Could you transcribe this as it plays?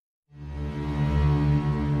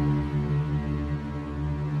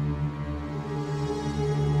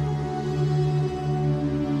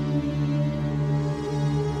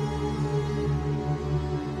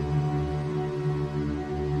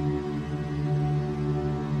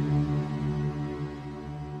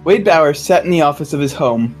Wade Bauer sat in the office of his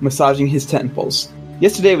home, massaging his temples.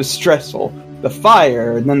 Yesterday was stressful. The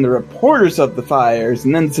fire, and then the reporters of the fires,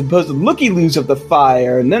 and then the supposed looky-loos of the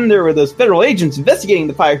fire, and then there were those federal agents investigating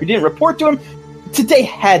the fire who didn't report to him. Today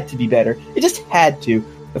had to be better. It just had to.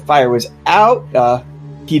 The fire was out.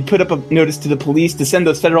 He'd put up a notice to the police to send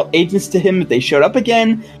those federal agents to him if they showed up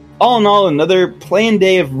again. All in all, another planned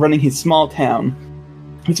day of running his small town.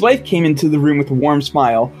 His wife came into the room with a warm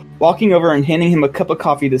smile, walking over and handing him a cup of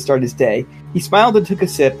coffee to start his day. He smiled and took a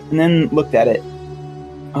sip, and then looked at it.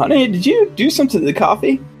 Honey, did you do something to the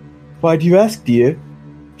coffee? Why do you ask, dear?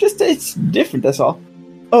 Just, it's different, that's all.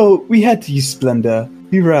 Oh, we had to use Splenda.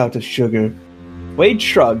 We were out of sugar. Wade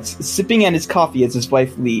shrugs, sipping at his coffee as his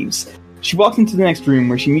wife leaves. She walks into the next room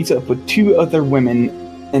where she meets up with two other women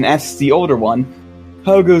and asks the older one,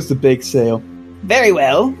 How goes the bake sale? Very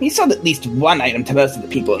well. We sold at least one item to most of the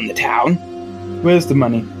people in the town. Where's the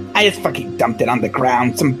money? I just fucking dumped it on the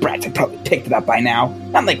ground. Some brats have probably picked it up by now.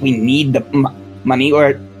 Not like we need the money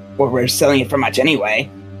or we're selling it for much anyway.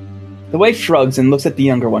 The wife shrugs and looks at the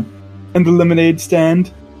younger one. And the lemonade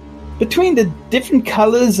stand? Between the different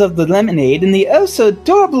colors of the lemonade and the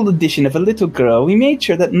oh-so-adorable addition of a little girl, we made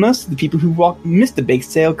sure that most of the people who missed the bake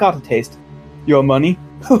sale got a taste. Your money?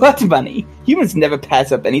 What money? Humans never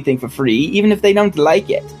pass up anything for free, even if they don't like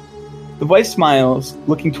it. The wife smiles,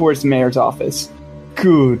 looking towards the mayor's office.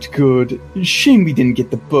 Good, good. Shame we didn't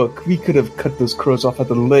get the book. We could have cut those crows off at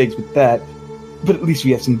the legs with that. But at least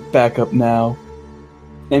we have some backup now.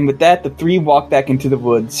 And with that, the three walk back into the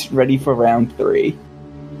woods, ready for round 3.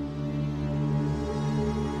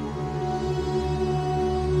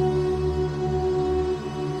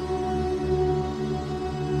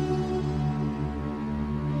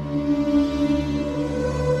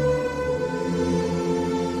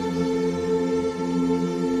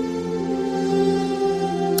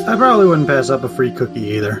 I probably wouldn't pass up a free cookie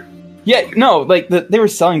either. Yeah, no, like they were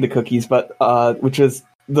selling the cookies, but which was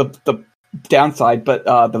the downside. But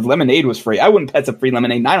the lemonade was free. I wouldn't pass up free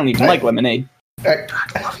lemonade. And I don't even like lemonade. I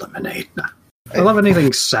love lemonade. I love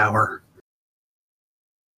anything sour.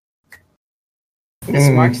 This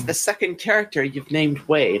marks the second character you've named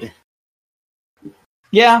Wade.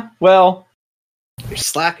 Yeah, well, You're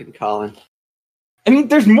slacking, Colin. I mean,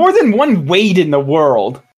 there's more than one Wade in the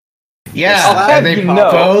world. Yeah, and they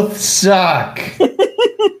both suck.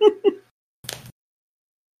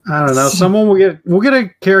 I don't know. Someone we'll get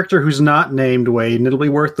a character who's not named Wade, and it'll be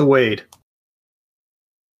worth the wait.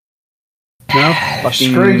 No,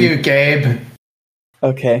 Screw you, Gabe.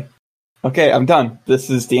 Okay, I'm done. This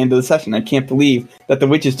is the end of the session. I can't believe that the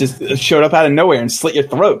witches just showed up out of nowhere and slit your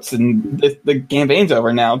throats, and the campaign's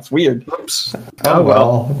over now. It's weird. Oops. Oh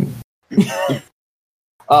well.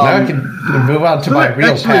 Now I can move on to my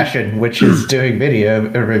real passion, which is doing video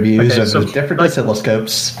reviews of the different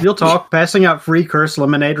oscilloscopes. Real talk, passing out free cursed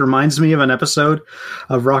lemonade reminds me of an episode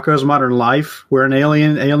of Rocko's Modern Life where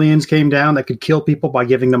aliens came down that could kill people by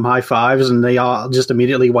giving them high fives, and they all just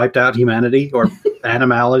immediately wiped out humanity or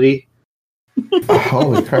animality.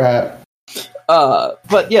 Holy crap.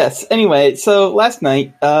 But yes, anyway, so last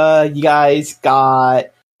night, you guys got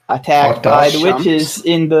attacked by the witches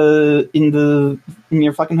in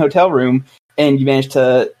your fucking hotel room, and you managed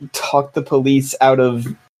to talk the police out of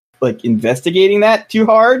like investigating that too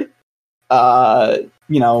hard. You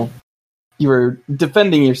were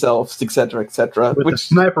defending yourselves, etc., etc. With a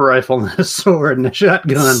sniper rifle and a sword and a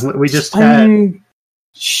shotgun. We just had.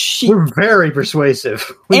 We're very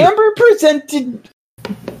persuasive. Amber presented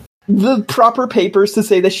the proper papers to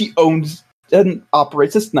say that she owns and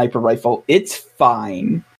operates a sniper rifle. It's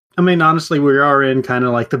fine. I mean, honestly, we are in kind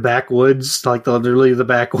of like the backwoods, like literally the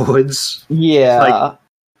backwoods. Yeah.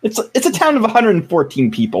 It's a town of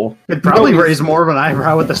 114 people. It'd probably raise more of an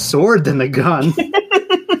eyebrow with a sword than a gun.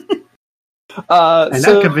 And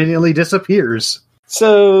that conveniently disappears.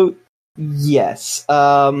 So, yes.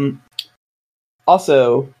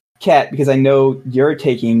 Also, Kat, because I know you're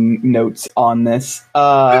taking notes on this,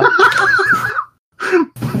 thank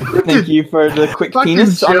you for the quick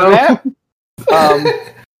penis on that.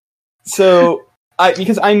 So,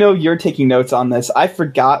 because I know you're taking notes on this, I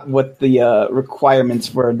forgot what the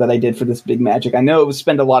requirements were that I did for this big magic. I know it was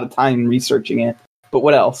spend a lot of time researching it, but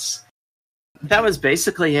what else? That was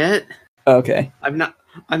basically it. Okay. I'm not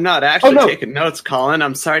actually taking notes, Colin.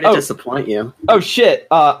 I'm sorry to disappoint you. Oh shit!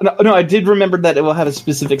 No, I did remember that it will have a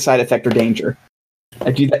specific side effect or danger.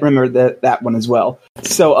 I do remember that one as well.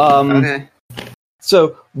 So, okay.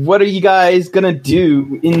 So, what are you guys gonna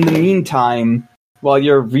do in the meantime while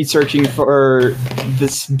you're researching for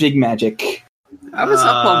this big magic? I was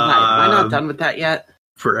up all night. Am I not done with that yet?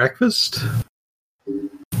 For breakfast?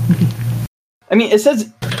 I mean, it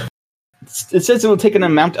says it will take an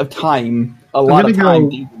amount of time, a lot of time,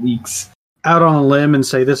 weeks. Out on a limb and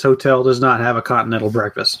say this hotel does not have a continental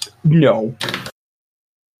breakfast. No,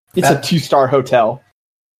 it's a 2-star hotel.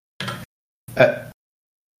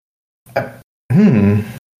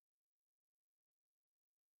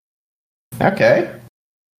 Okay.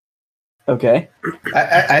 Okay.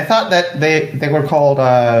 I thought that they were called.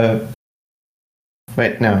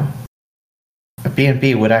 Wait, no. A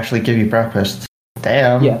B&B would actually give you breakfast.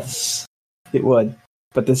 Damn. Yes, it would.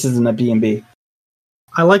 But this isn't a B&B.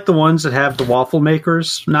 I like the ones that have the waffle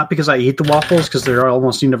makers, not because I eat the waffles, because they're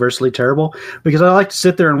almost universally terrible, because I like to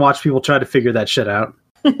sit there and watch people try to figure that shit out.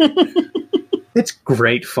 It's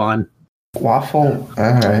great fun. Waffle?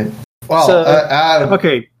 Alright. Well,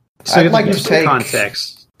 okay, so I'd like to take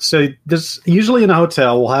context. So this usually in a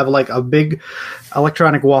hotel we'll have like a big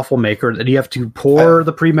electronic waffle maker that you have to pour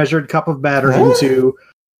the pre-measured cup of batter into,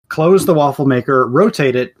 close the waffle maker,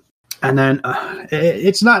 rotate it, and then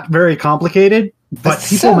it's not very complicated, but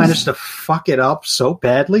people manage to fuck it up so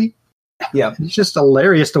badly. Yeah, it's just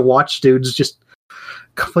hilarious to watch dudes just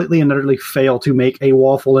completely and utterly fail to make a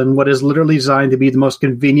waffle in what is literally designed to be the most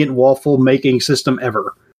convenient waffle making system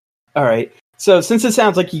ever. All right. So since it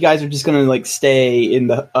sounds like you guys are just going to like stay in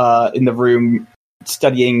the room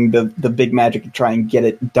studying the big magic to try and get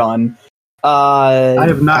it done, I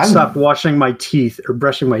have not stopped washing my teeth or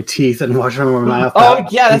brushing my teeth and washing my mouth. Oh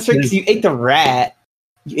yeah, that's right. Because you ate the rat.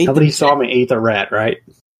 Somebody saw me eat the rat, right?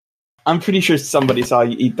 I'm pretty sure somebody saw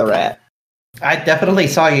you eat the rat. I definitely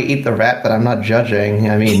saw you eat the rat, but I'm not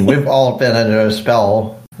judging. I mean, we've all been under a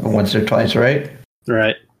spell once or twice, right?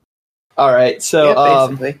 Right. All right. So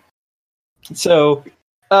basically. So,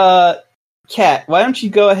 Kat, why don't you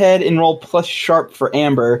go ahead and roll plus sharp for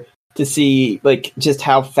Amber to see, like, just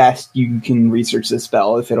how fast you can research this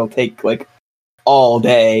spell, if it'll take, like, all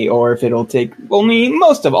day, or if it'll take only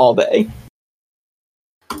most of all day.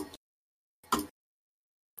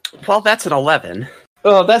 Well, that's an 11.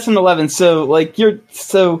 Oh, that's an 11, so, like,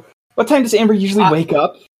 what time does Amber usually wake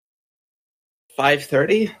up?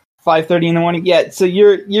 5:30? 5:30 in the morning? Yeah, so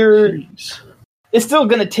you're it's still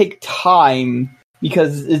gonna take time,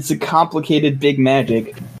 because it's a complicated big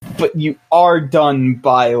magic, but you are done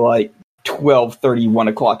by, like, 12:30, 1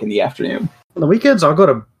 o'clock in the afternoon. On the weekends, I'll go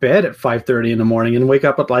to bed at 5:30 in the morning and wake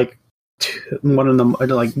up at, like,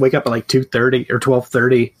 wake up at, like, 2:30 or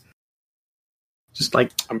 12:30. Just,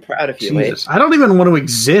 like... I'm proud of you, Jesus. I don't even want to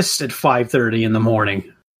exist at 5:30 in the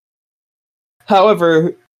morning.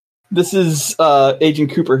 However, this is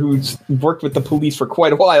Agent Cooper, who's worked with the police for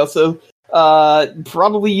quite a while, so...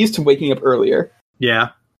 probably used to waking up earlier.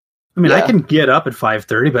 Yeah. I mean, I can get up at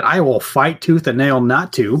 5:30, but I will fight tooth and nail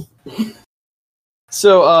not to.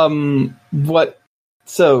 So, what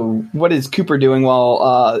is Cooper doing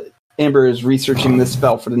while, Amber is researching this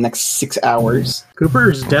spell for the next 6 hours? Cooper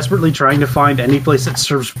is desperately trying to find any place that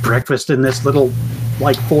serves breakfast in this little,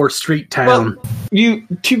 like, 4th Street town. Well,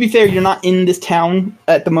 to be fair, you're not in this town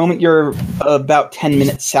at the moment. You're about 10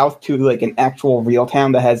 minutes south to, like, an actual real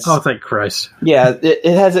town that has... Oh, thank Christ. Yeah, it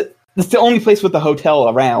has... It's the only place with a hotel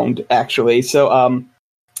around, actually. So,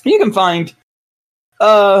 you can find...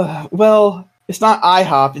 well, it's not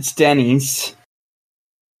IHOP, it's Denny's.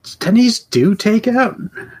 Does Denny's do takeout?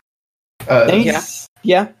 Denny's?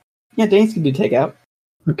 Yeah, Denny's can do takeout.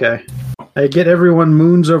 Okay. I get everyone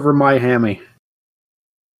moons over my hammy.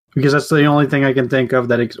 Because that's the only thing I can think of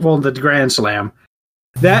that... the Grand Slam.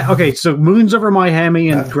 Okay, so moons over my hammy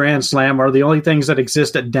and Grand Slam are the only things that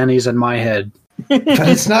exist at Denny's in my head. But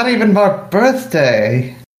it's not even my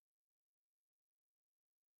birthday.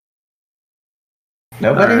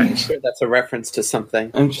 Nobody? I'm sure that's a reference to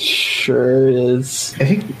something. I'm sure it is. If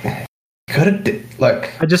you could have...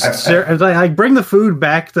 Look... I bring the food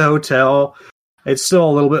back to the hotel. It's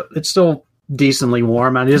still decently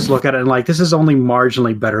warm. I just look at it and like, this is only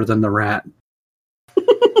marginally better than the rat.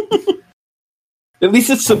 At least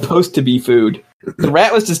it's supposed to be food. The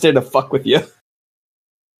rat was just there to fuck with you.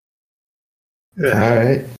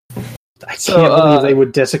 Alright. I can't believe they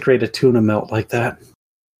would desecrate a tuna melt like that.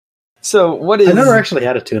 So what is... I never actually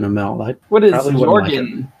had a tuna melt. What is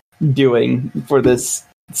Jorgen doing for this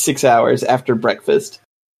 6 hours after breakfast?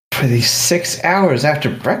 For these 6 hours after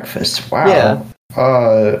breakfast? Wow. Yeah.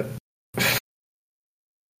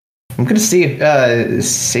 I'm gonna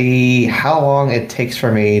see how long it takes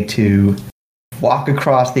for me to walk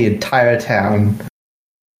across the entire town.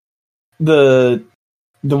 The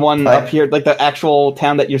one up here, like the actual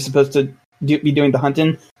town that you're supposed to be doing the hunt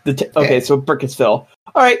in? So Burkittsville.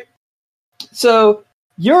 Alright. So,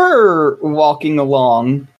 you're walking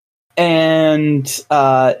along, and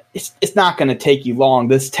it's not going to take you long.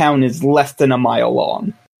 This town is less than a mile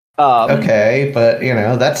long. Okay, but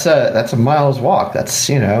that's a mile's walk. That's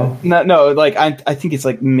no, like I think it's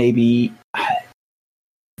like maybe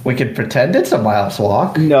we could pretend it's a mile's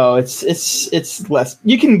walk. No, it's less.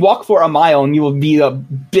 You can walk for a mile and you will be a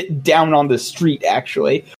bit down on the street,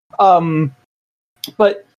 actually.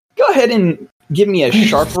 But go ahead and give me a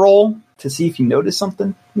sharp roll to see if you notice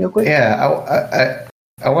something real quick. Yeah,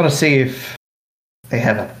 I want to see if they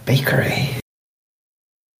have a bakery.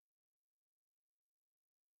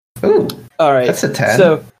 Ooh, all right. That's a 10.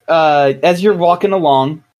 So, as you're walking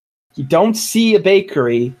along, you don't see a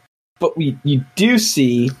bakery, but what you do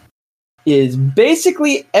see is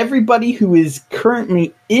basically everybody who is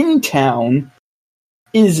currently in town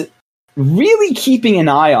is really keeping an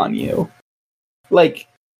eye on you. Like,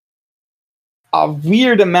 a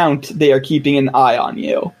weird amount they are keeping an eye on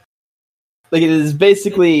you. Like, it is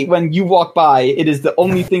basically, when you walk by, it is the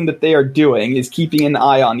only thing that they are doing is keeping an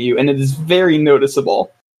eye on you, and it is very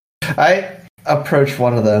noticeable. I approach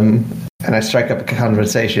one of them, and I strike up a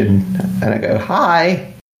conversation, and I go,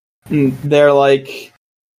 "Hi." And they're like,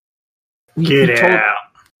 Get out.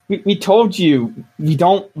 We told you, we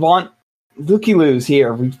don't want looky-loos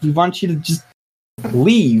here. We want you to just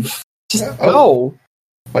leave. Just go.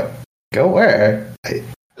 What? Go where?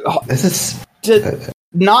 This is...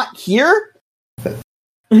 not here?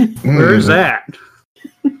 Where's that?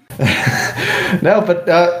 No,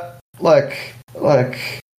 but look.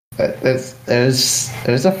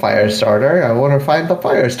 There's a fire starter. I want to find the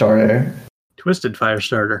fire starter. Twisted fire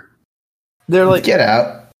starter. They're like, get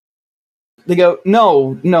out. They go,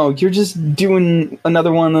 no, you're just doing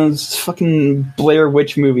another one of those fucking Blair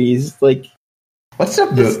Witch movies. Like, what's a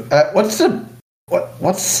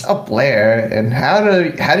Blair, and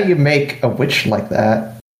how do you make a witch like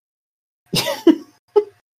that?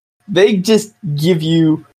 They just give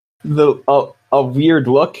you a weird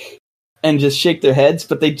look and just shake their heads,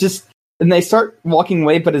 but they start walking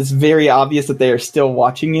away, but it's very obvious that they are still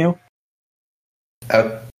watching you.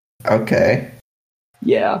 Oh, okay.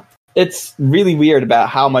 Yeah. It's really weird about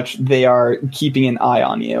how much they are keeping an eye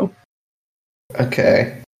on you.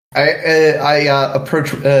 Okay. I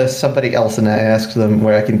approach somebody else and I ask them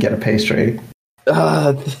where I can get a pastry.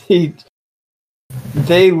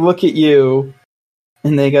 They look at you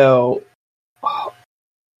and they go, oh,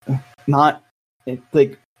 not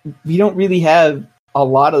like we don't really have a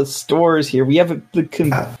lot of stores here. We have the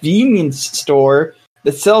convenience store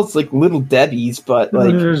that sells like Little Debbie's, but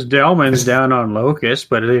like there's Delman's down on Locust.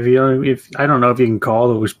 But if I don't know if you can call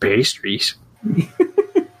those pastries.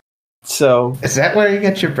 So is that where you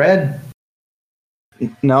get your bread?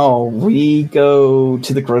 No, we go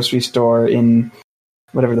to the grocery store in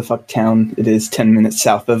whatever the fuck town it is, 10 minutes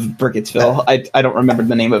south of Burkittsville. I don't remember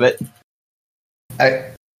the name of it.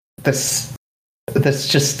 This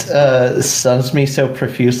just stuns me so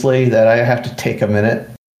profusely that I have to take a minute.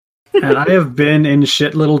 And I have been in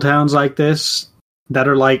shit little towns like this that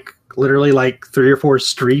are like literally like 3 or 4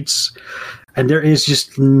 streets, and there is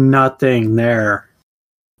just nothing there.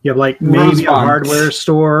 You have like maybe a hardware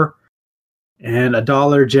store and a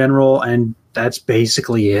Dollar General, and that's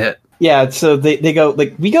basically it. Yeah, so they go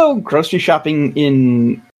like we go grocery shopping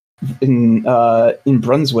in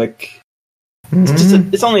Brunswick.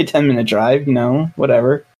 Mm-hmm. It's only a 10-minute drive,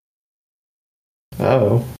 whatever.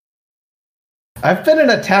 Oh. I've been in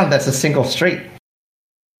a town that's a single street.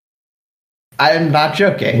 I am not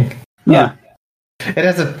joking. Yeah. It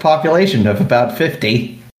has a population of about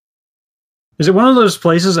 50. Is it one of those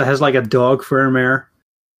places that has like a dog for a mayor?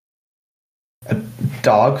 A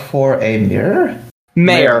dog for a mirror?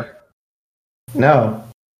 Mayor. No.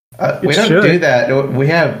 We don't do that. We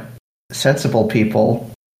have sensible people.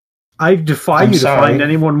 I defy you to find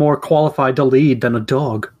anyone more qualified to lead than a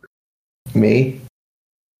dog. Me?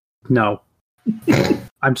 No.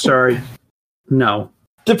 I'm sorry. No.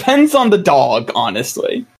 Depends on the dog,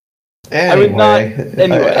 honestly. Anyway, I would not.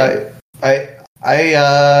 Anyway, I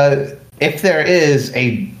if there is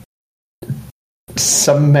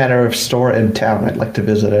some manner of store in town, I'd like to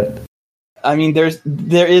visit it. I mean, there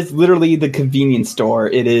is literally the convenience store.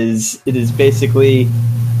 It is basically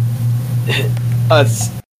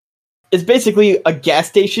it's basically a gas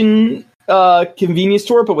station convenience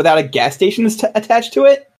store, but without a gas station attached to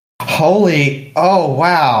it. Oh,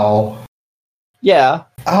 wow. Yeah.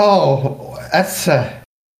 Oh, that's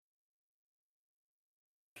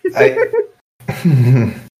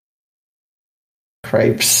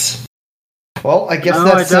crepes. Well, I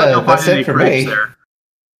guess that's it for me.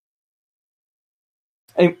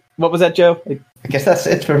 Hey, what was that, Joe? I guess that's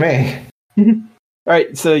it for me.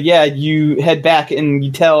 Alright, so yeah, you head back and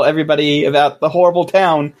you tell everybody about the horrible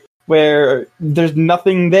town where there's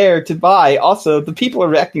nothing there to buy. Also, the people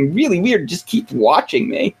are acting really weird. Just keep watching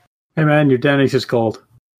me. Hey man, your Denny's is cold.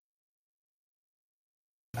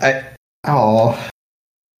 Oh.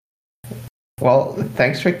 Well,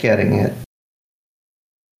 thanks for getting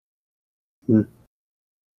it.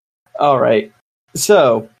 Alright,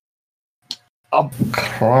 so...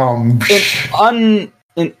 an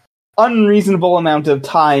unreasonable amount of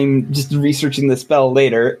time just researching the spell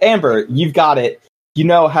later. Amber, you've got it. You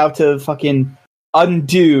know how to fucking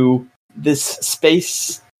undo this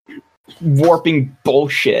space warping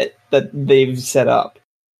bullshit that they've set up.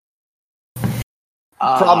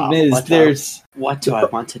 Problem is, what do I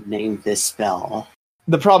want to name this spell?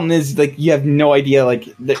 The problem is, like, you have no idea. Like,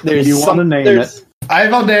 there's you want to name it? I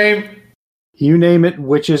have a name. You name it.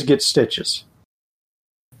 Witches get stitches.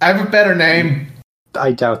 I have a better name.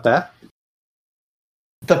 I doubt that.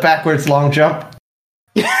 The backwards long jump.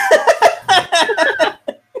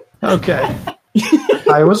 Okay.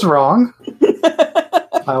 I was wrong.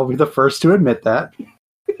 I'll be the first to admit that.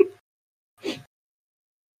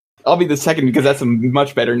 I'll be the second because that's a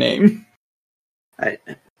much better name.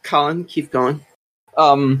 Colin, keep going.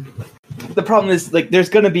 The problem is, like, there's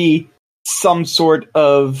going to be some sort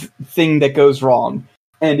of thing that goes wrong.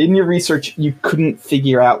 And in your research, you couldn't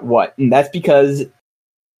figure out what. And that's because,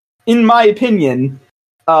 in my opinion,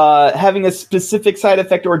 having a specific side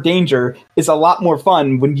effect or danger is a lot more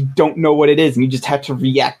fun when you don't know what it is and you just have to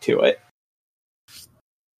react to it.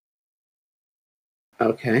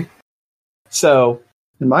 Okay. So,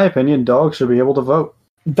 in my opinion, dogs should be able to vote.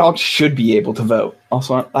 Dogs should be able to vote.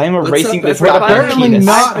 Also, I am erasing this What's up, goddamn Apparently penis.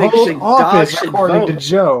 not hold Actually, office, dogs should according to vote.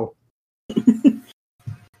 Joe.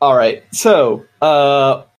 Alright, so,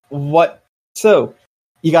 So,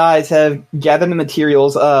 you guys have gathered the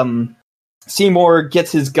materials. Seymour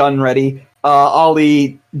gets his gun ready.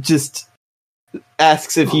 Ollie just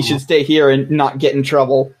asks if he should stay here and not get in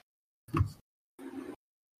trouble.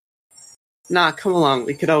 Nah, come along.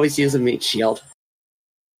 We could always use a meat shield.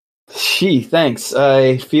 Gee, thanks.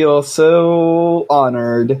 I feel so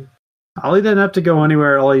honored. Ollie didn't have to go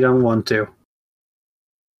anywhere Ollie didn't want to.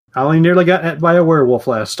 Ollie nearly got hit by a werewolf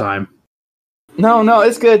last time. No,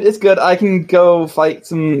 it's good. It's good. I can go fight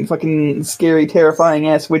some fucking scary, terrifying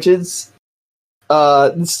ass witches.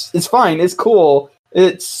 It's fine. It's cool.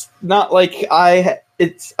 It's not like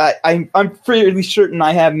I'm fairly certain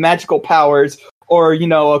I have magical powers, or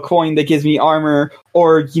a coin that gives me armor,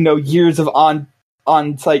 or years of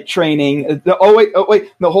on-site training. Oh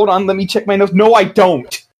wait, no, hold on. Let me check my notes. No, I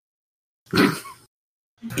don't.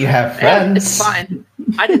 You have friends. It's fine.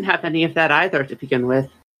 I didn't have any of that either to begin with.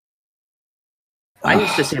 I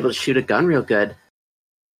used to be able to shoot a gun real good.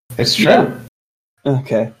 It's true.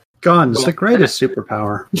 Okay. Guns, the greatest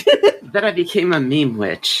superpower. Then I became a meme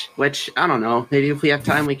witch, which, I don't know, maybe if we have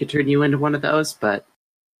time we could turn you into one of those, but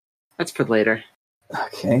that's for later.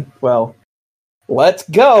 Okay, well, let's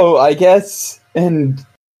go, I guess. And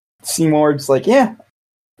Seymour's like, yeah,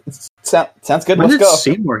 sounds good, When let's did go.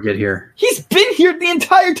 Seymour get here? He's been here the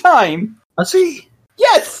entire time! Let's see.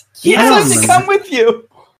 Yes! He Yeah, decided to man. come with you!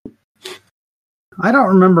 I don't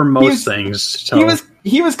remember most was- things. So.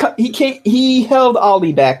 He held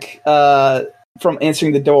Ollie back from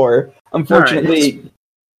answering the door. Unfortunately,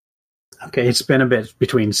 Okay, it's been a bit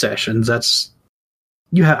between sessions. That's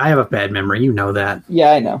I have a bad memory. You know that.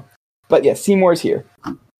 yeah, I know. But yeah, Seymour's here.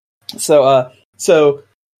 So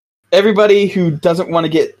everybody who doesn't want to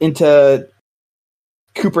get into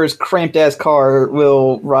Cooper's cramped ass car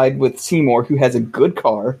will ride with Seymour, who has a good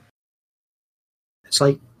car. It's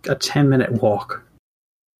like a 10-minute walk.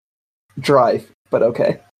 Drive, but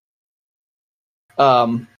okay.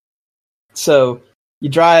 So you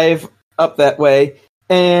drive up that way,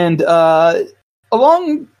 and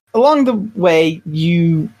along the way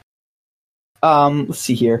you let's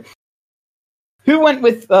see here. Who went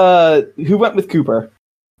with Cooper?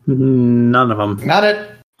 None of them. Not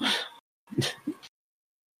it.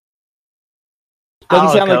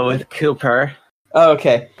 Doesn't sound go like with Cooper. Oh,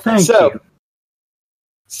 okay. Thank so, you.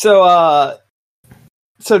 So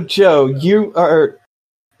Joe,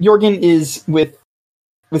 Jorgen is with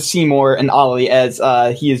Seymour and Ollie as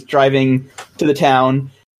he is driving to the town,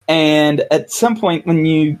 and at some point when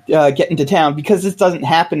you get into town, because this doesn't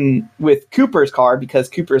happen with Cooper's car, because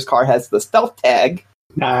Cooper's car has the stealth tag.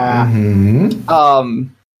 Mm-hmm.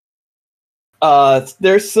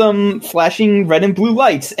 There's some flashing red and blue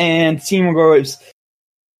lights, and Seymour goes,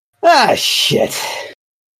 "Ah, shit."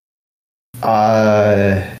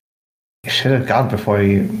 Should have gone before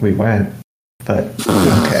we went, but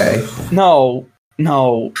okay. No,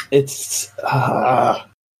 No, it's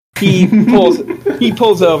he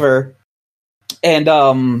pulls over, and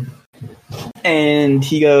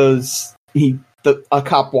he goes. A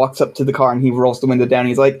cop walks up to the car and he rolls the window down. And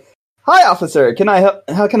he's like, "Hi, officer.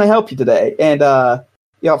 How can I help you today?" And the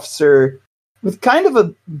officer, with kind of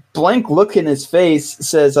a blank look in his face,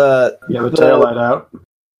 says, "You have a taillight out."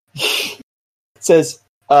 Says,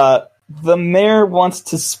 "The mayor wants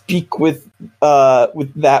to speak with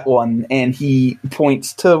that one," and he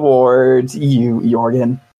points towards you,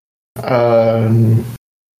 Jorgen.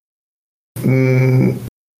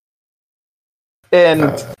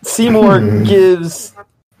 And Seymour gives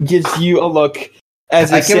you a look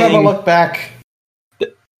as if I give him a look back,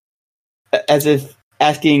 as if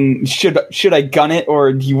asking, "Should I gun it,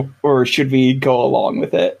 or should we go along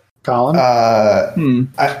with it?" Colin,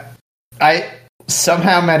 I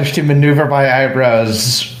somehow managed to maneuver my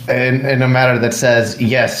eyebrows in a manner that says,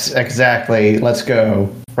 "Yes, exactly. Let's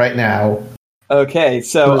go right now." Okay,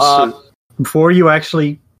 so before you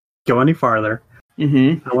actually go any farther,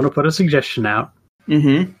 I want to put a suggestion out.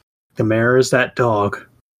 The mayor is that dog.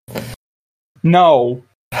 No.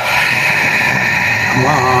 Come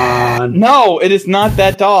on. No, it is not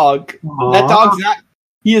that dog. Aww. That dog's not.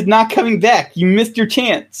 He is not coming back. You missed your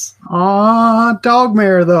chance. Dog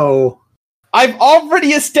mayor though. I've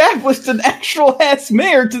already established an actual ass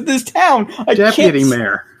mayor to this town. Deputy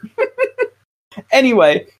mayor.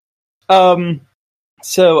 Anyway, so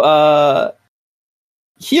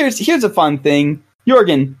here's a fun thing.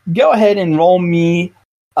 Jorgen, go ahead and roll me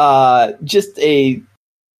just a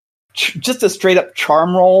straight up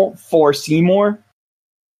charm roll for Seymour.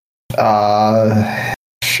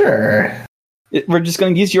 Sure. We're just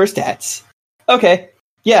going to use your stats. Okay.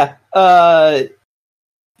 Yeah.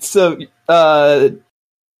 So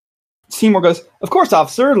Seymour goes, "Of course,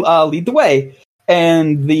 officer. Lead the way."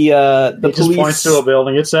 And the he police just points to a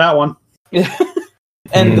building. It's that one.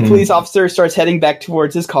 And the police officer starts heading back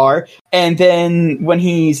towards his car. And then when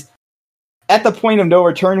he's at the point of no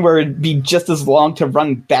return, where it'd be just as long to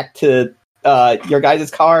run back to your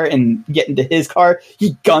guys' car and get into his car,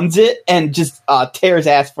 he guns it and just tears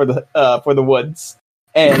ass for the woods.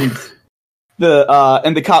 And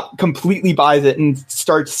the cop completely buys it and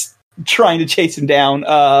starts trying to chase him down.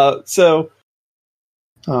 So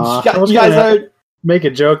you guys are make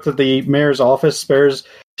a joke that the mayor's office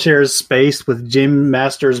shares space with Jim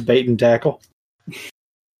Masters Bait and Tackle.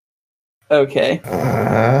 Okay.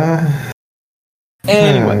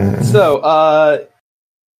 Anyway, so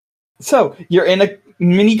you're in a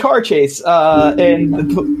mini car chase, and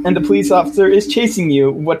the police officer is chasing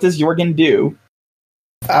you. What does Jorgen do?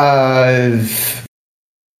 I've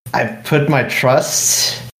put my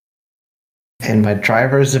trust in my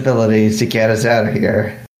driver's abilities to get us out of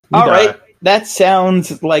here. All right, that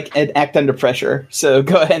sounds like an act under pressure. So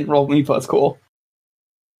go ahead and roll me plus cool.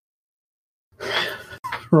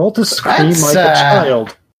 Roll to scream like a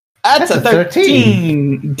child. That's a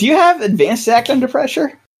 13. Do you have advanced act under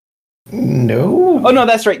pressure? No. Oh no,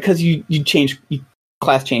 that's right, because you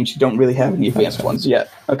class change. You don't really have any advanced ones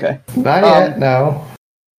yet. Okay. Not yet, no.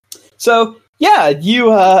 So yeah,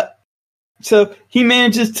 so he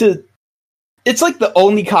manages to. It's like the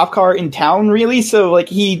only cop car in town, really. So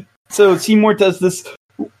Seymour does this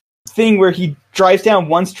thing where he drives down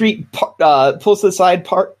one street, pulls to the side,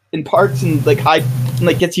 parks and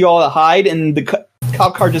gets you all to hide, and the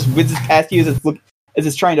cop car just whizzes past you as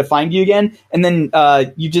it's trying to find you again, and then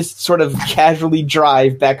you just sort of casually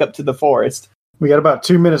drive back up to the forest. We got about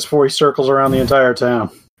 2 minutes before he circles around the entire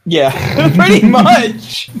town. Yeah, pretty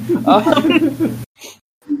much.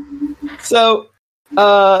 So,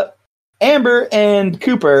 Amber and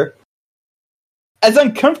Cooper, as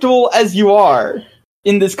uncomfortable as you are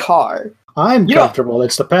in this car, I'm comfortable.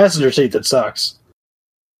 It's the passenger seat that sucks.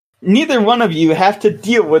 Neither one of you have to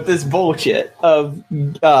deal with this bullshit of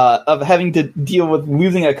having to deal with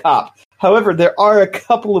losing a cop. However, there are a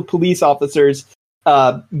couple of police officers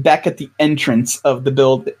back at the entrance of the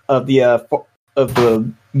of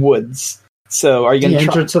the woods. So, are you going to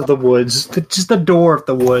entrance of the woods? Just the door of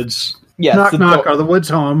the woods. Yes, knock knock. Are the woods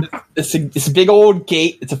home? It's a big old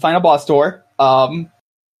gate. It's a final boss door. No,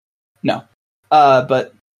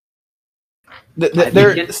 but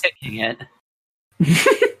they're just sticking it.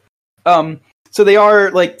 So they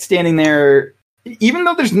are standing there, even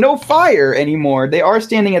though there's no fire anymore. They are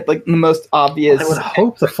standing at the most obvious. I would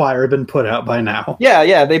hope the fire had been put out by now.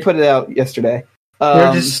 Yeah, they put it out yesterday.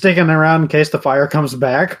 They're just sticking around in case the fire comes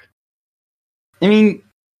back. I mean,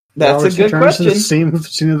 that's a good question. To the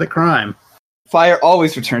scene of the crime. Fire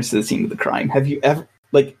always returns to the scene of the crime. Have you ever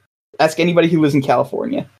ask anybody who lives in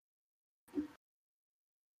California?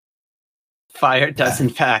 Fire does, in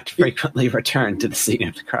fact, frequently return to the scene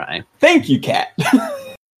of the crime. Thank you, Cat.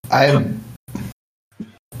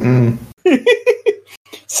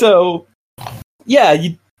 So, yeah,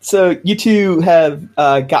 you two have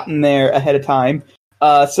gotten there ahead of time.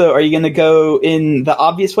 So, are you going to go in the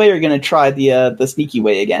obvious way, or are you going to try the sneaky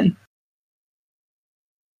way again?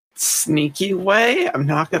 Sneaky way? I'm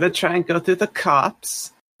not going to try and go through the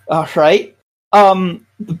cops. All right.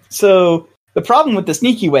 So the problem with the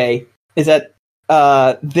sneaky way is that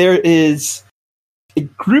there is a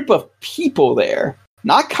group of people there,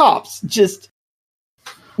 not cops. Just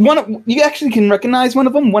you actually can recognize one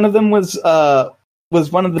of them. One of them was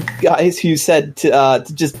one of the guys who said to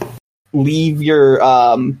just leave your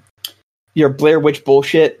Blair Witch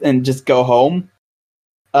bullshit and just go home.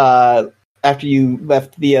 After you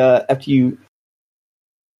left the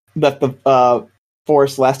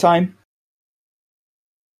forest last time.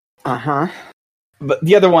 Uh-huh. But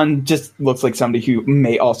the other one just looks like somebody who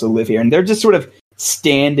may also live here, and they're just sort of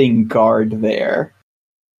standing guard there.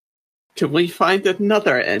 Can we find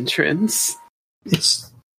another entrance?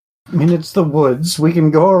 It's the woods. We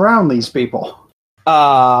can go around these people.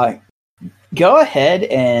 Go ahead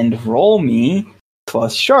and roll me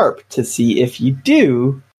plus sharp to see if you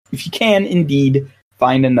can indeed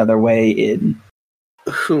find another way in.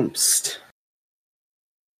 Whomst.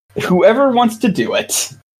 Whoever wants to do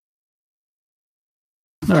it.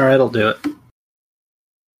 All right, I'll do it.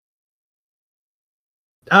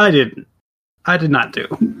 I did not do.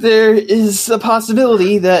 There is a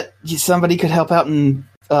possibility that somebody could help out and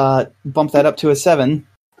bump that up to a 7.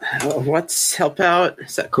 What's help out?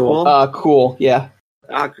 Is that cool? Cool, yeah.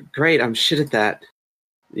 Great, I'm shit at that.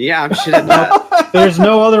 Yeah, I'm shit at that. There's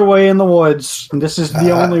no other way in the woods. This is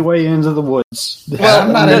the only way into the woods. Well,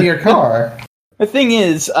 I'm not in your car. The thing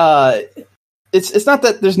is, it's not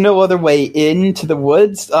that there's no other way into the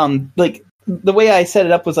woods. Like the way I set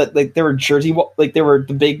it up was like there were there were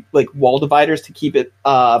the big like wall dividers to keep it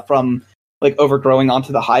from like overgrowing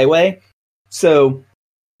onto the highway. So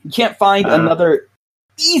you can't find another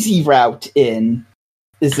easy route in.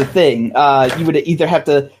 Is the thing. You would either have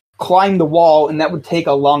to climb the wall, and that would take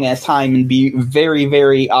a long ass time and be very,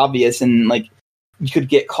 very obvious, and like you could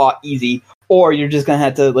get caught easy. Or you're just gonna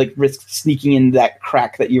have to like risk sneaking in that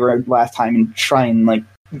crack that you were last time and try and like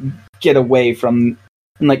get away from,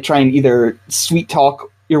 and like try and either sweet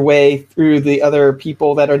talk your way through the other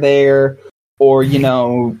people that are there, or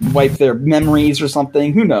wipe their memories or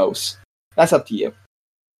something. Who knows? That's up to you.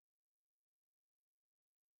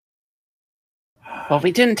 Well,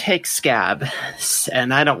 we didn't take scab,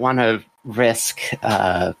 and I don't want to risk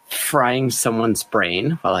frying someone's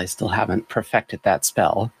brain while I still haven't perfected that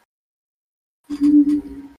spell.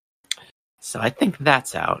 So I think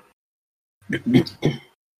that's out. I could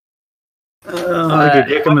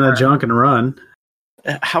kick him in the junk and run.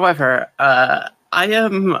 However, I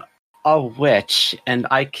am a witch, and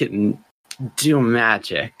I can do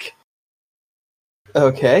magic.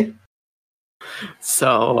 Okay.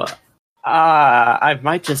 So I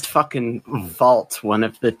might just fucking vault one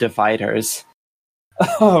of the dividers.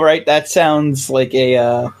 All right, that sounds like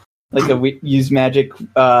a use magic,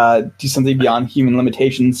 do something beyond human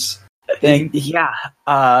limitations thing. Yeah,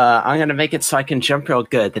 I'm gonna make it so I can jump real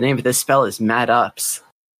good. The name of this spell is Mad Ups.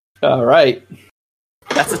 All right,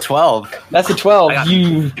 that's a 12. That's a 12.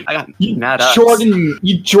 I got Mad Ups.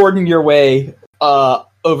 Jordan your way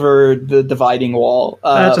over the dividing wall.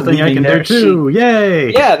 That's a thing I can do too.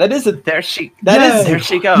 Yay! Yeah, that is a. There she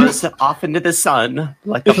goes off into the sun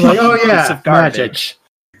like a piece of garbage.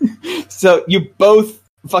 So you both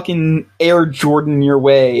fucking Air Jordan your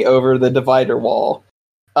way over the divider wall.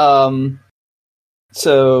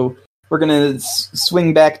 So we're gonna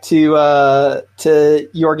swing back to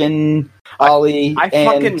Jorgen, Ollie, I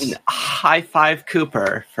fucking high five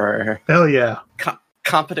Cooper for hell yeah,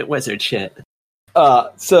 competent wizard shit.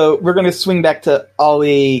 So we're gonna swing back to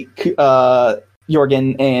Ollie,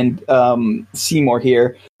 Jorgen, and Seymour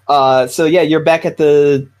here. So yeah, you're back at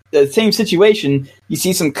the same situation. You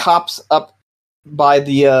see some cops up by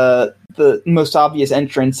the most obvious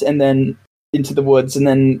entrance, and then into the woods, and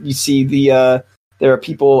then you see there are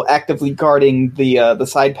people actively guarding the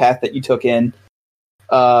side path that you took in.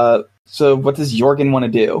 So what does Jorgen want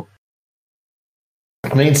to do?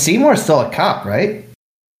 I mean, Seymour's still a cop, right?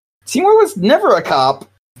 Seymour was never a cop.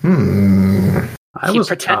 He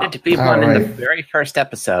pretended to be one in the very first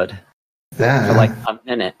episode for like a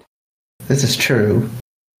minute. This is true.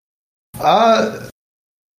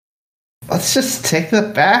 Let's just take the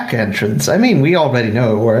back entrance. I mean, we already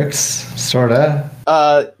know it works, sorta.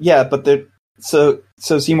 Yeah, but so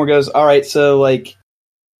Seymour goes, all right, so like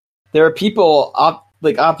there are people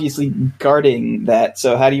like obviously guarding that.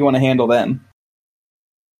 So how do you want to handle them?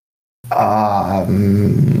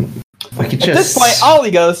 We could At this point,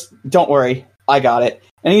 Ollie goes, "Don't worry, I got it."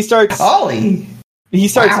 And he starts. Ollie. He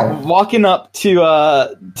starts Wow. walking up to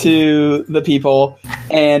the people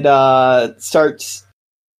and starts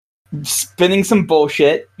spinning some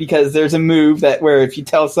bullshit, because there's a move that where if you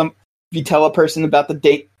tell a person about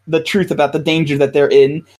the truth about the danger that they're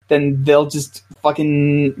in, then they'll just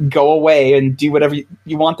fucking go away and do whatever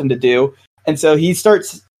you want them to do. And so he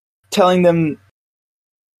starts telling them.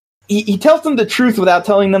 He tells them the truth without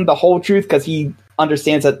telling them the whole truth, because he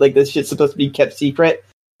understands that like this shit's supposed to be kept secret.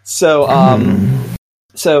 So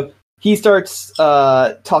So he starts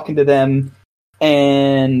talking to them,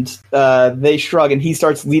 and they shrug, and he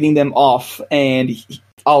starts leading them off, and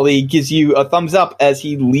Ollie gives you a thumbs up as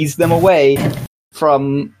he leads them away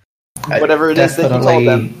from whatever it is that he told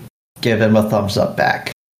them. Give him a thumbs up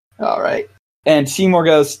back. All right. And Seymour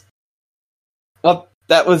goes, well,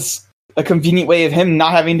 that was a convenient way of him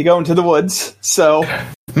not having to go into the woods, so...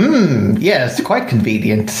 Yes, quite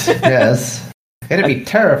convenient. Yes. It'd be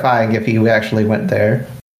terrifying if he actually went there.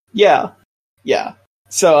 Yeah.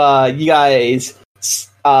 So, you guys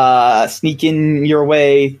sneak in your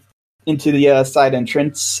way into the side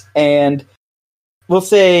entrance, and we'll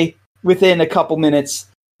say within a couple minutes,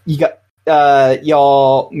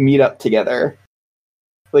 y'all meet up together.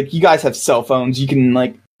 Like, you guys have cell phones. You can,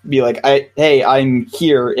 like, be like, hey, I'm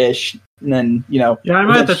here-ish, and then, you know... Yeah, I'm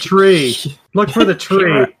at the tree. Look for the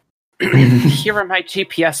tree. Here are my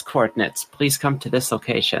GPS coordinates. Please come to this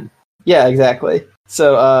location. Yeah, exactly.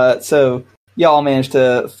 So y'all managed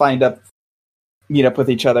to meet up with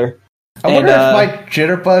each other. I wonder if my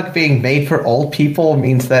jitterbug being made for old people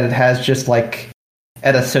means that it has just like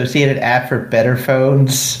an associated app for better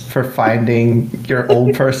phones for finding your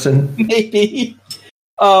old person. Maybe.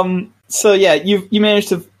 So yeah, you managed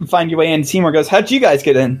to find your way in. Seymour goes, how'd you guys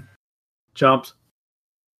get in? Jumped.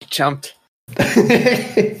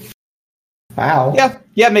 Wow.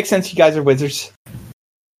 Yeah, makes sense. You guys are wizards.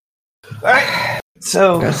 All right,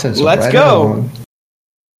 so let's right go. on.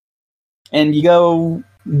 And you go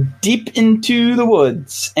deep into the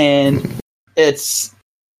woods, and it's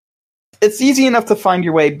easy enough to find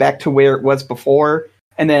your way back to where it was before.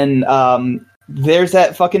 And then there's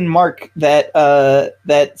that fucking mark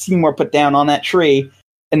that Seymour put down on that tree,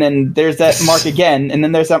 and then there's that mark again, and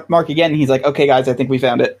then there's that mark again. And he's like, "Okay, guys, I think we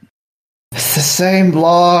found it." It's the same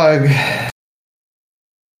log.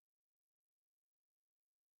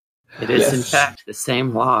 It is, Yes. in fact, the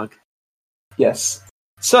same log. Yes.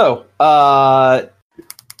 So, I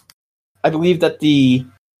believe that the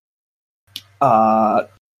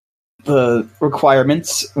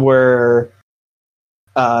requirements were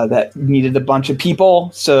that needed a bunch of people.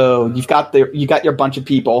 So you got your bunch of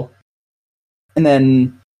people, and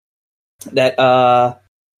then that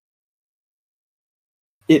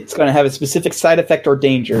it's going to have a specific side effect or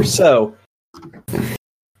danger. So,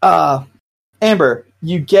 Amber,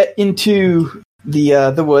 you get into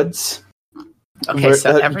the woods. Okay,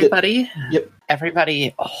 so everybody, Yep.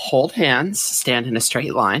 everybody hold hands, stand in a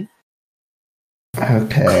straight line,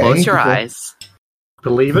 Okay. close your eyes,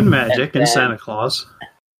 Believe in magic and then- Santa Claus.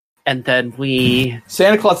 and then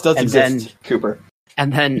Santa Claus does And exist, Cooper.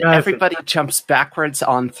 Yeah, everybody jumps backwards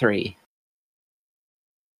on 3.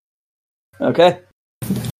 Okay.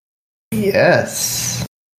 Yes.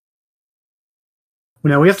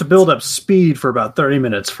 Now we have to build up speed for about 30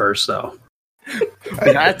 minutes first, though. We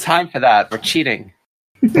don't have time for that. We're cheating.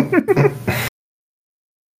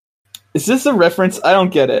 Is this a reference? I don't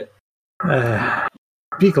get it.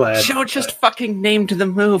 Be glad. Joe just fucking named the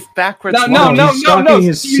move backwards. No, he's stalking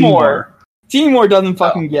his Seymour. Seymour doesn't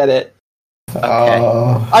fucking get it. Okay.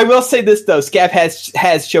 I will say this though, Scab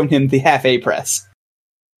has shown him the half A press.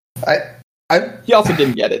 He also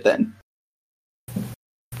didn't get it then.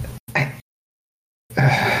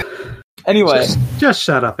 Anyway, Just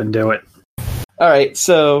shut up and do it. all right.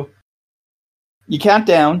 So you count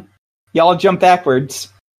down. Y'all jump backwards,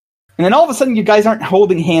 and then all of a sudden, you guys aren't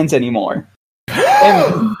holding hands anymore.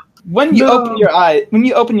 And when you open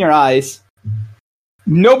your eyes,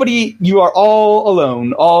 nobody. You are all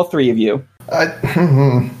alone. All 3 of you.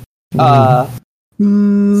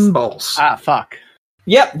 Balls. Ah, fuck.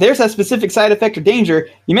 Yep, there's a specific side effect or danger.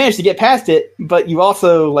 You managed to get past it, but you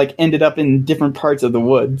also ended up in different parts of the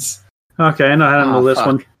woods. Okay, I know how to handle this fuck.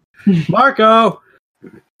 one. Marco!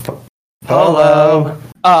 Hello.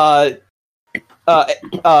 Are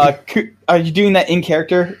you doing that in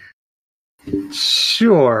character?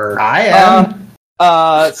 Sure. I am.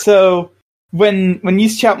 So when you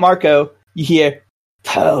shout Marco, you hear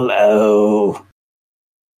hello.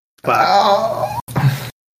 Oh.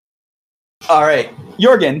 All right,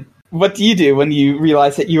 Jorgen, what do you do when you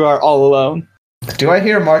realize that you are all alone? Do I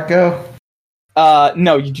hear Marco?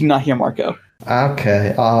 No, you do not hear Marco.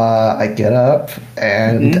 Okay. I get up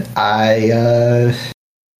and I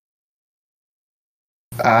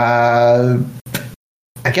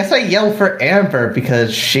guess I yell for Amber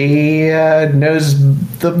because she knows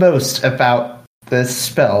the most about this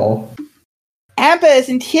spell. Amber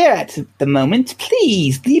isn't here at the moment.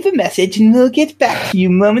 Please leave a message and we'll get back to you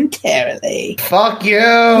momentarily. Fuck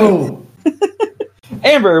you!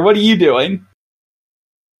 Amber, what are you doing?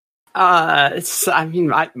 I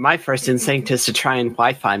mean, my first instinct is to try and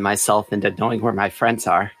Wi-Fi myself into knowing where my friends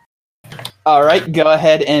are. All right, go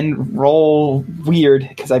ahead and roll weird,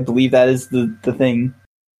 because I believe that is the thing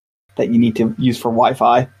that you need to use for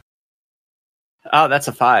Wi-Fi. Oh, that's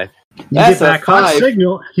a 5. You That's get back a 5. hot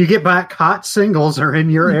signal. You get back hot singles are in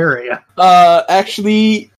your area.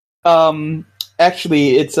 Actually,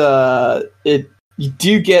 it's you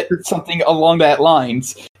do get something along that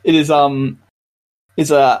lines. It is a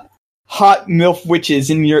hot MILF witches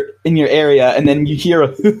in your area, and then you hear a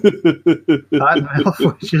Hot MILF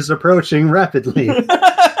witches approaching rapidly.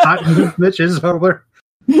 Hot MILF witches over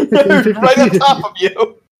right on top of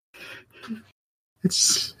you.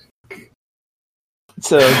 It's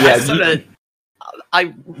So yeah,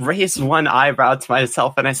 I raise one eyebrow to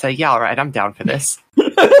myself and I say, "Yeah, all right, I'm down for this."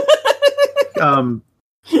 in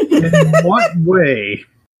what way?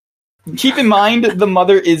 keep in mind the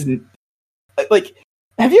mother is like.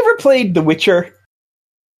 Have you ever played The Witcher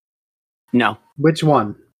No, Which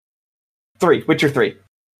one? 3? Witcher 3.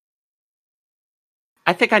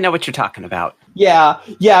 I think I know what you're talking about. Yeah.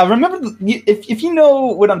 Remember, if you know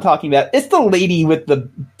what I'm talking about, it's the lady with the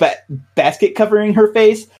basket covering her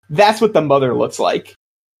face. That's what the mother looks like.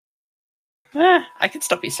 I can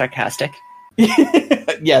still be sarcastic.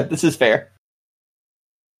 Yeah, this is fair.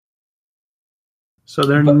 So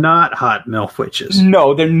they're not hot MILF witches.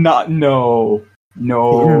 No, they're not. No. The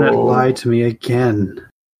internet lied to me again.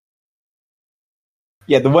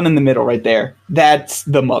 Yeah, the one in the middle right there. That's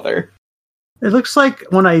the mother. It looks like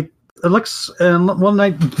words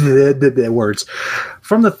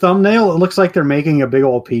from the thumbnail. It looks like they're making a big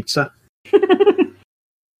old pizza.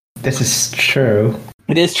 This is true.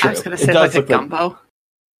 It is true. I was going to It say does like a look like- gumbo.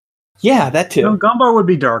 Yeah, that too. No, gumbo would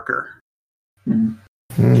be darker.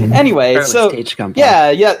 Anyway, Early so stage gumbo.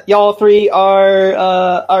 yeah, y'all three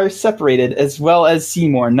are separated, as well as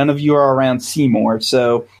Seymour. None of you are around Seymour,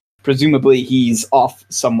 so presumably he's off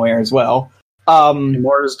somewhere as well.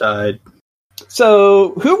 Moore's died.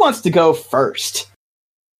 So who wants to go first?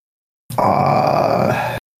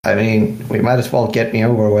 I mean, we might as well get me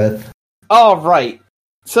over with. All right.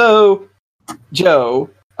 So, Joe,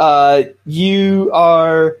 you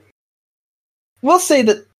are. We'll say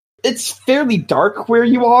that it's fairly dark where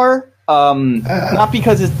you are. Not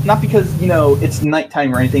because it's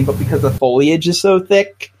nighttime or anything, but because the foliage is so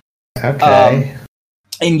thick. Okay.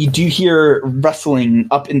 And you do hear rustling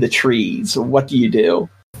up in the trees. What do you do?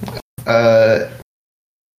 I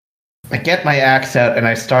get my axe out and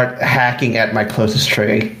I start hacking at my closest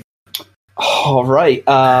tree. All right.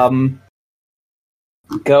 Go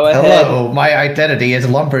ahead. Hello, my identity is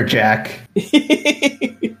Lumberjack.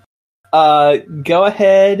 Go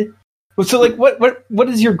ahead. So, like, what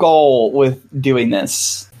is your goal with doing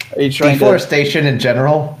this? Are you trying Deforestation in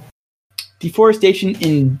general. Deforestation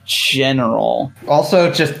in general.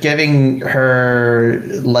 Also, just giving her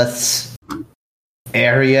less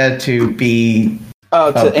area to be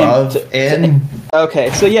above in. Okay,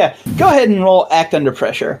 so yeah, go ahead and roll Act Under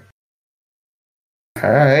Pressure. All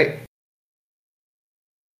right.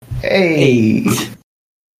 Hey. 8.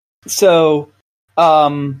 So,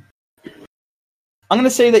 I'm going to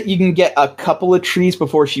say that you can get a couple of trees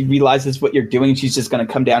before she realizes what you're doing. She's just going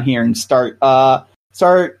to come down here and start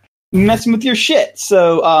messing with your shit.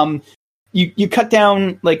 So, you cut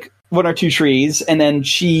down like 1 or 2 trees, and then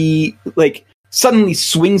she like suddenly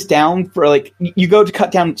swings down for like you go to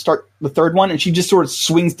cut down, start the third one, and she just sort of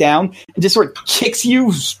swings down and just sort of kicks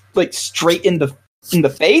you like straight in the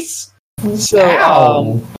face.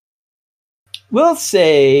 So, we'll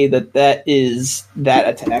say that is that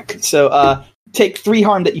attack. So, take 3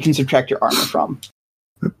 harm that you can subtract your armor from.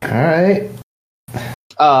 All right.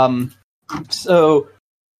 So,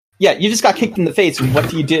 yeah, you just got kicked in the face. What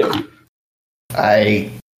do you do?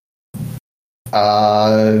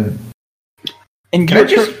 And Can I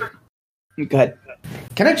just go ahead.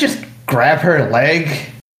 Can I just grab her leg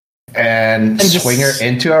and swing her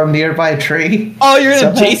into a nearby tree? Oh, you're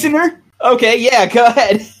gonna Somehow? Jason her? Okay, yeah, go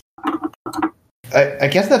ahead. I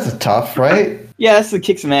guess that's a tough, right? Yeah, that's the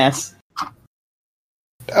kick some ass.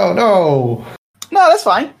 Oh no! No, that's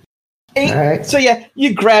fine. 8. Alright. So yeah,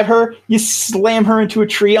 you grab her, you slam her into a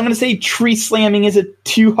tree. I'm going to say tree slamming is a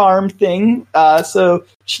 2 harm thing. So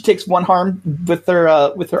she takes 1 harm with her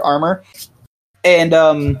armor.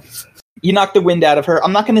 And you knock the wind out of her.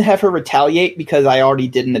 I'm not going to have her retaliate because I already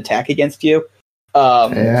did an attack against you.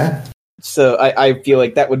 Yeah. So I feel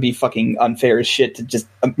like that would be fucking unfair as shit to just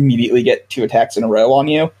immediately get 2 attacks in a row on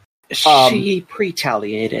you. She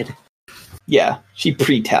pretaliated. Yeah, she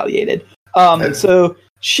pretaliated. So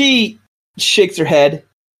she shakes her head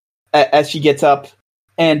as she gets up,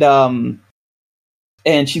 and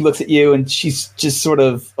she looks at you, and she's just sort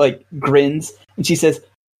of like grins, and she says,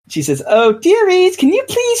 "Oh, dearies, can you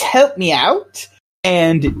please help me out?"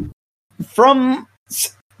 And from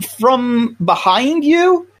behind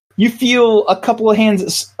you, you feel a couple of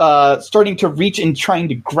hands starting to reach and trying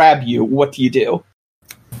to grab you. What do you do?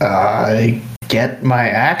 I get my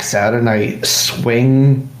axe out and I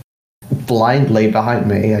swing blindly behind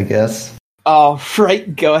me, I guess. Oh,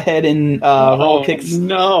 right. Go ahead and roll kicks.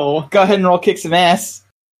 No. Go ahead and roll kick some ass.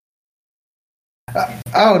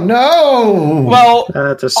 Oh no! Well,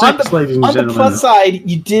 That's a 6, ladies and on the gentlemen. plus side,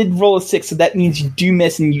 you did roll a 6, so that means you do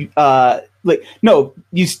miss, and you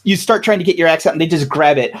you start trying to get your axe out, and they just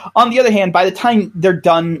grab it. On the other hand, by the time they're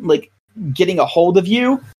done, like getting a hold of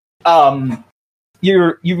you,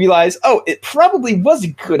 you realize, oh, it probably was a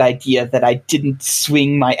good idea that I didn't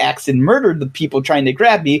swing my axe and murder the people trying to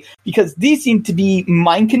grab me, because these seem to be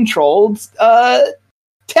mind-controlled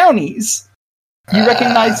townies.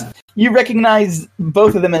 You recognize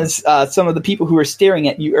both of them as some of the people who were staring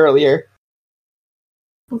at you earlier.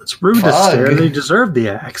 Well, it's rude to stare. They deserve the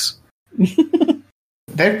axe.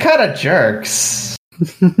 They're kind of jerks.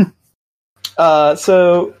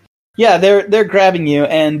 So yeah, they're grabbing you,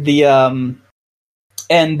 and the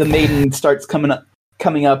maiden starts coming up,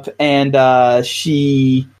 and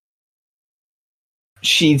she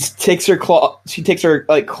takes her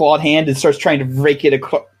like clawed hand and starts trying to rake it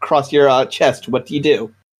across your chest. What do you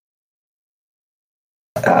do?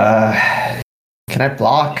 Can I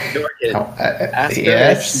block? Ask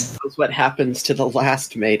her if she knows what happens to the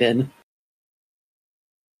last maiden.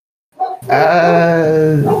 You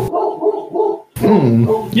can.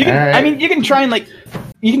 Right. I mean, you can try and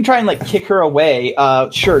kick her away.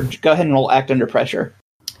 Sure. Go ahead and roll act under pressure.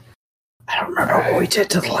 I don't remember what we did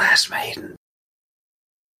to the last maiden.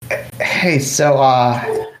 Hey, so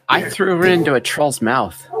I threw her into a troll's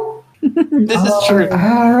mouth. This is true.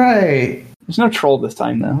 All right. There's no troll this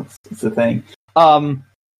time, though. It's the thing.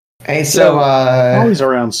 Hey, so Always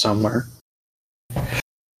around somewhere.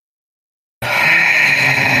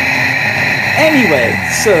 Anyway,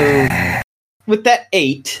 so with that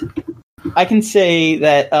 8, I can say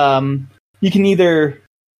that you can either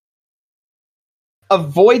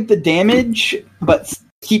avoid the damage but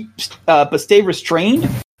stay restrained,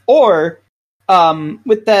 or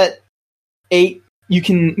with that 8, you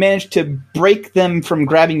can manage to break them from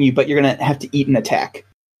grabbing you, but you're gonna have to eat an attack.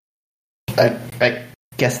 I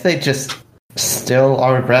guess they just still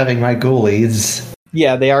are grabbing my ghoulies.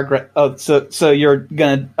 Yeah, they are. So you're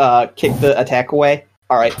gonna kick the attack away.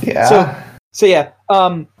 All right. Yeah. So yeah.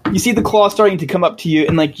 You see the claw starting to come up to you,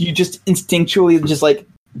 and like you just instinctually just like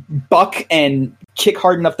buck and kick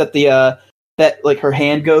hard enough that that like her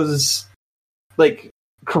hand goes like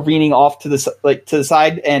careening off to the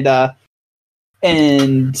side,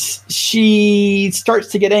 and she starts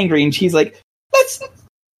to get angry, and she's like,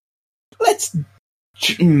 let's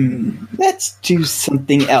do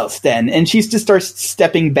something else then. And she just starts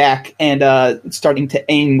stepping back and starting to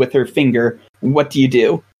aim with her finger. What do you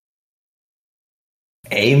do?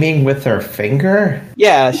 Aiming with her finger?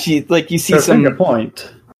 Yeah, she like you see Her some finger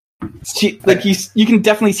point. She like you can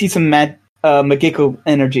definitely see some magical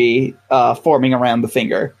energy forming around the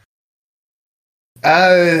finger.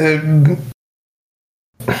 How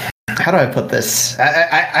do I put this?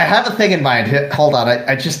 I have a thing in mind. Hold on,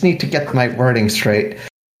 I just need to get my wording straight.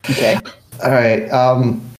 Okay. All right.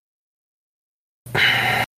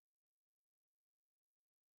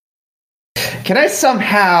 Can I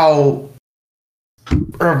somehow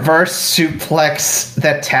reverse suplex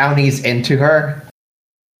the townies into her?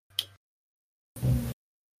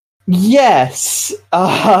 Yes.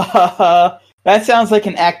 That sounds like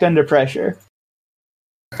an act under pressure.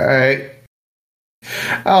 All right.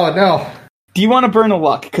 Oh no. Do you want to burn a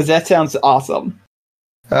luck? Because that sounds awesome.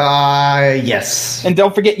 Yes. And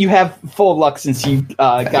don't forget you have full luck since you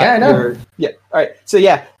got Yeah, I know. your... Yeah, alright. So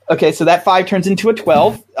yeah, okay, so that 5 turns into a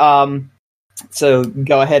 12. So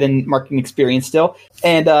go ahead and mark an experience still.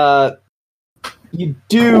 And you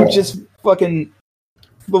do just fucking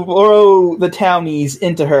throw the townies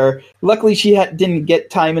into her. Luckily, she didn't get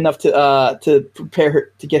time enough to prepare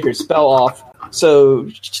her to get her spell off, so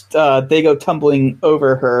they go tumbling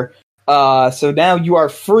over her. So now you are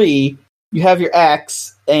free. You have your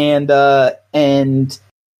axe, and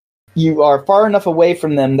you are far enough away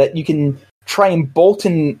from them that you can try and bolt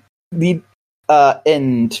and lead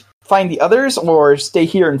and find the others, or stay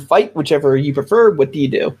here and fight, whichever you prefer. What do you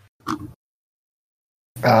do?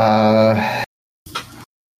 I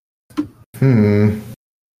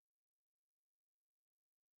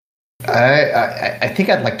think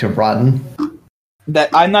I'd like to run. That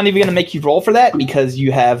I'm not even going to make you roll for that because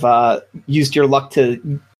you have used your luck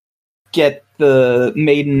to get the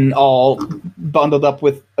maiden all bundled up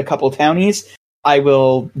with a couple of townies. I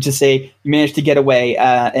will just say you managed to get away,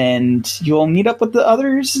 and you'll meet up with the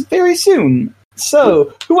others very soon.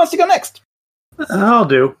 So, who wants to go next? I'll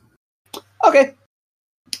do. Okay.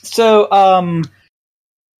 So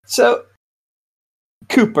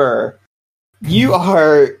Cooper, you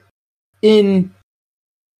are in.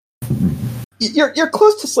 You're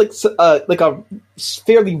close to like a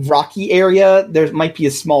fairly rocky area. There might be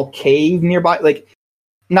a small cave nearby, like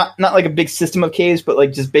not like a big system of caves, but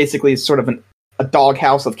like just basically sort of a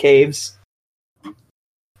doghouse of caves.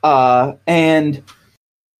 And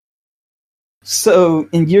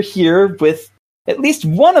you're here with at least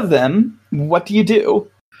one of them. What do you do?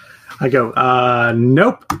 I go,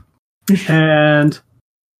 nope. And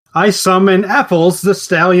I summon Apples, the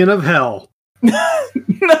Stallion of Hell.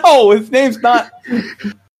 No, his name's not.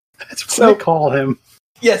 That's what I call him.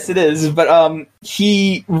 Yes, it is. But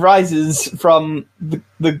he rises from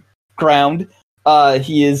the ground.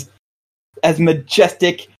 He is as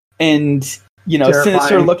majestic and terrifying,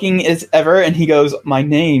 sinister looking as ever. And he goes, "My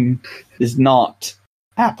name is not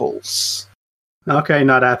Apples." Okay,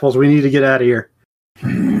 not Apples. We need to get out of here.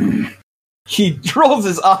 He rolls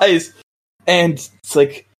his eyes, and it's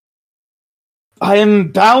like, I am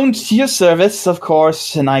bound to your service, of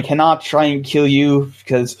course, and I cannot try and kill you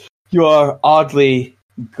because you are oddly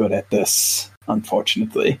good at this,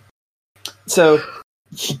 unfortunately. So,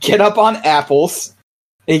 you get up on Apples,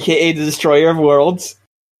 aka the Destroyer of Worlds.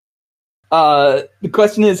 The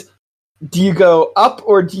question is, do you go up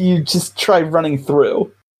or do you just try running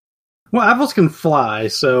through? Well, Apples can fly,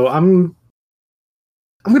 so I'm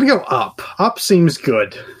gonna go up. Up seems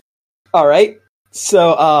good. All right.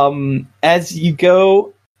 So, as you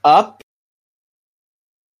go up,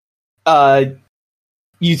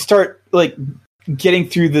 you start like getting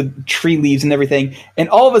through the tree leaves and everything, and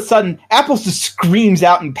all of a sudden, Apples just screams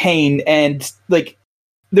out in pain, and like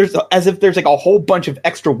as if there's like a whole bunch of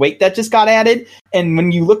extra weight that just got added. And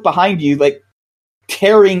when you look behind you, like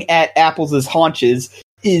tearing at Apples' haunches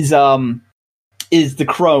is the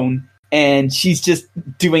crone, and she's just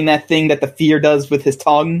doing that thing that the fear does with his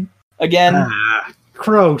tongue again.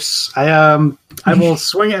 Gross. I will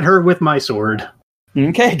swing at her with my sword.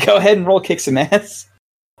 Okay, go ahead and roll kick some ass.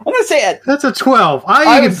 I'm gonna say that's a 12.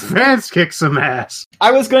 I advanced kick some ass.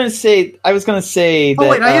 I was gonna say that. Oh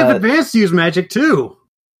wait, I have advanced use magic too.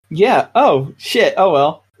 Yeah. Oh shit. Oh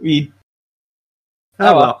well.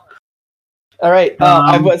 Oh well. All right.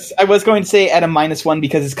 I was going to say at a -1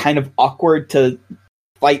 because it's kind of awkward to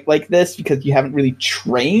fight like this because you haven't really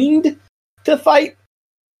trained to fight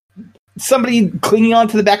somebody clinging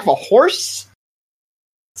onto the back of a horse.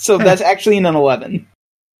 So that's actually an 11.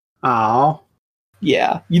 Oh.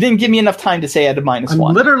 Yeah. You didn't give me enough time to say at a -1. I'm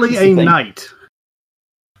literally a knight.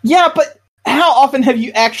 Yeah, but how often have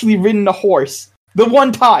you actually ridden a horse? The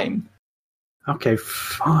one time. Okay,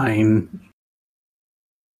 fine.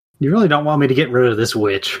 You really don't want me to get rid of this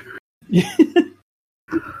witch.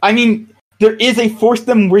 I mean, there is a force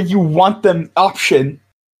them where you want them option.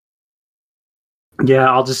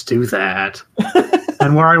 Yeah, I'll just do that.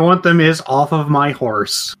 And where I want them is off of my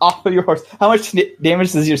horse. Off of your horse. How much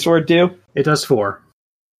damage does your sword do? It does 4.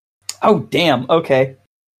 Oh, damn. Okay.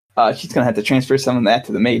 She's going to have to transfer some of that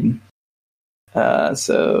to the maiden.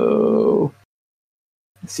 So...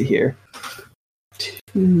 Let's see here.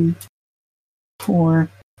 2, 4...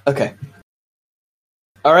 Okay.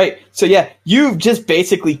 Alright, so yeah, you've just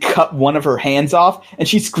basically cut one of her hands off, and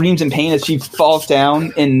she screams in pain as she falls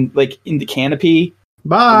down in the canopy.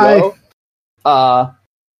 Bye!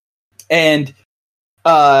 And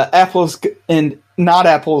Apples and not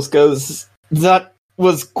Apples goes, that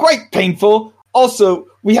was quite painful. Also,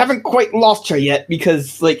 we haven't quite lost her yet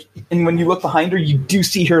because, and when you look behind her, you do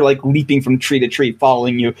see her, leaping from tree to tree,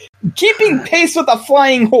 following you, keeping pace with a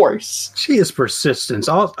flying horse. She is persistent.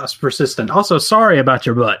 Also, sorry about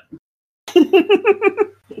your butt.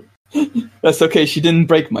 That's okay. She didn't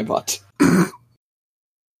break my butt.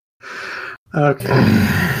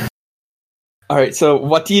 Okay. All right. So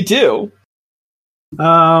what do you do?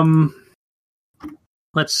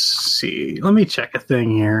 Let's see. Let me check a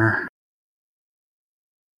thing here.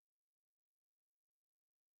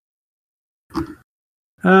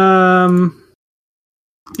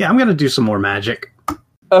 Yeah, I'm gonna do some more magic.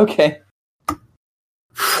 Okay.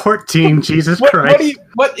 14, Jesus Christ.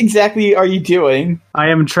 What exactly are you doing? I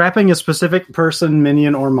am trapping a specific person,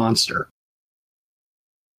 minion, or monster.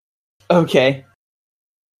 Okay.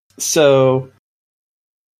 So,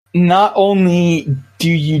 not only do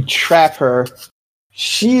you trap her,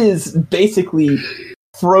 she is basically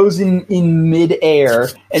frozen in midair,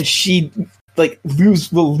 and she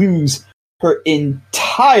will lose her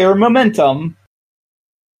entire momentum.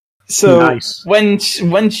 So Nice.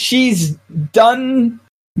 when she's done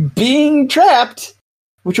being trapped,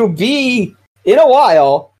 which will be in a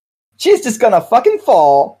while, she's just gonna fucking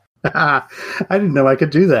fall. I didn't know I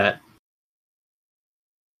could do that.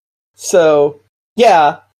 So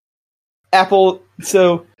yeah, Apple.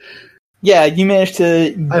 So yeah, you managed to I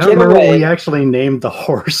don't get remember away. what we actually named the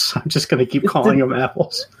horse. I'm just going to keep calling him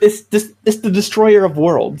Apples. It's the destroyer of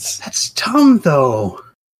worlds. That's dumb, though.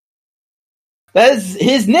 That is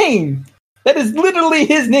his name. That is literally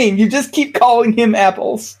his name. You just keep calling him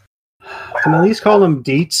Apples. Can I at least call him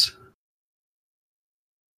Deets?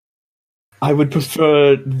 I would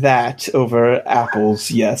prefer that over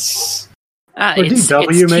Apples. Yes. Or It's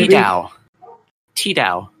DW, maybe? T-Dow.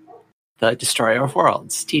 T-Dow. The destroyer of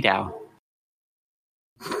worlds. T-Dow.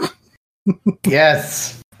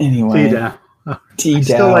 Yes. Anyway, T-Dow.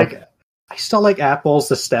 T-Dow. I still like Apples,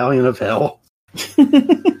 the Stallion of Hell.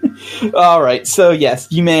 All right, so yes,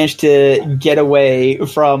 you managed to get away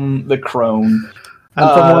from the crone. And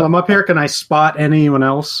from while I'm up here, can I spot anyone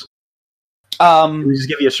else? Can we just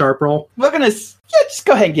give you a sharp roll? We're gonna just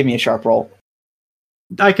go ahead and give me a sharp roll.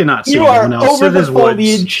 I cannot see You are anyone else. over It the is woods.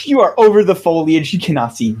 foliage. You are over the foliage. You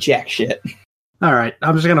cannot see jack shit. All right,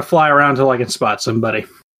 I'm just gonna fly around till I can spot somebody.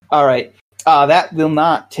 All right, that will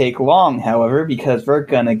not take long, however, because we're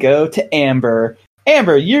gonna go to Amber.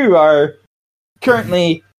 Amber, you are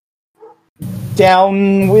currently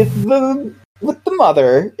down with the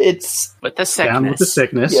mother. It's With the sickness. Down with the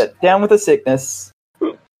sickness. down with the sickness.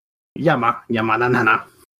 Yama nanana.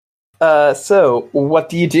 So what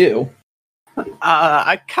do you do?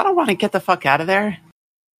 I kind of want to get the fuck out of there.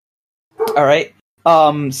 All right.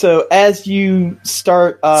 So as you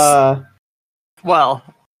start, Well,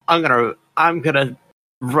 I'm gonna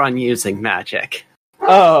run using magic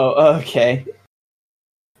oh, okay.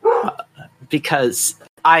 because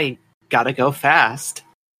I gotta go fast,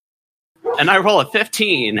 and I roll a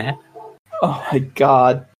 15. Oh my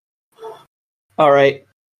god. All right.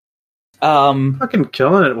 Fucking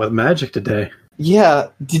killing it with magic today. Yeah.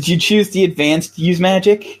 Did you choose the advanced use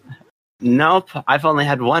magic? Nope, I've only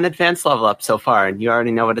had one advanced level up so far, and you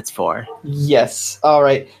already know what it's for. Yes. All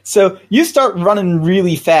right. So you start running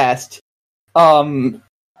really fast.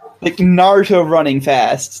 Like Naruto running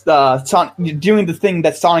fast. Sonic, you're doing the thing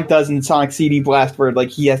that Sonic does in Sonic CD Blast, where like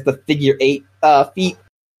he has the figure 8 feet.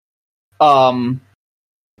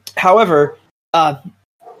 However,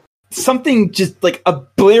 something just like a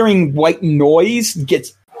blaring white noise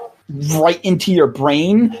gets right into your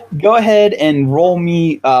brain. Go ahead and roll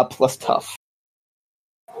me plus tough.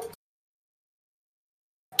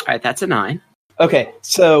 Alright, that's a 9. Okay,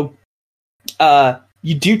 so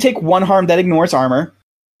you do take 1 harm that ignores armor,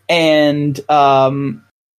 and on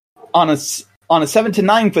a 7 to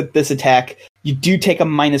 9 with this attack, you do take a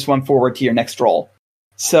 -1 forward to your next roll.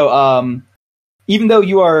 So even though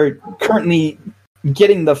you are currently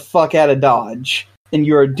getting the fuck out of dodge, and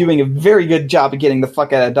you are doing a very good job of getting the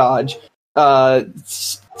fuck out of dodge, the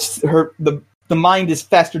mind is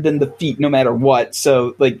faster than the feet no matter what,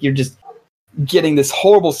 so like you're just getting this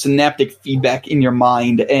horrible synaptic feedback in your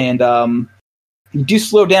mind, and you do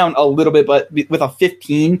slow down a little bit, but with a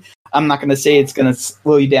 15, I'm not going to say it's going to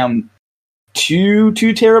slow you down too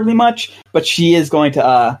terribly much, but she is going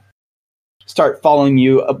to start following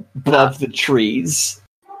you above the trees.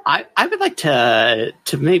 I would like to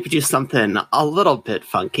maybe do something a little bit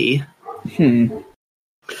funky. A little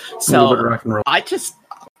bit So rock and roll. I just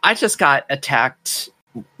got attacked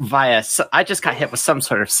I just got hit with some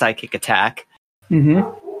sort of psychic attack. Mm-hmm.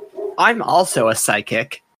 I'm also a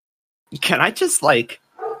psychic. Can I just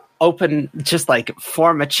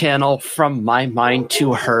form a channel from my mind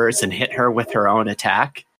to hers and hit her with her own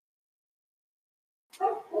attack?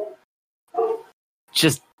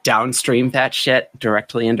 Just downstream that shit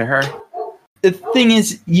directly into her? The thing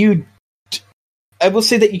is, I will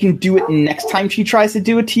say that you can do it next time she tries to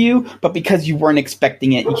do it to you, but because you weren't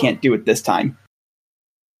expecting it, you can't do it this time.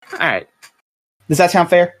 Alright. Does that sound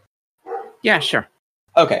fair? Yeah, sure.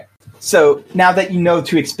 Okay. So now that you know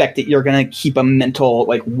to expect it, you're gonna keep a mental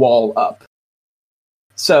wall up.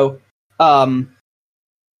 So as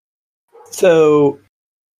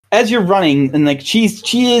you're running, and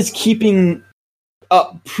she is keeping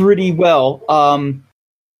up pretty well.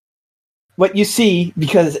 What you see,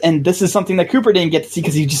 and this is something that Cooper didn't get to see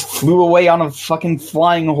because he just flew away on a fucking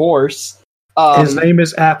flying horse. His name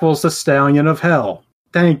is Apples, the Stallion of Hell.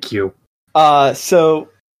 Thank you. So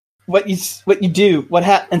what ends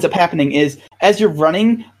up happening is as you're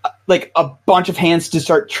running, a bunch of hands just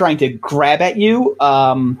start trying to grab at you.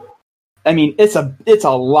 It's a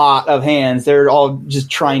lot of hands. They're all just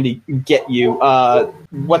trying to get you.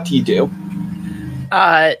 What do you do?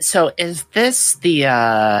 So is this the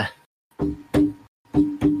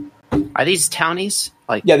are these townies?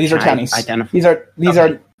 Yeah, these are townies.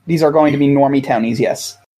 These are going to be normie townies,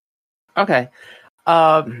 yes. Okay.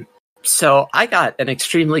 So I got an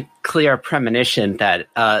extremely clear premonition that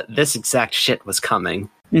this exact shit was coming.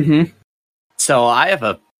 Mm-hmm. So I have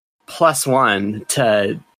a +1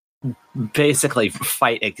 to basically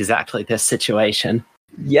fight exactly this situation.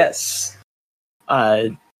 Yes.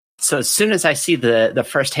 So as soon as I see the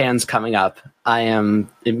first hands coming up, I am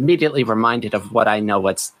immediately reminded of what I know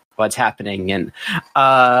what's happening, and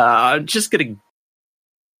I'm just gonna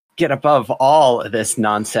get above all of this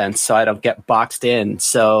nonsense so I don't get boxed in.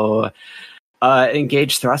 So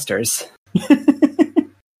engage thrusters.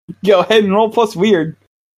 Go ahead and roll plus weird.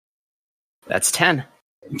 That's 10.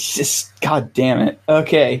 Just god damn it.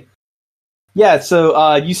 Okay. Yeah,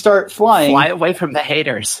 so you start flying. Fly away from the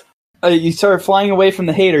haters. You start flying away from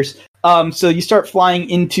the haters. So you start flying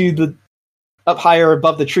into up higher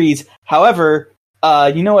above the trees. However,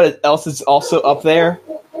 you know what else is also up there?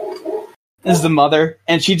 This is the mother,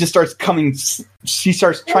 and she just starts coming. She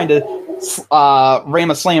starts trying to ram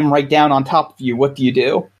a slam right down on top of you. What do you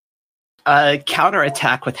do?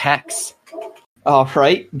 Counterattack with Hex. All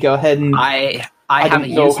right, go ahead and I have a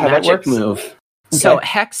use magic move. Okay. So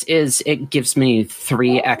Hex it gives me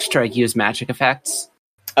 3 extra use magic effects.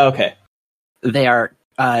 Okay. They are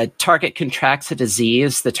target contracts a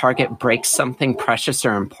disease, the target breaks something precious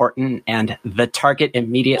or important, and the target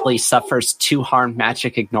immediately suffers 2 harm,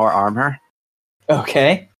 magic, ignore armor.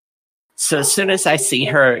 Okay. So as soon as I see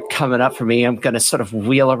her coming up for me, I'm going to sort of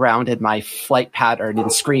wheel around in my flight pattern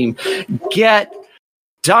and scream, "Get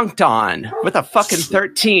dunked on with a fucking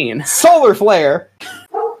 13. Solar flare!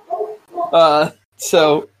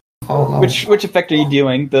 So... Oh, no. Which effect are you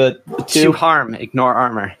doing? The 2 harm, ignore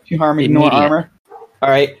armor. 2 harm, ignore Immediate. armor. All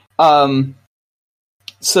right.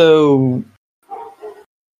 So.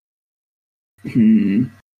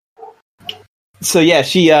 So yeah,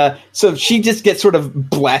 she just gets sort of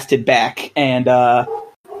blasted back, and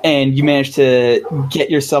you manage to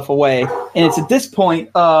get yourself away. And it's at this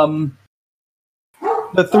point, the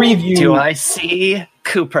 3 of you. Do I see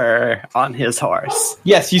Cooper on his horse?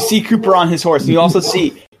 Yes, you see Cooper on his horse. And you also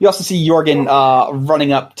see Jorgen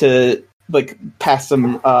running up to past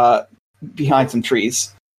some behind some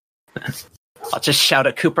trees. I'll just shout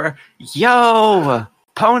at Cooper, "Yo,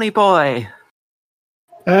 pony boy!"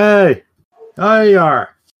 Hey, there you are.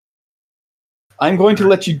 I'm going to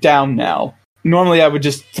let you down now. Normally I would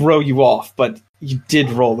just throw you off, but you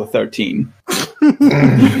did roll the 13.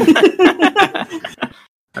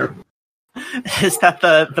 Is that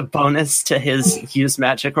the bonus to his use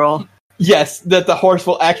magic roll? Yes, that the horse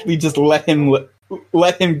will actually just let him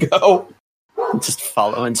go. Just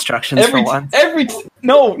follow instructions for once.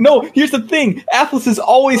 No. Here's the thing: Atlas has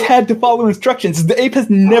always had to follow instructions. The ape has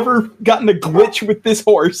never gotten a glitch with this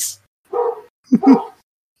horse.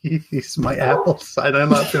 He's my apples. I don't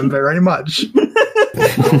love him very much.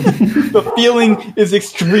 The feeling is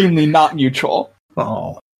extremely not mutual.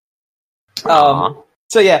 Oh.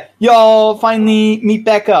 So yeah, y'all finally meet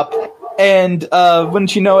back up, and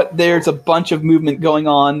wouldn't you know it, there's a bunch of movement going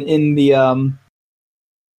on in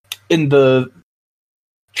the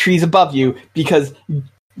trees above you, because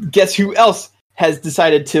guess who else has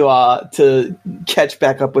decided to catch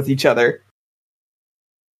back up with each other?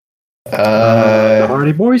 The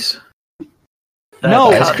Hardy Boys?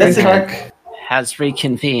 No, The that's Covenant has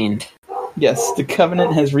reconvened. Yes, the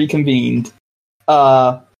Covenant has reconvened.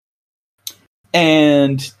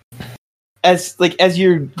 And as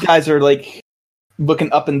you guys are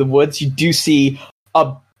looking up in the woods, you do see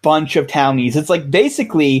a bunch of townies. It's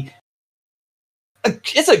basically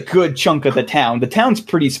it's a good chunk of the town. The town's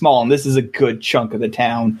pretty small, and this is a good chunk of the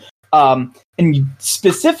town. And you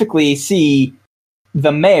specifically see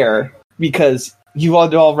the mayor, because you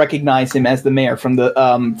all recognize him as the mayor from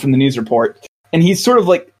the news report, and he's sort of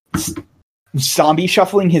zombie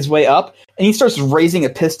shuffling his way up, and he starts raising a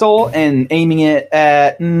pistol and aiming it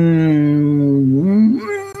at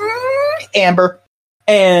Amber,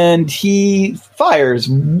 and he fires.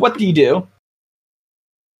 What do you do?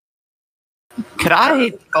 Could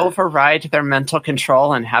I override their mental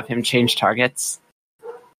control and have him change targets?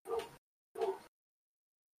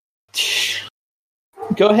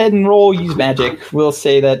 Go ahead and roll use magic. We'll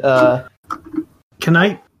say that Can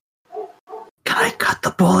I cut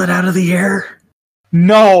the bullet out of the air?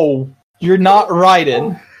 no, you're not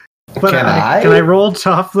Raiden. But Can can I roll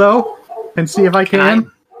tough though and see if I can?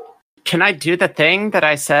 Can I do the thing that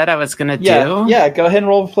I said I was going to Yeah, do? yeah, go ahead and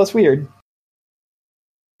roll plus weird.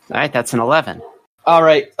 All right, that's an 11. All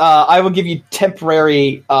right, I will give you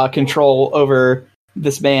temporary control over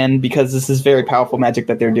this man because this is very powerful magic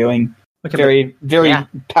that they're doing. Okay, Very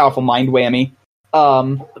powerful mind whammy.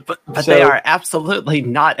 But So- they are absolutely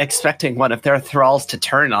not expecting one of their thralls to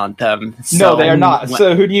turn on them. No, So they are not.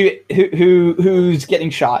 So who's getting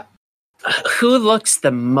shot? who looks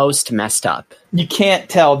the most messed up? You can't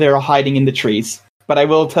tell. They're hiding in the trees. But I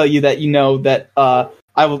will tell you that you know that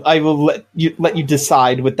I will let you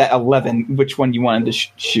decide with that 11 which one you wanted to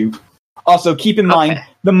shoot. Also, keep in mind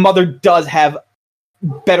the mother does have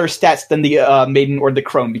better stats than the maiden or the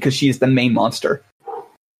crone because she is the main monster.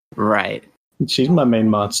 Right. she's my main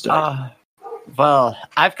monster. Well,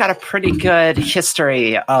 I've got a pretty good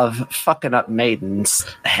history of fucking up maidens.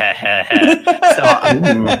 So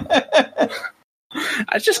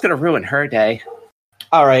I'm just going to ruin her day.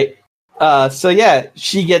 All right. So yeah,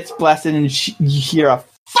 she gets blasted and you hear a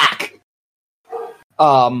fuck.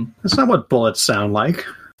 That's not what bullets sound like.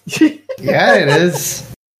 Yeah, it is.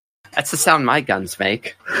 That's the sound my guns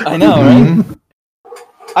make. I know, right?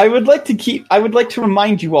 I would like to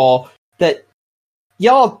remind you all that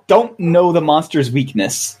y'all don't know the monster's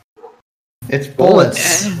weakness. It's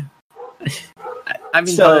bullets. I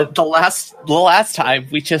mean, So- the last time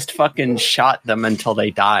we just fucking shot them until they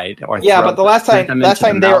died. Or Yeah, but the last threw time- them last into the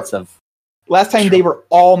time they were- mouths of- Last time they were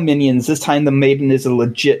all minions. This time the maiden is a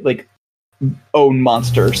legit own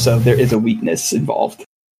monster, so there is a weakness involved.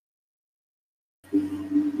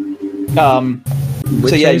 Witch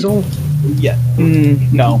So yeah, hazel? yeah,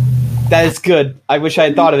 no, that is good. I wish I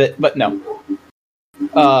had thought of it, but no.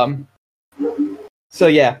 So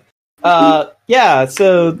yeah, yeah.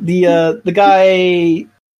 So the guy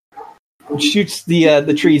shoots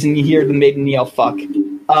the trees, and you hear the maiden yell "fuck."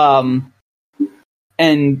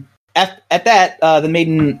 And at that, the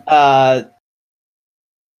maiden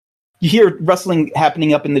you hear rustling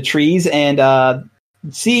happening up in the trees, and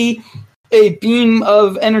see a beam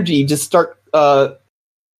of energy just start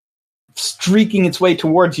streaking its way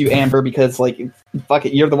towards you, Amber, because fuck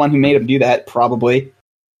it, you're the one who made him do that, probably.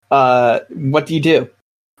 What do you do?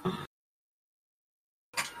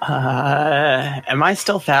 Am I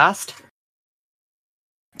still fast?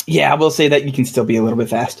 Yeah, I will say that you can still be a little bit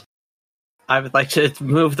fast. I would like to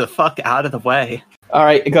move the fuck out of the way. All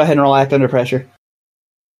right, go ahead and roll act under pressure.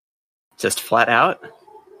 Just flat out?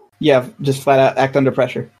 Yeah, just flat out act under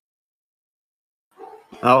pressure.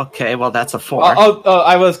 Okay, well, that's a 4.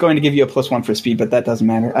 I was going to give you a +1 for speed, but that doesn't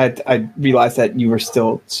matter. I realized that you were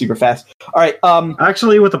still super fast. All right,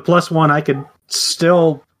 Actually, with a +1, I could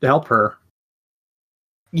still help her.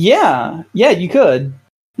 yeah, you could.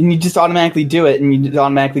 And you just automatically do it, and you just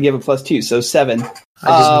automatically give a +2, so 7.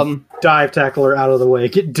 I just dive tackle her out of the way.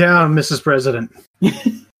 Get down, Mrs. President.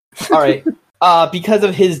 All right. Because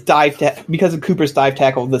of because of Cooper's dive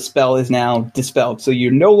tackle, the spell is now dispelled, so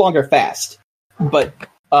you're no longer fast. But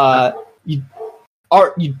you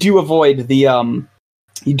do avoid the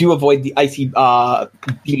icy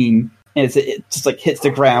beam, and it just hits the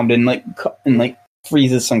ground and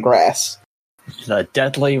freezes some grass. The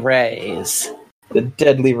deadly rays. The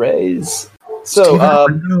deadly rays. So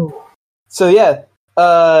No. so yeah,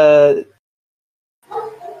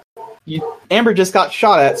 Amber just got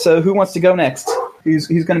shot at. So who wants to go next? Who's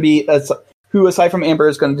going to be who aside from Amber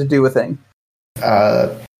is going to do a thing?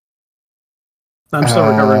 I'm still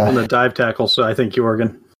recovering from the dive tackle, so I think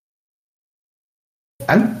Jorgen.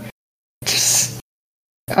 I'm just.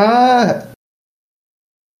 I'd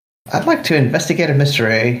like to investigate a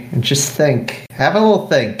mystery and just think. Have a little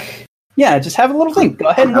think. Yeah, just have a little think. Go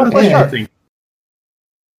ahead and roll plus sharp.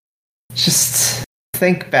 Just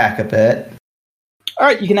think back a bit. All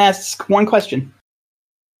right, you can ask one question.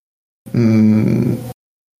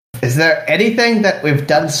 Is there anything that we've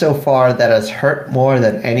done so far that has hurt more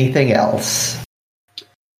than anything else?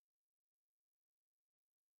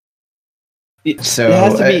 So It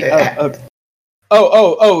has to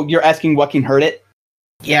be. You're asking what can hurt it?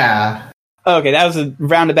 yeah. Okay, that was a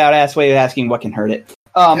roundabout ass way of asking what can hurt it.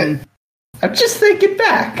 I'm just thinking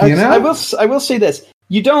back, I will say this.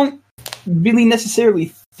 You don't really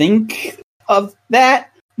necessarily think of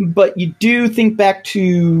that, but you do think back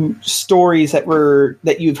to stories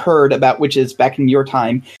that you've heard about witches back in your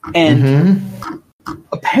time. And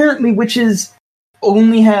apparently witches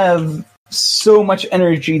only have so much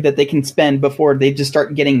energy that they can spend before they just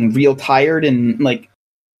start getting real tired and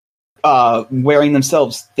wearing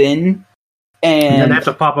themselves thin. And then have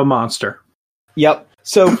to pop a monster. Yep.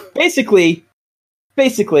 So basically,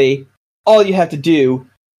 all you have to do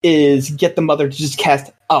is get the mother to just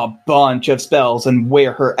cast a bunch of spells and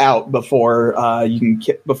wear her out before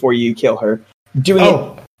you kill her.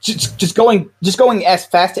 Just going as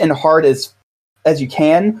fast and hard as you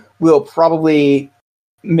can will probably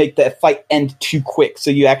make the fight end too quick. So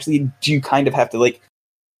you actually do kind of have to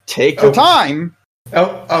take your time. I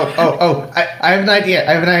have an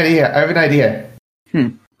idea.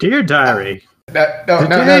 Dear diary.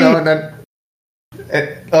 No.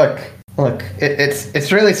 Look.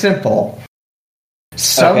 It's really simple.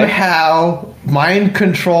 Somehow mind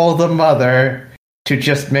control the mother to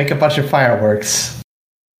just make a bunch of fireworks.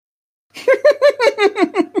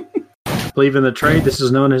 Believe in the trade, this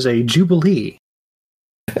is known as a jubilee.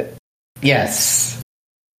 Yes.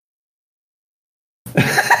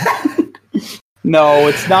 No,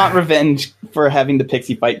 it's not revenge for having the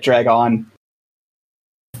pixie fight drag on.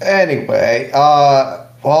 Anyway,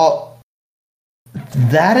 well,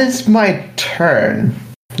 that is my turn.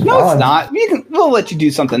 No, it's not. We'll let you do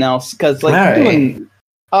something else because,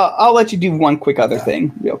 I'll let you do one quick other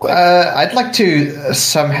thing, real quick. I'd like to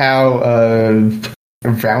somehow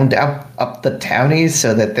round up the townies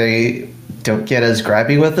so that they don't get as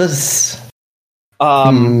grabby with us.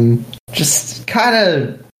 Just kind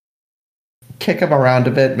of kick them around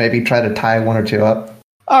a bit. Maybe try to tie one or two up.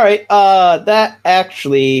 All right. That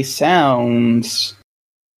actually sounds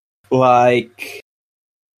like.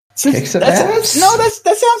 Kick some ass? No, that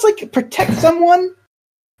sounds like protect someone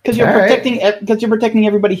because you're protecting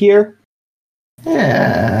everybody here.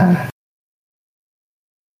 Yeah.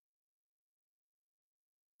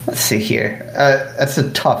 Let's see here. That's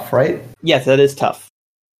a tough, right? Yes, that is tough.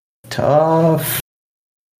 Tough.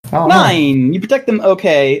 Oh, 9. You protect them.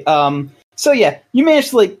 Okay. So yeah, you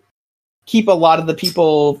managed to keep a lot of the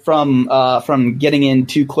people from getting in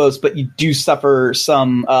too close, but you do suffer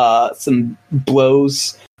some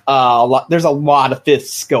blows. There's a lot of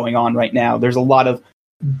fists going on right now. There's a lot of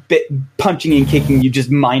punching and kicking you just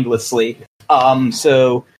mindlessly.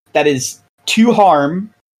 So that is 2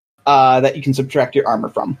 harm that you can subtract your armor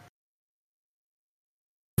from.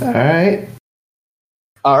 All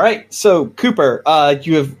right. So Cooper,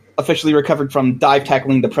 you have officially recovered from dive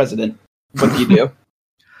tackling the president. What do you do?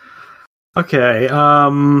 Okay.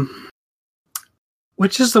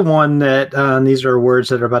 Which is the one that? These are words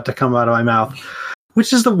that are about to come out of my mouth.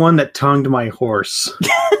 Which is the one that tongued my horse?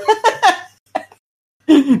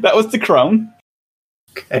 That was the crone.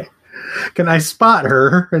 Okay. Can I spot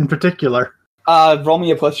her in particular? Roll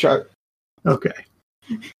me a plus chart. Okay.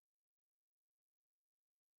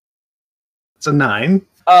 It's a 9.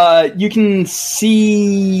 You can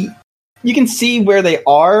see where they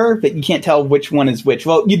are, but you can't tell which one is which.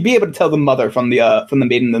 Well, you'd be able to tell the mother from the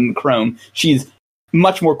maiden and the crone. She's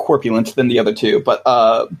much more corpulent than the other two,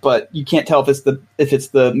 but you can't tell if it's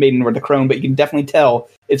the maiden or the crone, but you can definitely tell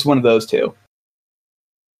it's one of those two.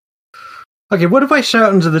 Okay, what if I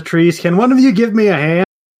shout into the trees? Can one of you give me a hand?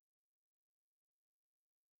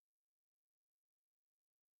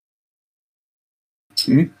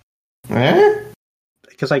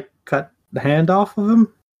 Because I cut the hand off of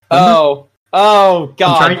him? Oh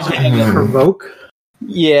God! I'm trying to provoke.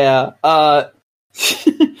 Yeah.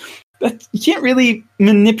 You can't really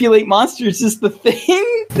manipulate monsters. Is the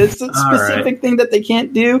thing. That's a specific thing that they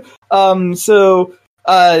can't do.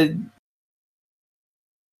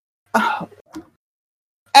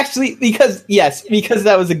 Actually, because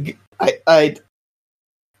that was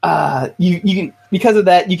you can, because of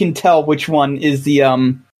that you can tell which one is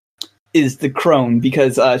the crone,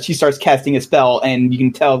 because she starts casting a spell and you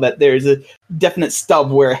can tell that there's a definite stub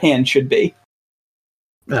where a hand should be.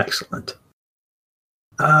 Excellent.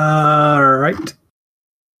 All right.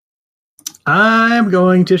 I'm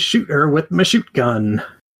going to shoot her with my shoot gun.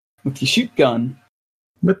 With your shoot gun?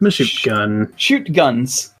 With my shoot gun. Shoot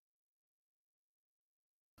guns.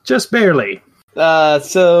 Just barely.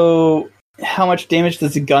 So how much damage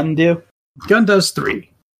does a gun do? Gun does 3.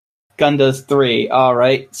 Gun does 3. All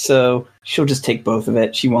right. So she'll just take both of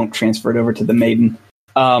it. She won't transfer it over to the maiden.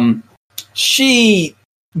 She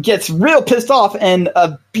gets real pissed off, and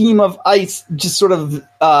a beam of ice just sort of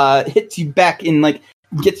hits you back in,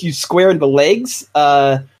 gets you square in the legs.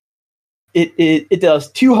 it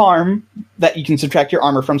does 2 harm that you can subtract your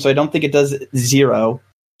armor from. So I don't think it does 0.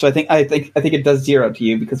 So I think it does 0 to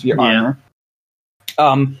you because of your armor.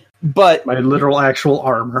 But My literal actual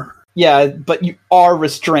armor. yeah, but you are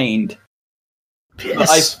restrained. Yes.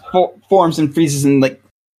 The ice forms and freezes and like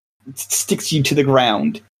sticks you to the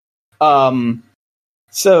ground.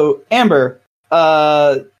 So Amber,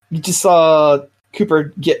 you just saw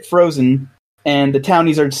Cooper get frozen, and the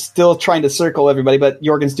townies are still trying to circle everybody, but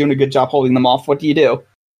Jorgen's doing a good job holding them off. What do you do?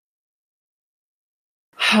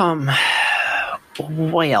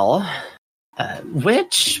 Well,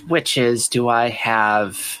 which witches do I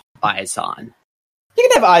have eyes on? You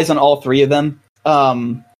can have eyes on all 3 of them.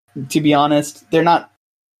 To be honest, they're not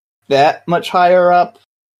that much higher up.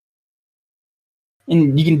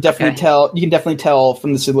 And you can definitely tell. You can definitely tell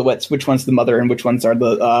from the silhouettes which one's the mother and which ones are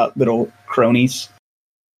the little cronies.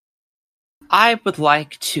 I would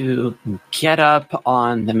like to get up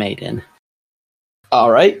on the maiden.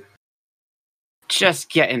 All right. Just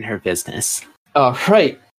get in her business. All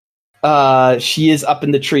right. She is up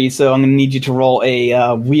in the tree, so I'm gonna need you to roll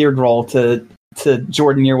a weird roll to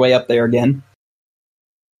Jordan your way up there again.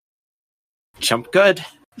 Jump good.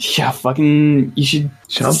 Yeah, fucking. You should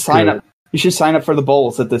sign up. You should sign up for the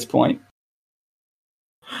bowls at this point.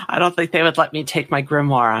 I don't think they would let me take my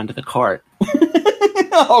grimoire onto the court.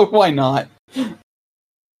 Oh, why not?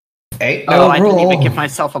 Ain't Oh, no I rule. didn't even give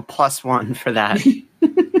myself a +1 for that.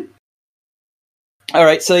 All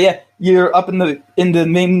right, so yeah, you're up in the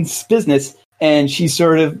maiden's business, and she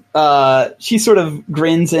sort of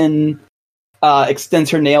grins and extends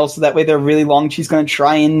her nails so that way they're really long. She's going to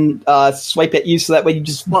try and swipe at you so that way you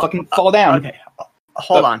just fucking fall down. Okay,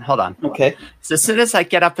 hold on. Okay. So as soon as I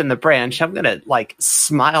get up in the branch, I'm going to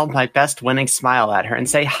smile my best winning smile at her and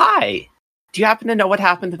say, "Hi, do you happen to know what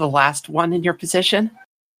happened to the last one in your position?"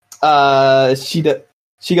 She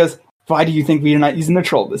goes, "Why do you think we are not using the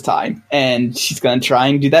troll this time?" And she's going to try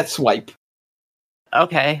and do that swipe.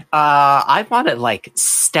 Okay, I want to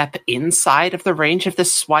step inside of the range of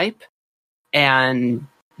this swipe and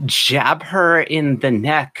jab her in the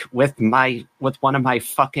neck with one of my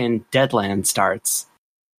fucking Deadlands darts.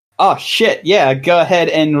 Oh shit! Yeah, go ahead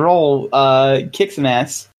and roll. Kick some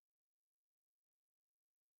ass.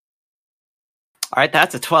 All right,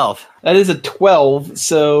 that's a 12. That is a 12.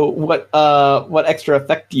 So what extra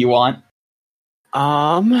effect do you want?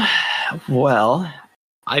 Well,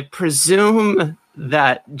 I presume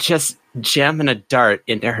that just jamming a dart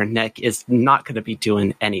into her neck is not going to be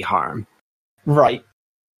doing any harm. Right.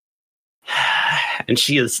 And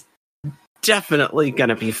she is definitely going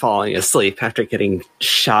to be falling asleep after getting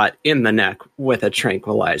shot in the neck with a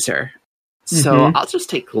tranquilizer. So I'll just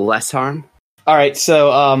take less harm. All right.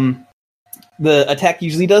 So the attack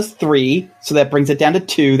usually does 3, so that brings it down to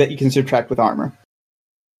 2 that you can subtract with armor.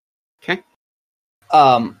 Okay.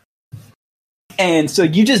 And so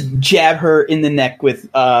you just jab her in the neck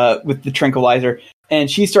with the tranquilizer,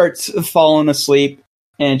 and she starts falling asleep,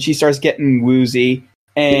 and she starts getting woozy,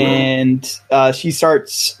 and she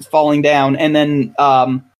starts falling down, and then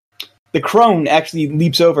the crone actually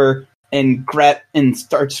leaps over and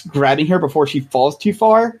starts grabbing her before she falls too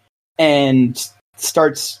far, and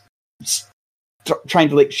starts trying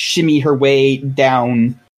to shimmy her way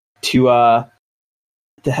down to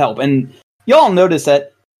help. And y'all notice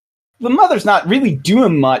that the mother's not really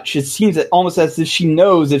doing much. It seems almost as if she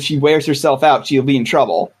knows if she wears herself out, she'll be in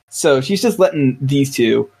trouble. So she's just letting these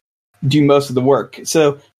two do most of the work.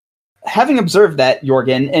 So having observed that,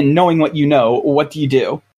 Jorgen, and knowing what you know, what do you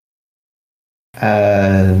do?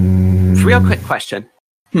 Real quick question.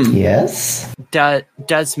 Yes?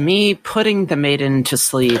 Does me putting the maiden to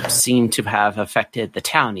sleep seem to have affected the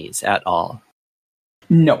townies at all?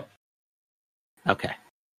 No. Okay.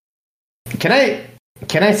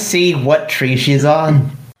 Can I see what tree she's on?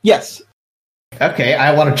 Yes. Okay,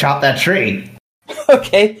 I want to chop that tree.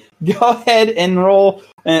 Okay, go ahead and roll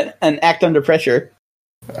an act under pressure.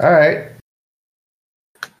 Alright.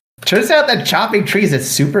 Turns out that chopping trees is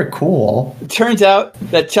super cool. It turns out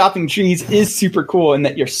that chopping trees is super cool and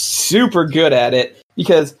that you're super good at it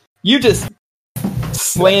because you just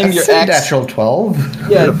slam your axe. Natural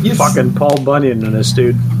 12. Yeah, you fucking Paul Bunyan in this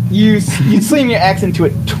dude. You slam your axe into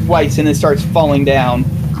it twice and it starts falling down,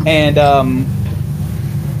 and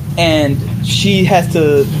she has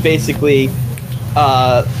to basically.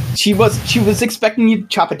 She was expecting you to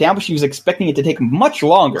chop it down, but she was expecting it to take much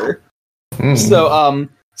longer.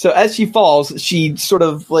 So as she falls, she sort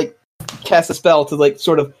of casts a spell to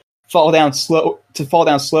sort of fall down slower,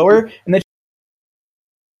 and then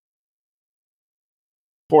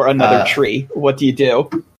for another tree. What do you do?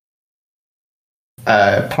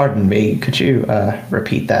 Pardon me, could you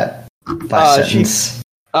repeat that? Last sentence.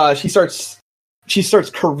 She starts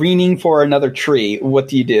careening for another tree. What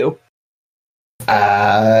do you do?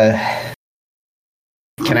 Can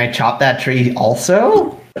I chop that tree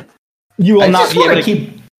also? You will not be able to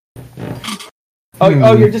keep.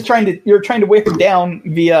 Oh, you're trying to wear her down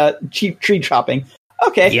via cheap tree chopping.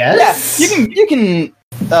 Okay. Yes. Yeah, you can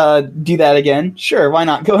do that again. Sure, why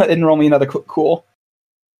not? Go ahead and roll me another cool.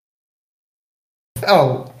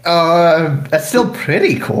 Oh, that's still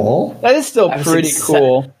pretty cool. That is still pretty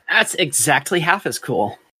cool. That's exactly half as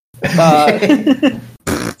cool.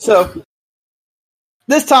 So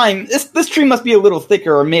this time, this tree must be a little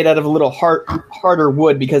thicker or made out of a little harder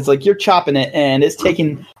wood because like you're chopping it and it's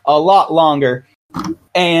taking a lot longer,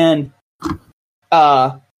 and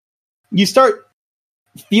you start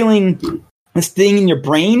feeling this thing in your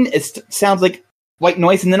brain. It sounds like white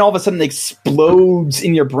noise, and then all of a sudden it explodes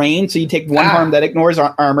in your brain. So you take one harm that ignores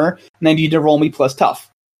armor, and then you need to roll me plus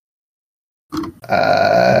tough.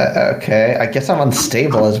 Okay. I guess I'm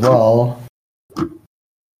unstable as well.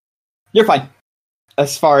 You're fine,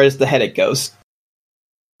 as far as the headache goes.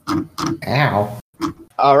 Ow.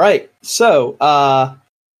 All right. So,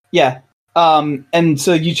 yeah. And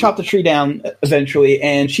so you chop the tree down eventually,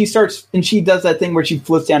 and she does that thing where she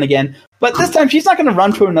floats down again. But this time she's not going to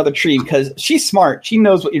run to another tree because she's smart. She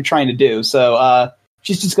knows what you're trying to do. So,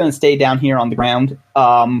 she's just going to stay down here on the ground.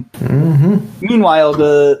 Meanwhile,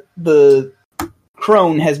 the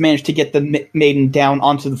crone has managed to get the maiden down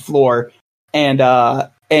onto the floor,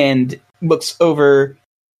 and looks over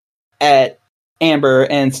at Amber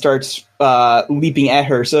and starts leaping at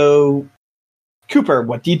her. So, Cooper,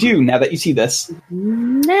 what do you do now that you see this?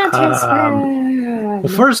 Well,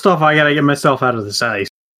 first off, I gotta get myself out of this ice.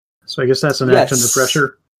 So I guess that's an action to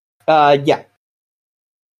pressure. Yeah.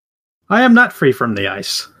 I am not free from the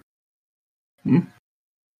ice.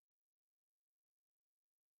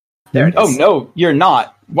 There it is. Oh, no, you're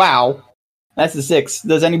not. Wow. That's a 6.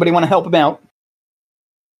 Does anybody want to help him out?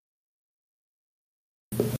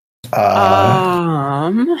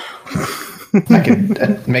 I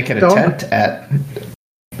could make an attempt at.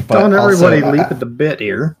 Don't everybody leap at the bit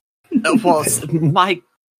here. Well, my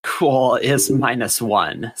cool is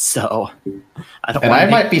 -1, so I don't. And I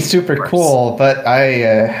might be super cool, but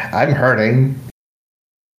I'm hurting.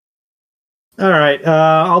 All right,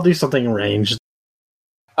 I'll do something ranged.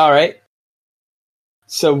 All right.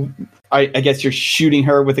 So I guess you're shooting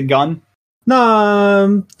her with a gun? No,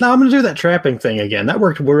 I'm going to do that trapping thing again. That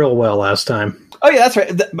worked real well last time. Oh yeah, that's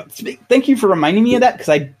right. Thank you for reminding me of that, because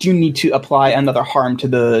I do need to apply another harm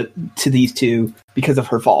to these two because of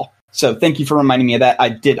her fall. So thank you for reminding me of that. I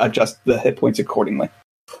did adjust the hit points accordingly.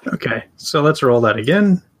 Okay, so let's roll that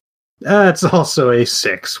again. That's also a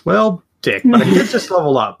 6. Well, dick, but I did just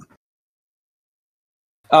level up.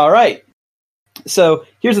 All right. So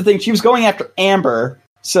here's the thing. She was going after Amber.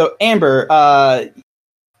 So Amber,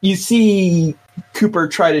 you see Cooper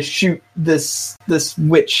try to shoot this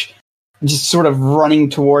witch, just sort of running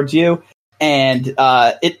towards you, and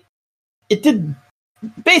it did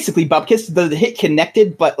basically bupkis. The hit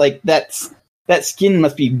connected, but like that skin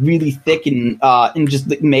must be really thick and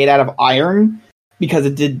just made out of iron, because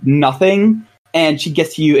it did nothing. And she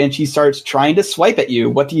gets to you, and she starts trying to swipe at you.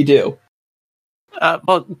 What do you do?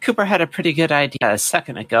 Well, Cooper had a pretty good idea a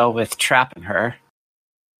second ago with trapping her.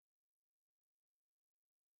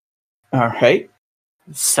 All right.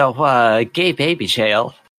 So, gay baby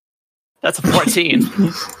jail. That's a 14.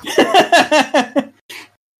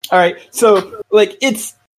 All right. So, like,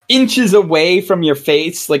 it's inches away from your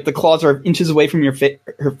face. Like, the claws are inches away from your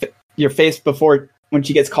face before when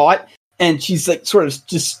she gets caught. And she's, like, sort of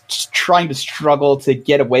just trying to struggle to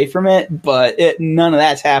get away from it. But none of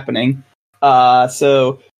that's happening.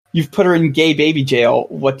 So, you've put her in gay baby jail.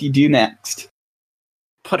 What do you do next?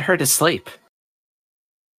 Put her to sleep.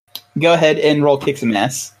 Go ahead and roll kick some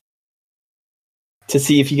ass to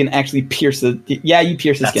see if you can actually pierce the. Yeah, you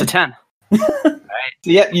pierce the skin. That's a 10. Right. So,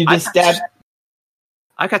 yeah, you just stab.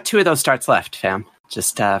 I got 2 of those starts left, fam.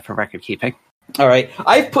 Just for record keeping. All right,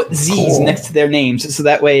 I've put Z's next to their names, so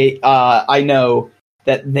that way I know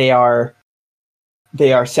that they are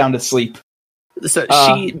sound asleep. So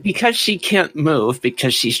because she can't move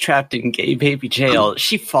because she's trapped in gay baby jail,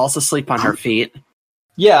 she falls asleep on her feet.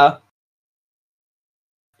 Yeah.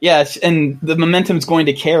 Yes, and the momentum's going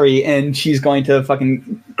to carry, and she's going to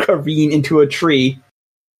fucking careen into a tree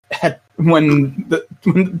when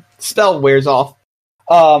the spell wears off.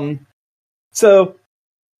 So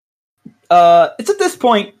it's at this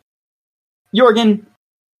point, Jorgen,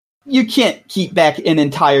 you can't keep back an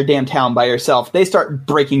entire damn town by yourself. They start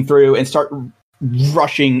breaking through and start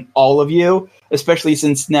rushing all of you, especially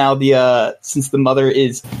since now since the mother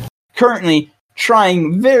is currently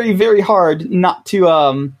trying very, very hard not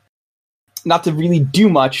to really do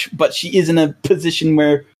much, but she is in a position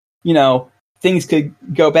where, things could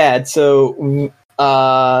go bad. So,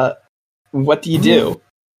 what do you do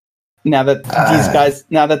now that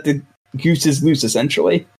the goose is loose,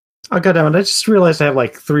 essentially? Oh, goddammit, I just realized I have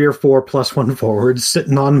like 3 or 4 +1 forwards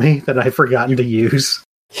sitting on me that I've forgotten to use.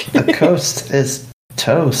 The coast is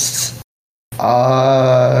toast.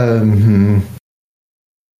 I'm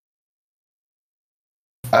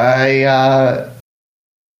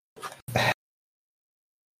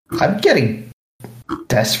getting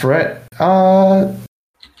desperate.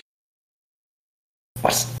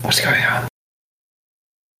 What's going on?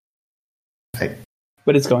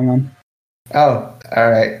 What is going on? Oh, all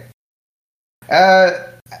right.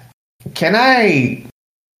 Can I?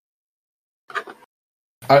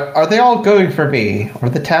 Are they all going for me, or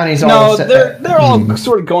the townies all? No, they're all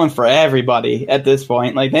sort of going for everybody at this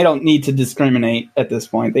point. Like, they don't need to discriminate at this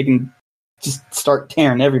point. They can just start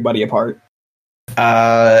tearing everybody apart.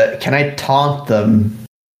 Can I taunt them?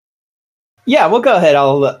 Yeah, we'll go ahead.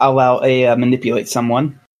 I'll allow a manipulate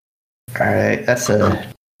someone. All right, that's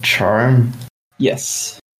a charm.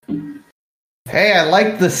 Yes. Hey, I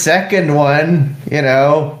like the second one.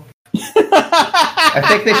 I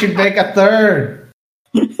think they should make a third.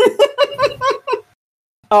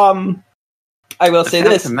 I will say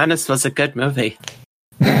this. The Menace was a good movie.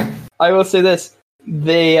 I will say this.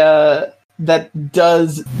 They that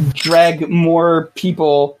does drag more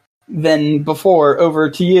people than before over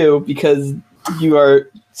to you because you are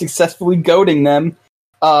successfully goading them.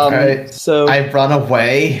 So I run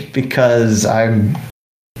away because I'm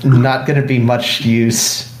not going to be much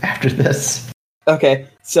use after this. Okay,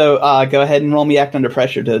 so go ahead and roll me act under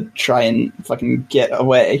pressure to try and fucking get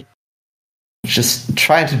away. Just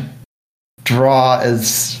trying to draw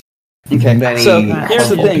as many so here's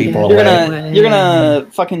the thing: people you're away. gonna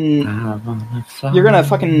fucking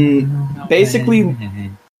basically,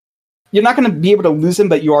 you're not gonna be able to lose them,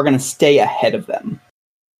 but you are gonna stay ahead of them.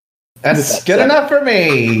 That's good enough for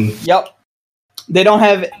me. Yep. They don't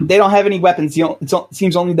have any weapons. It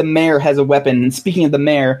seems only the mayor has a weapon. And speaking of the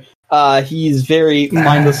mayor, he's very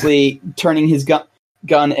mindlessly turning his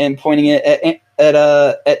gun and pointing it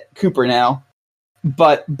at Cooper now.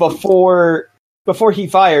 But before he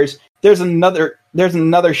fires, there's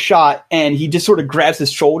another shot, and he just sort of grabs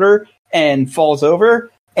his shoulder and falls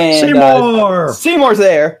over. And Seymour! Seymour's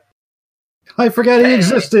there. I forgot he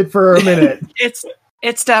existed for a minute.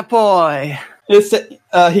 It's that boy.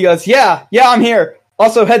 He goes, yeah, I'm here.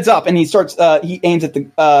 Also, heads up, and he starts. He aims at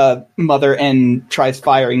the mother and tries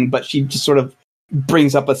firing, but she just sort of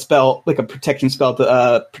brings up a spell, like a protection spell,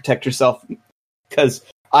 to protect herself. Because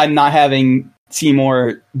I'm not having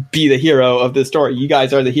Seymour be the hero of this story. You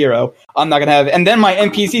guys are the hero. I'm not gonna have. And then my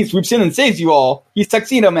NPC swoops in and saves you all. He's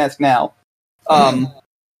Tuxedo Mask now. But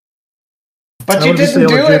you didn't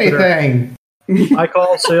do anything. I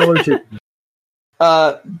call Sailor Jupiter.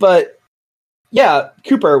 But yeah,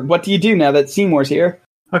 Cooper, what do you do now that Seymour's here?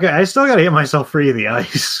 Okay, I still gotta get myself free of the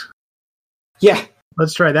ice. Yeah.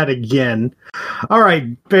 Let's try that again. All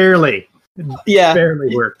right, barely. Yeah.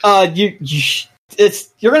 Barely worked.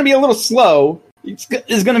 You're gonna be a little slow.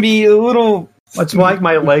 It's gonna be a little. It's like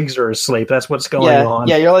my legs are asleep. That's what's going on.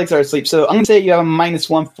 Yeah, your legs are asleep. So I'm gonna say you have a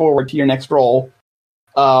 -1 forward to your next roll.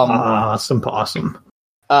 Awesome.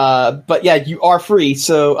 But yeah, you are free.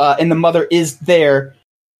 So and the mother is there.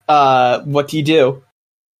 What do you do?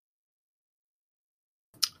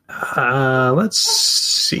 Let's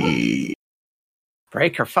see.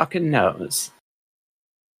 Break her fucking nose.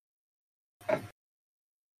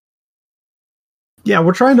 Yeah,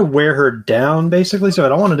 we're trying to wear her down, basically, so I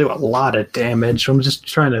don't want to do a lot of damage. I'm just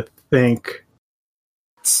trying to think.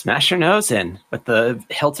 Smash her nose in with the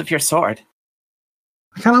hilt of your sword.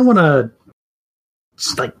 I kind of want to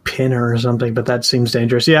just, like, pin her or something, but that seems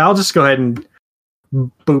dangerous. Yeah, I'll just go ahead and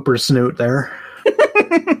boop her snoot there. With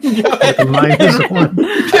a -1.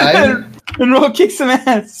 And roll kick some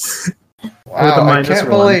ass. Wow, I can't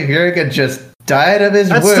believe Jurgen just died of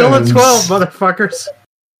his wounds. That's still a 12, motherfuckers.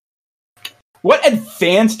 What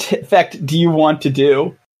advanced effect do you want to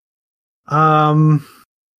do?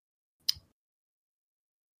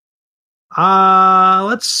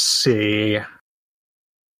 Let's see.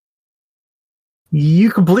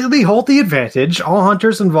 You completely hold the advantage. All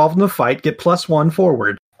hunters involved in the fight get +1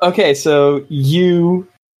 forward. Okay, so you,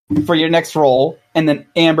 for your next roll, and then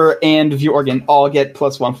Amber and Vjorgen all get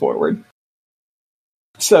 +1 forward.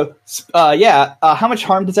 So, how much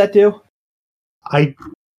harm does that do? I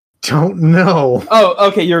don't know. Oh,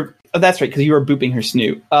 okay, that's right, because you were booping her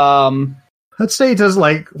snoot. Let's say it does,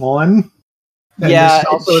 1. And Yeah, this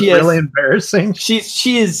also she is really has- embarrassing.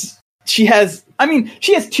 She has. I mean,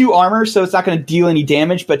 she has 2 armor, so it's not going to deal any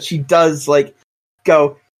damage. But she does like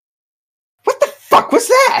go. What the fuck was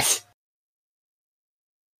that?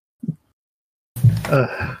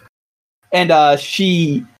 And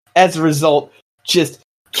she, as a result, just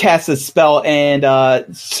casts a spell and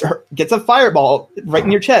gets a fireball right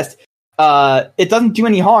in your chest. It doesn't do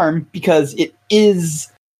any harm because it is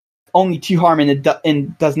only 2 harm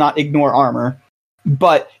and does not ignore armor.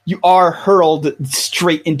 But you are hurled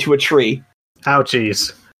straight into a tree.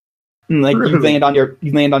 Ouchies. Like Rude. you land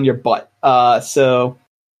on your butt. So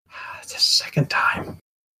It's the second time.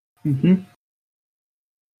 mhm.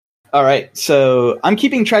 All right. So I'm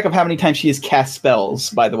keeping track of how many times she has cast spells,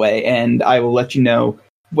 by the way, and I will let you know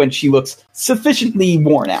when she looks sufficiently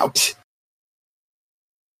worn out.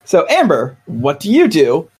 So Amber, what do you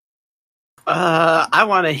do? I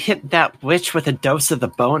want to hit that witch with a dose of the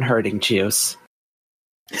bone-hurting juice.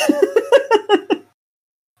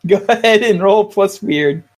 Go ahead and roll plus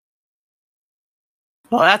weird.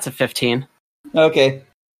 Well, that's a 15. Okay.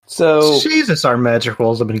 So Jesus, our magic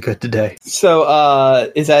rolls have been good today. is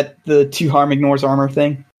that the 2 harm ignores armor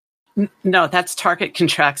thing? No, that's target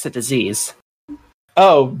contracts a disease.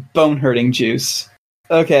 Oh, bone hurting juice.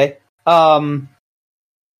 Okay. I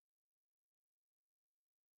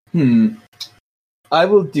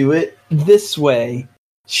will do it this way.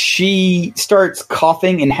 She starts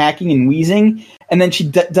coughing and hacking and wheezing, and then she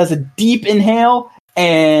does a deep inhale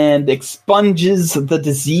and expunges the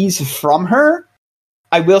disease from her.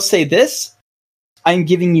 I will say this. I'm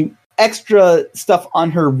giving you extra stuff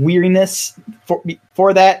on her weariness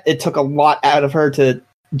for that. It took a lot out of her to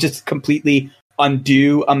just completely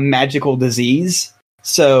undo a magical disease.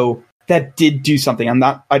 So that did do something.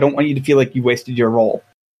 I don't want you to feel like you wasted your roll.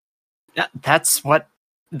 That's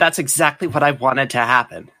exactly what I wanted to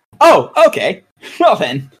happen. Oh, okay. Well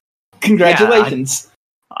then, congratulations.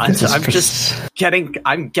 I'm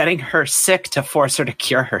getting her sick to force her to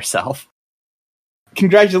cure herself.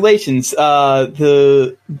 Congratulations.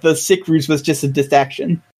 The sick ruse was just a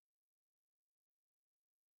distraction.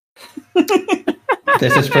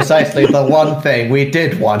 This is precisely the one thing we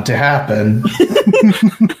did want to happen.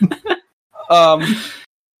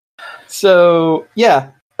 So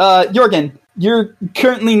yeah, Jorgen, you're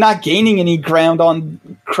currently not gaining any ground on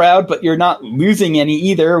crowd, but you're not losing any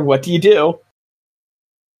either. What do you do?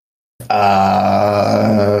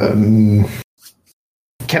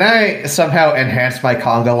 Can I somehow enhance my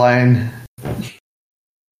conga line?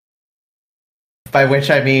 By which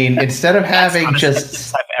I mean, instead of having That's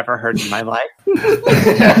just... I've ever heard in my life.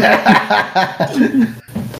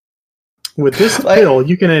 With this pill,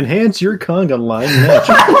 you can enhance your conga line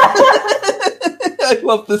magic. I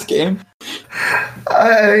love this game.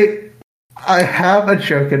 I have a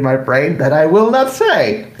joke in my brain that I will not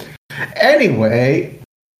say. Anyway,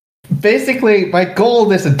 basically, my goal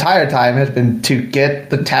this entire time has been to get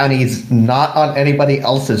the townies not on anybody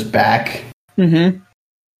else's back. Mm-hmm.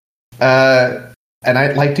 And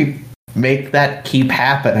I'd like to make that keep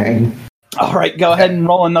happening. All right, go ahead and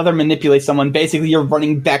roll another manipulate someone. Basically, you're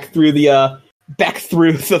running back through the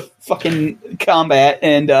fucking combat,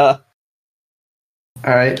 and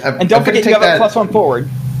all right, and don't forget you have a +1 forward.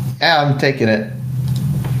 Yeah, I'm taking it.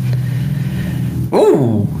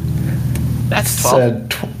 Ooh, That's 12.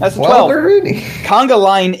 That's a 12 12. already. Conga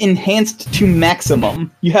line enhanced to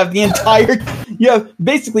maximum. You have the entire. You have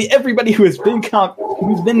basically everybody who has been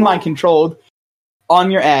who's been mind controlled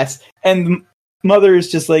on your ass, and the mother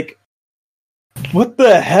is just like, "What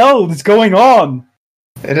the hell is going on?"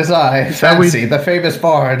 It is I, Fancy, the famous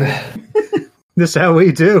bard. This is how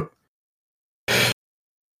we do. I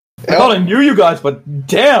thought I knew you guys, but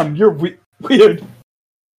damn, you're weird.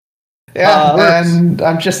 Yeah, and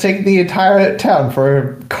I'm just taking the entire town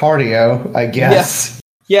for cardio, I guess.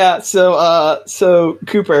 Yeah. So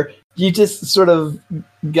Cooper, you just sort of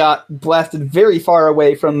got blasted very far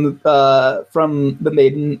away from the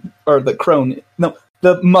maiden or the crone. No,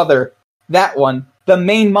 the mother. That one, the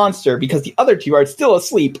main monster, because the other two are still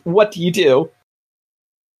asleep. What do you do?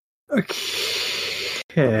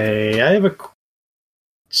 Okay, I have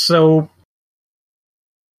So,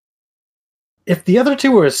 if the other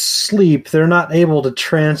two are asleep, they're not able to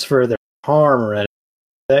transfer their harm or anything,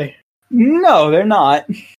 are they? No, they're not.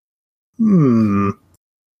 Well,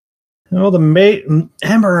 the maiden...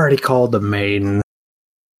 Amber already called the maiden.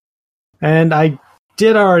 And I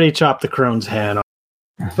did already chop the crone's head off.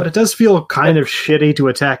 But it does feel kind of shitty to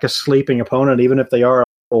attack a sleeping opponent, even if they are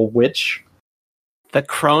a witch. The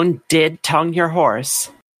crone did tongue your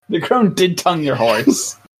horse. The crone did tongue your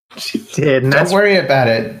horse. She did, and Don't that's worry about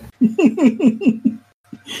it.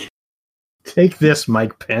 Take this,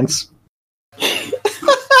 Mike Pence.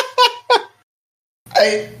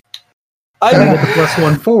 I get the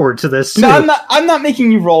 +1 forward to this. No, I'm not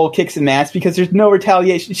making you roll kicks and mass because there's no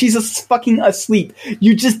retaliation. She's just fucking asleep.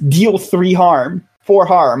 You just deal 4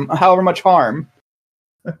 harm, however much harm.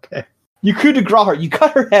 Okay. You coup de grace her. You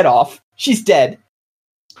cut her head off. She's dead.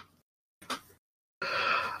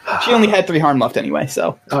 She only had 3 harm left anyway,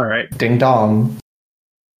 so. All right. Ding dong.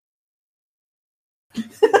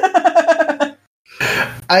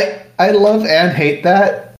 I love and hate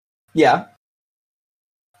that. Yeah.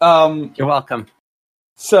 You're welcome.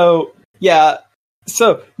 So yeah.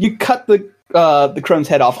 So you cut the crone's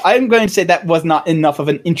head off. I'm going to say that was not enough of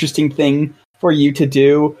an interesting thing for you to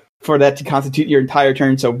do for that to constitute your entire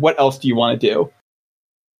turn. So what else do you want to do?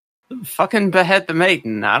 Fucking behead the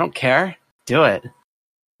maiden. I don't care. Do it.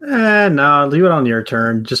 No, leave it on your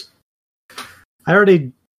turn. I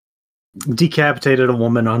already decapitated a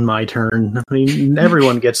woman on my turn. I mean,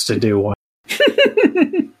 everyone gets to do one.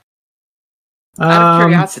 Out of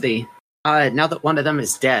curiosity, now that one of them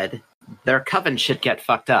is dead, their coven should get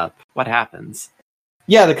fucked up. What happens?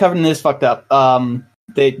 Yeah, the coven is fucked up.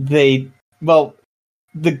 The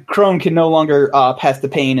crone can no longer pass the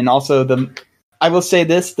pain, and also I will say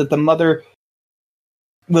this, that the mother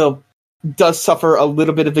does suffer a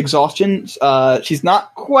little bit of exhaustion. She's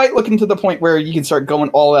not quite looking to the point where you can start going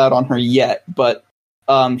all out on her yet, but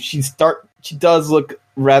she does look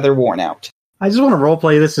rather worn out. I just want to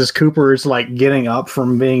roleplay this as Cooper is like getting up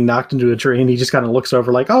from being knocked into a tree, and he just kind of looks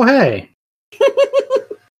over like, "Oh, hey."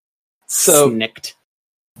 So snicked.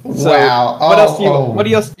 So, wow. What else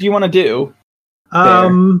do you want to do?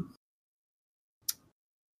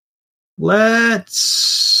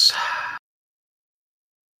 Let's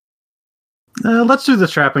do the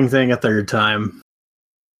trapping thing a third time.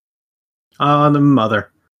 On the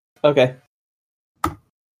mother. Okay.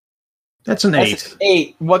 That's an 8. That's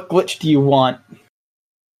 8. What glitch do you want?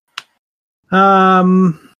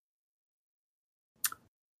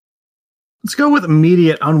 Let's go with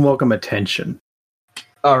immediate unwelcome attention.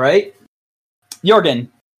 All right. Jorgen,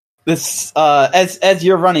 this as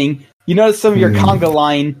you're running, you notice some of your conga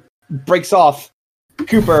line breaks off.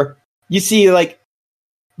 Cooper, you see like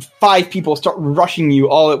 5 people start rushing you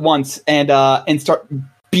all at once and start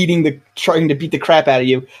trying to beat the crap out of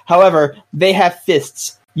you. However, they have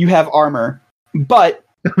fists. You have armor. But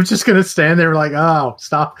I'm just gonna stand there like, oh,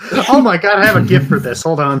 stop. Oh my god, I have a gift for this.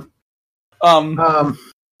 Hold on. Oh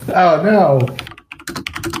no.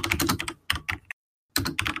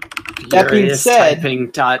 That being said,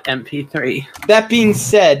 .mp3. That being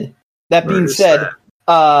said,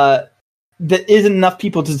 there isn't enough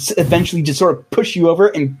people to eventually just sort of push you over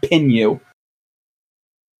and pin you.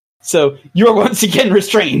 So you're once again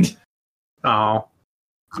restrained. Oh.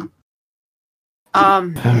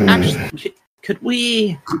 Actually, could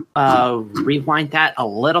we rewind that a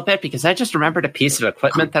little bit? Because I just remembered a piece of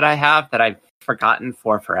equipment that I have that I've forgotten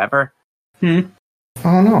for forever. Oh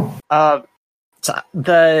no. So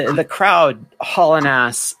the crowd hauling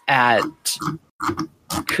ass at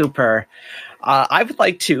Cooper. I would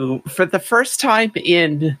like to, for the first time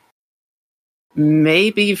in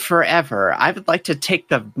maybe forever, I would like to take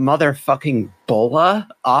the motherfucking bola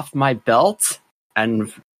off my belt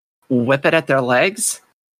and whip it at their legs.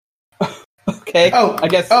 Okay. I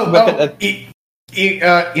guess.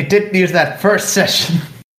 You didn't use that first session.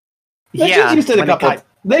 They've used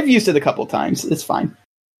it a couple times. It's fine.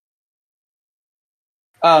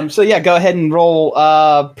 So yeah, go ahead and roll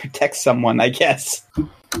protect someone, I guess.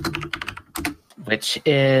 Which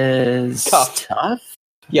is tough?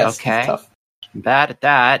 Yes. Okay. Tough. I'm bad at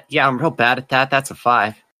that. Yeah, I'm real bad at that. That's a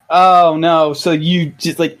 5. Oh no! So you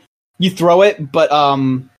just you throw it, but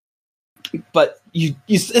you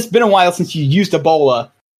it's been a while since you used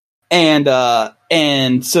Ebola,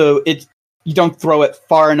 and so you don't throw it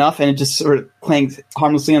far enough, and it just sort of clangs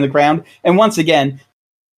harmlessly on the ground. And once again,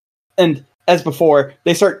 and as before,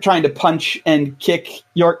 they start trying to punch and kick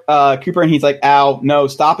Cooper, and he's like, "Ow, no,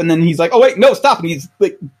 stop!" And then he's like, "Oh wait, no, stop!" And he's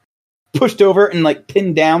like pushed over and like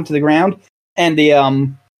pinned down to the ground, and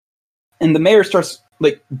the mayor starts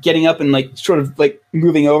like getting up and like sort of like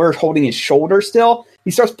moving over, holding his shoulder still. He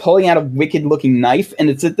starts pulling out a wicked-looking knife, and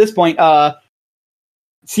it's at this point,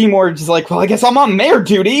 Seymour just like, well, I guess I'm on mayor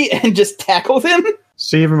duty, and just tackles him.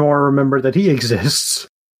 Seymour remembered that he exists.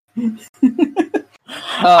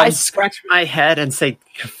 I scratch my head and say,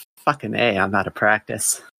 fucking A, I'm out of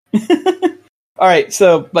practice. All right,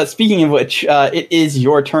 so, but speaking of which, it is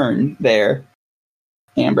your turn there,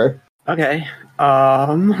 Amber. Okay.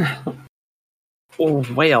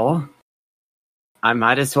 Well, I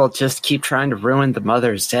might as well just keep trying to ruin the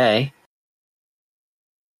mother's day.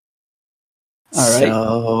 All right.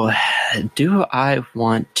 So, do I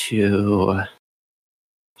want to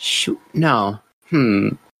shoot? No.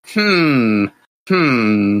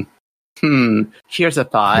 Here's a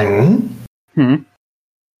thought. And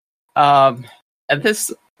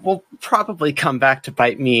this will probably come back to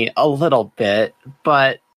bite me a little bit,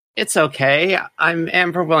 but it's okay. I'm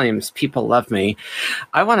Amber Williams. People love me.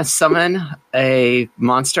 I want to summon a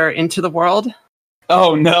monster into the world.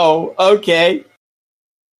 Oh no. Okay.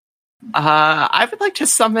 I would like to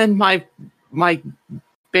summon my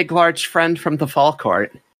big large friend from the Fall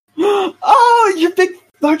Court. Oh, your big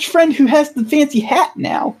large friend who has the fancy hat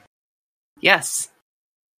now. Yes.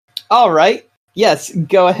 All right. Yes,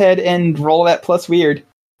 go ahead and roll that plus weird.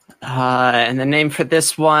 And the name for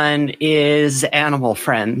this one is Animal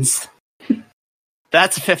Friends.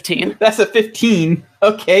 That's a 15. That's a 15.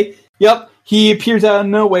 Okay. Yep. He appears out of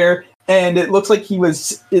nowhere, and it looks like he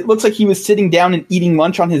was sitting down and eating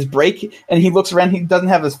lunch on his break, and he looks around, he doesn't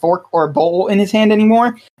have his fork or bowl in his hand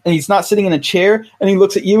anymore, and he's not sitting in a chair, and he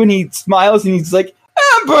looks at you and he smiles and he's like,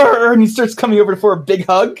 Amber! And he starts coming over for a big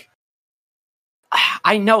hug.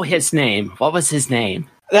 I know his name. What was his name?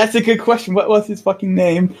 That's a good question. What was his fucking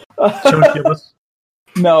name? Chunkybus.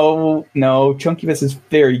 No. Chunkybus is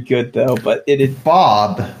very good though, but it is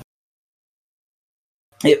Bob.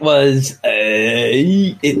 It was.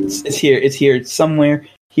 It's here. It's here. It's somewhere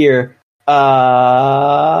here. Galathar.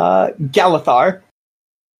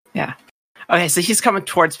 Yeah. Okay, so he's coming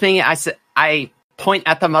towards me. I point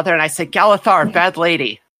at the mother and I say, Galathar, bad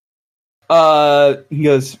lady. He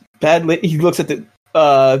goes, bad lady. He looks at the.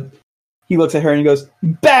 He looks at her and he goes,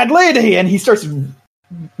 bad lady, and he starts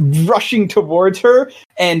rushing towards her.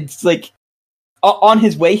 And like, on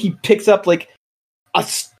his way, he picks up like a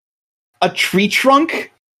tree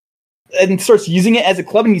trunk and starts using it as a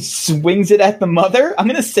club, and he swings it at the mother. I'm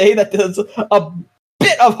gonna say that does a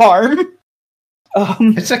bit of harm.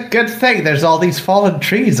 It's a good thing there's all these fallen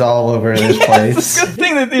trees all over this place. It's a good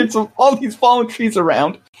thing that there's all these fallen trees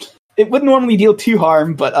around. It wouldn't normally deal 2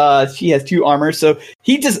 harm, but she has 2 armor, so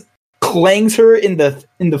he just clangs her in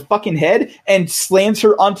the fucking head and slams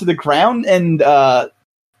her onto the ground, and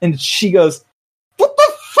she goes, "What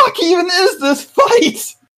the fuck even is this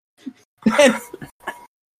fight?"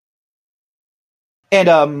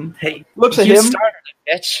 and hey, looks at you him. started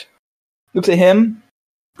it, bitch. Looks at him,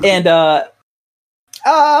 and I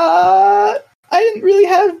didn't really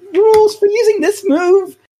have rules for using this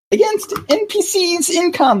move against NPCs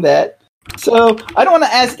in combat. So I don't want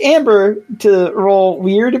to ask Amber to roll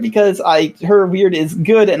weird because her weird is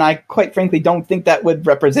good, and I quite frankly don't think that would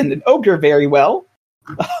represent an ogre very well.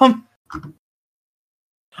 I'm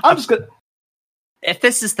just gonna. If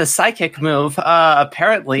this is the psychic move,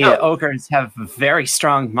 apparently ogres have very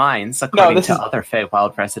strong minds, according to other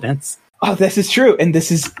Feywild residents. Oh, this is true, and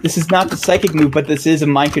this is not the psychic move, but this is a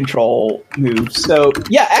mind control move. So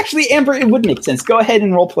yeah, actually, Amber, it would make sense. Go ahead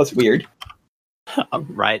and roll plus weird.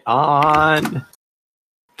 Right on.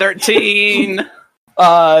 13.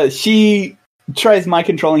 She tries mind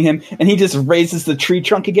controlling him, and he just raises the tree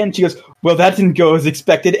trunk again. She goes, "Well, that didn't go as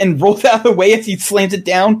expected," and rolls out of the way as he slams it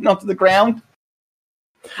down onto the ground.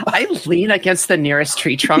 I lean against the nearest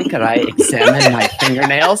tree trunk and I examine my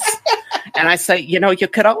fingernails, and I say, you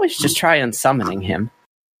could always just try unsummoning him.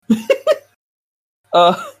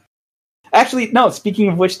 Actually, no, speaking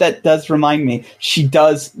of which, that does remind me, she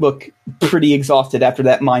does look pretty exhausted after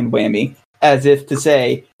that mind whammy, as if to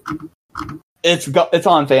say, it's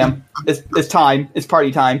on, fam. It's time. It's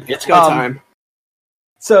party time. It's go time.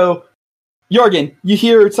 So, Jorgen, you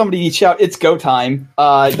hear somebody shout, "It's go time." You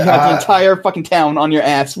have the entire fucking town on your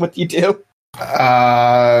ass. What do you do?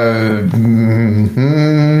 I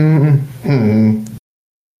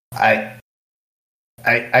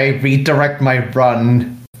redirect my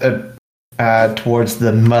run towards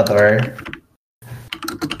the mother.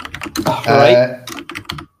 Right.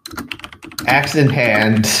 Axe in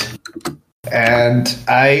hand, and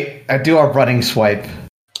I do a running swipe.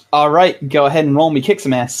 All right, go ahead and roll me kick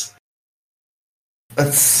some ass.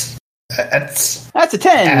 That's a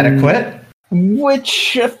 10. Adequate.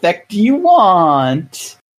 Which effect do you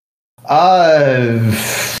want?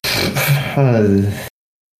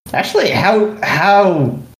 Actually,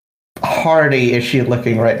 how hardy is she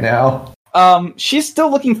looking right now? She's still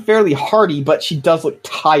looking fairly hardy, but she does look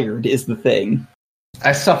tired, is the thing.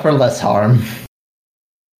 I suffer less harm.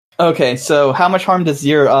 Okay, so how much harm does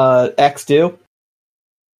your axe do?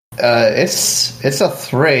 It's a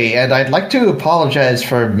 3, and I'd like to apologize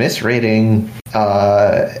for misreading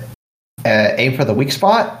aim for the weak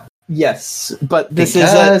spot. Yes, but this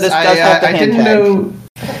because does have the hand I didn't tag. know.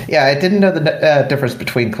 Yeah, I didn't know the difference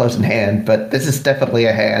between close and hand, but this is definitely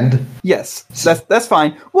a hand. Yes, that's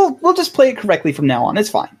fine. We'll just play it correctly from now on. It's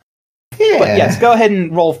fine. Yeah. But yes, go ahead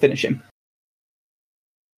and roll finish him.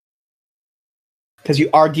 Because you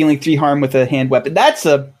are dealing 3 harm with a hand weapon. That's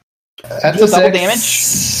a double damage.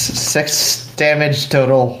 6 damage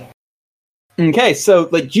total. Okay, so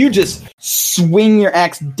like you just swing your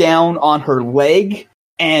axe down on her leg,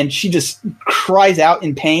 and she just cries out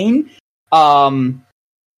in pain.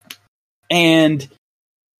 And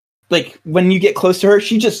like when you get close to her,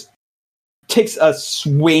 she just takes a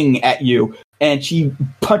swing at you, and she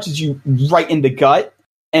punches you right in the gut,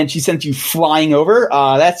 and she sends you flying over.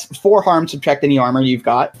 That's 4 harm, subtract any armor you've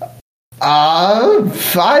got. I'm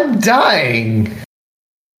dying.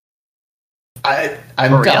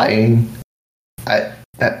 I'm dying. I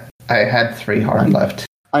had 3 harm left.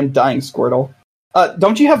 I'm dying, Squirtle.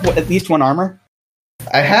 Don't you have at least 1 armor?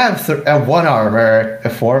 I have 1 armor.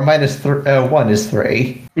 4 minus 1 is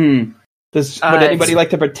 3. Would anybody like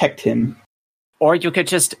to protect him? Or you could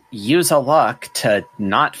just use a luck to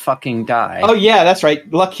not fucking die. Oh yeah, that's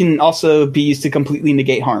right. Luck can also be used to completely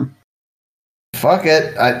negate harm. Fuck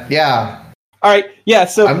it. Yeah. All right. Yeah.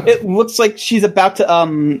 So it looks like she's about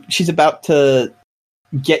to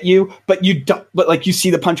get you, but you don't. But like you see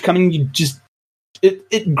the punch coming, you just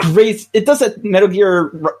it grazes. It does that Metal Gear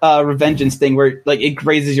Revengeance thing where like it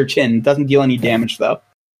grazes your chin. It doesn't deal any damage though.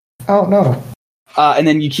 Oh no. And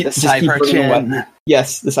then you keep the cyber chin.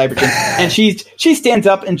 Yes, the cyber chin. And she stands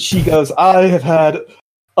up and she goes, "I have had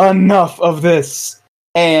enough of this."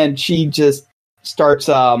 And she just starts.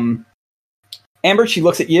 Amber, she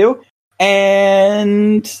looks at you,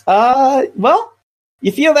 and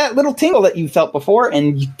you feel that little tingle that you felt before,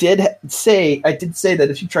 and I did say that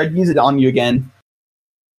if you tried to use it on you again,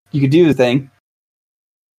 you could do the thing.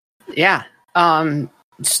 Yeah.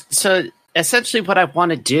 So essentially what I want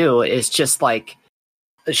to do is just like,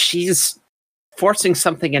 she's forcing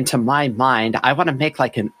something into my mind. I want to make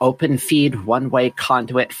like an open feed, one-way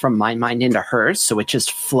conduit from my mind into hers, so it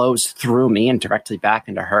just flows through me and directly back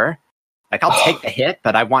into her. Like, I'll take the hit,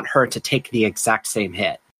 but I want her to take the exact same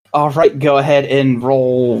hit. All right, go ahead and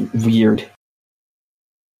roll weird.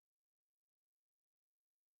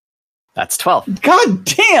 That's 12. God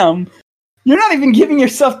damn! You're not even giving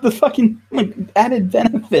yourself the fucking added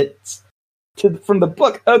benefits from the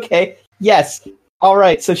book. Okay, yes. All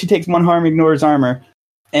right, so she takes 1 harm, ignores armor,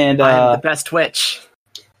 and I'm the best witch.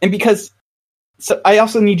 And because, so I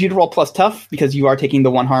also need you to roll plus tough because you are taking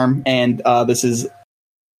the 1 harm, and this is.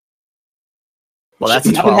 Well, that's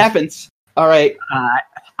nothing happens. All right.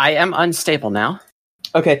 I am unstable now.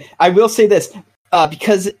 Okay, I will say this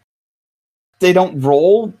because they don't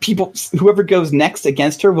roll. Whoever goes next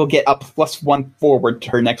against her will get a +1 forward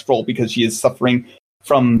to her next roll because she is suffering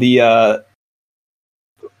from the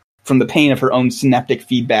pain of her own synaptic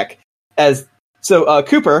feedback.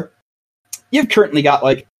 Cooper, you've currently got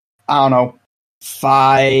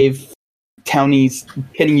 5 townies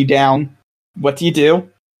hitting you down. What do you do?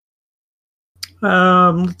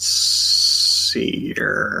 Let's see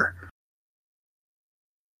here.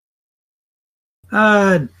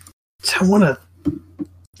 I want to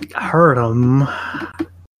hurt him.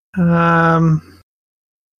 I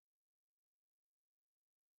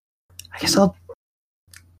guess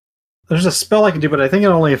there's a spell I can do, but I think it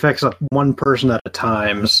only affects 1 person at a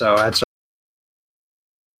time, so that's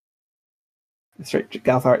right.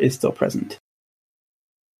 Galthar is still present.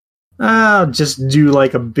 I'll just do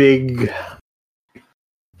a big...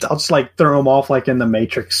 I'll just throw him off in the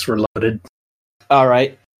Matrix Reloaded. All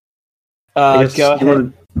right. Go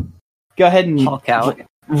ahead and Hulk out.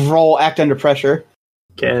 Roll act under pressure.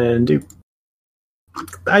 Can do.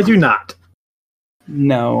 I do not.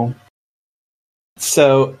 No.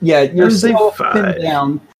 So yeah, you're still pinned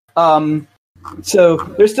down. So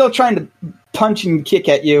they're still trying to punch and kick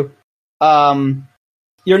at you.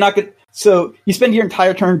 You're not good. So you spend your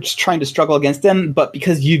entire turn just trying to struggle against them, but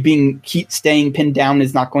because you keep staying pinned down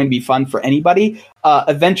is not going to be fun for anybody.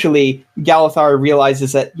 Eventually, Galithar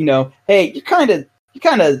realizes that hey, you're kind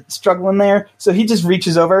of struggling there. So he just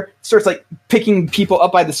reaches over, starts picking people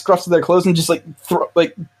up by the scruffs of their clothes and just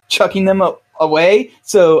chucking them away.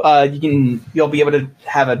 So you'll be able to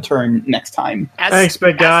have a turn next time. Thanks,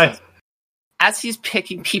 big guy. As he's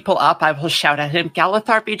picking people up, I will shout at him,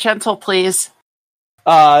 "Galithar, be gentle, please."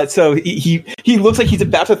 So he looks like he's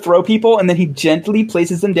about to throw people, and then he gently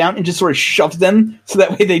places them down and just sort of shoves them so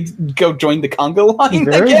that way they go join the conga line. He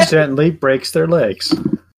very gently breaks their legs.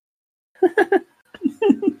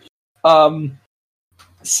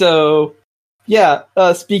 So yeah.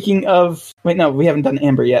 Speaking of, wait, no, we haven't done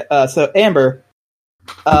Amber yet. So Amber,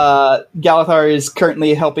 Galathar is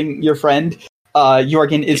currently helping your friend.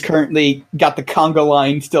 Jorgen is currently got the conga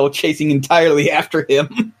line still chasing entirely after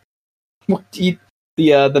him.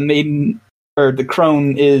 The maiden or the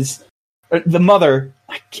crone is the mother.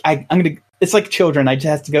 I'm gonna. It's like children. I just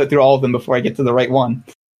have to go through all of them before I get to the right one.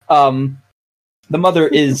 The mother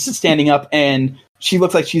is standing up and she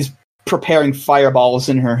looks like she's preparing fireballs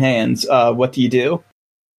in her hands. What do you do?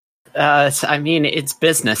 I mean, it's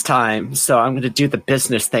business time, so I'm going to do the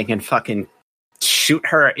business thing and fucking shoot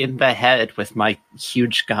her in the head with my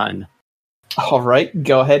huge gun. All right,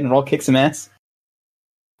 go ahead and roll kick some ass.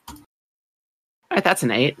 All right, that's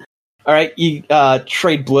an 8. All right, you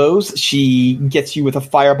trade blows. She gets you with a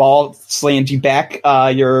fireball, slams you back.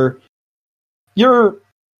 You're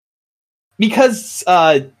because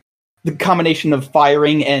the combination of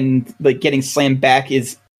firing and like getting slammed back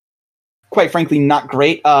is quite frankly not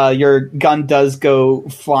great. Your gun does go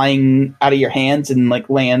flying out of your hands and like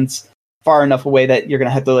lands far enough away that you're gonna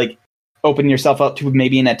have to like open yourself up to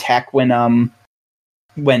maybe an attack when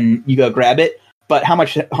you go grab it. But how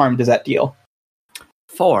much harm does that deal?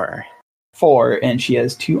 4, and she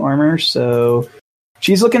has 2 armor, so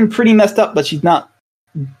she's looking pretty messed up, but she's not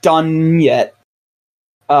done yet.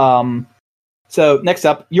 So next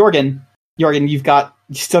up, Jorgen, you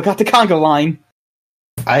still got the conga line.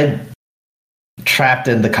 I'm trapped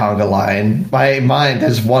in the conga line. My mind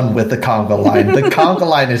is one with the conga line. The conga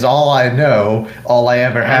line is all I know, all I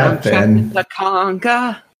ever have been. The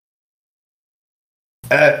conga.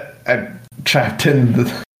 I'm trapped in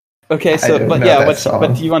the. Okay, so but yeah,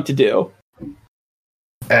 what do you want to do?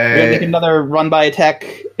 You're gonna make another run by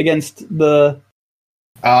attack against the.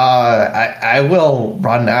 I will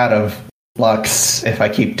run out of lux if I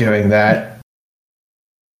keep doing that.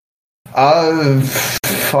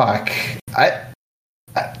 Fuck.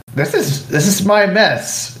 This is my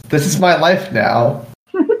mess. This is my life now.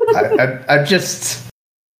 I'm just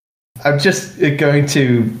going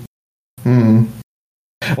to.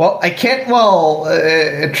 Well, I can't.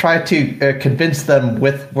 Try to convince them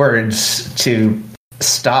with words to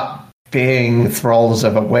stop being thralls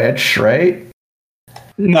of a witch, right?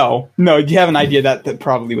 No. You have an idea that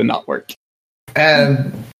probably would not work.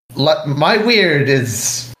 And my weird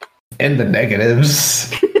is in the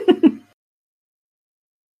negatives.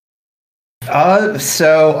 I'm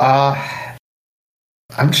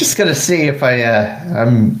just gonna see if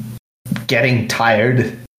I'm getting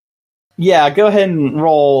tired. Yeah, go ahead and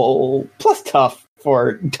roll plus tough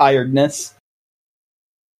for tiredness.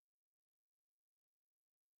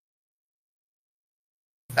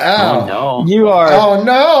 Oh no! You are. Oh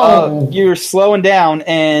no! You're slowing down,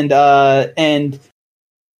 and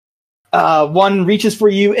one reaches for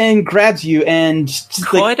you and grabs you, and just,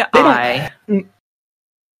 could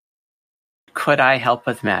I help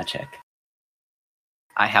with magic?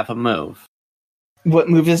 I have a move. What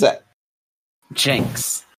move is that?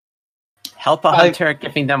 Jinx. Help a hunter,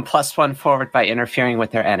 giving them +1 forward by interfering with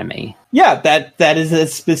their enemy. Yeah, that is a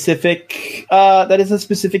specific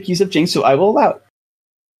use of Jinx, so I will allow it.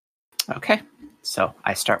 Okay, so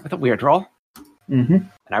I start with a weird roll, and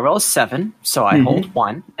I roll a 7, so I hold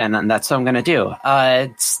 1, and then that's what I'm going to do. I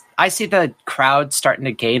see the crowd starting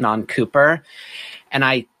to gain on Cooper, and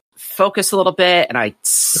I focus a little bit, and I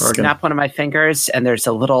snap one of my fingers, and there's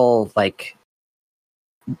a little like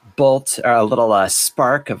bolt or a little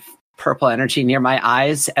spark of purple energy near my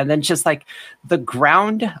eyes, and then just like the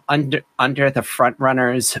ground under the front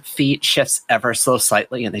runner's feet shifts ever so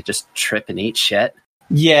slightly, and they just trip and eat shit.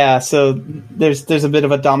 Yeah, so there's a bit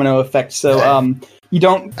of a domino effect. So you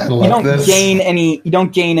don't gain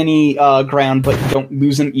any ground, but you don't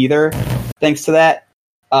lose them either. Thanks to that.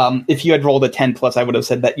 If you had rolled a 10+, I would have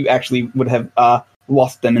said that you actually would have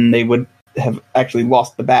lost them, and they would have actually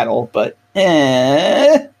lost the battle. But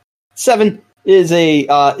 7 is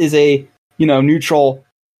a neutral.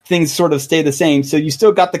 Things sort of stay the same. So you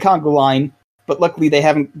still got the conga line, but luckily they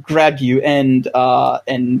haven't grabbed you and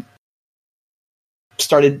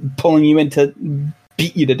started pulling you in to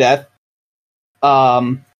beat you to death.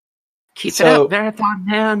 Keep it up, Marathon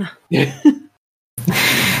Man.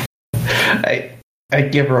 I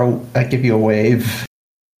give you a wave.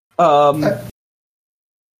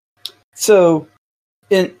 So,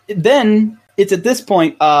 then it's at this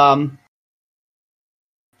point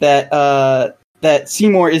that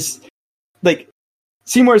Seymour's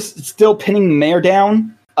still pinning the mayor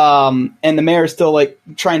down, and the mayor is still like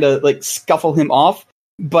trying to like scuffle him off.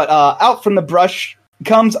 But out from the brush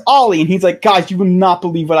comes Ollie, and he's like, "Guys, you will not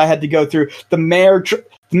believe what I had to go through. The mayor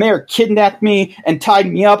kidnapped me and tied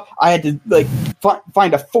me up. I had to like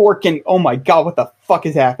find a fork, and oh my god, what the fuck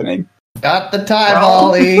is happening?" Got the time,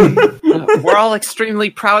 Ollie. We're all extremely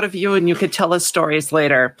proud of you, and you could tell us stories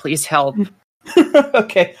later. Please help.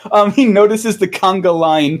 Okay. He notices the conga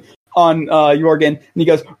line on Jorgen, and he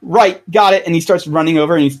goes, "Right, got it." And he starts running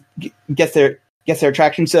over, and he gets their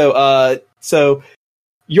attraction. So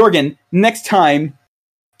Jorgen, next time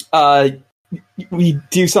we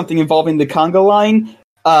do something involving the conga line,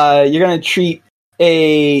 you're gonna treat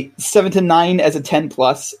a 7 to 9 as a 10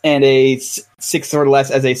 plus, and a 6 or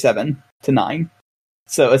less as a 7 to 9.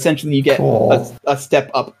 So essentially, you get a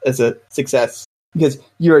step up as a success because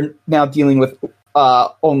you're now dealing with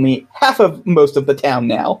only half of most of the town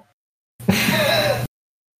now.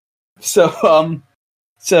 So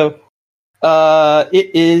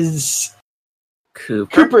it is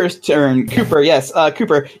Cooper's turn. Cooper, yes,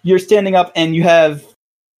 Cooper, you're standing up, and you have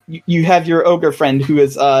your ogre friend who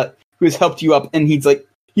has helped you up, and he's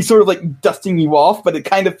sort of like dusting you off, but it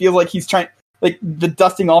kind of feels like he's trying, like the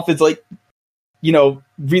dusting off is like,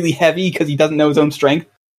 really heavy because he doesn't know his own strength.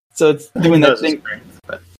 So it's doing that thing.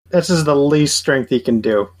 But this is the least strength he can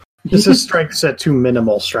do. This is strength set to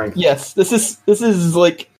minimal strength. Yes, this is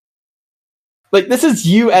like this is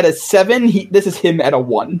you at a 7. This is him at a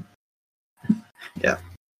 1. Yeah.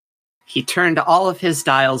 He turned all of his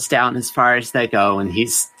dials down as far as they go, and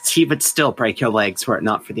he would still break your legs were it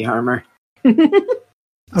not for the armor.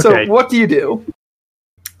 So what do you do?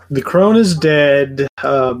 The crone is dead.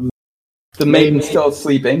 The maiden's still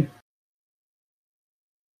sleeping.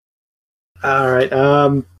 All right.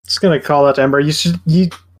 Just gonna call out to Ember. You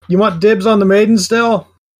want dibs on the maiden still?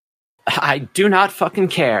 I do not fucking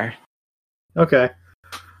care. Okay.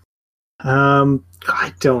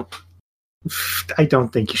 I don't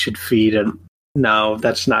think you should feed it. No,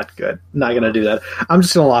 that's not good. Not gonna do that. I'm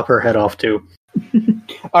just gonna lop her head off too.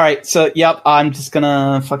 All right. So yep, I'm just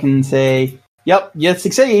gonna fucking say yep. You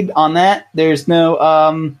succeed on that. There's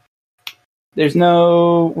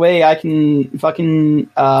no way I can fucking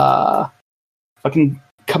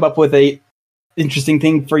come up with a interesting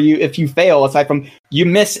thing for you if you fail, aside from you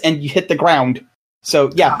miss and you hit the ground.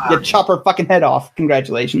 So yeah, you chop her fucking head off.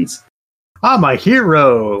 Congratulations. I'm a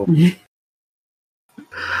hero.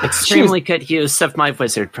 Extremely good use of my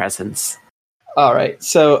wizard presence. All right.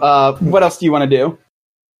 So what else do you want to do?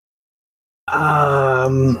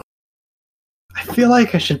 I feel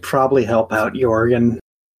like I should probably help out Jorgen.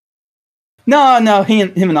 No,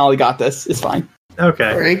 him and Ollie got this. It's fine.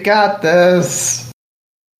 Okay. We got this.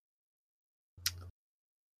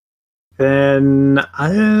 Then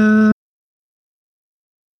I'm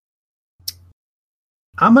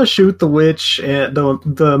gonna shoot the witch and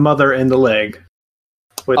the mother in the leg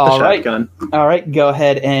with the shotgun. All right, go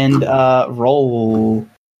ahead and roll.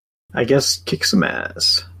 I guess kick some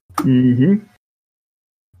ass. Mm-hmm.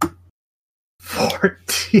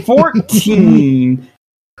 14.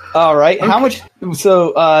 All right. Okay. How much?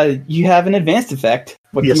 So you have an advanced effect.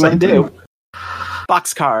 What do you want to do?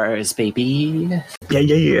 Boxcars, baby.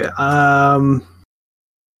 Yeah.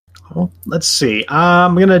 Well, let's see.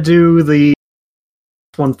 I'm gonna do the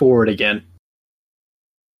one forward again.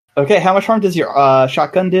 Okay. How much harm does your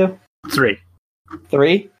shotgun do? 3.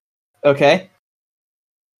 3. Okay.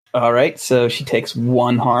 All right. So she takes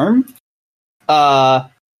 1 harm.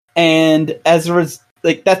 And as a result,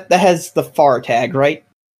 like that has the FAR tag, right?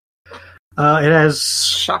 It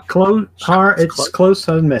has close. It's close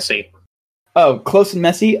and messy. Oh, close and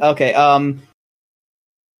messy. Okay.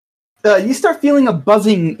 You start feeling a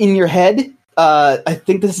buzzing in your head. I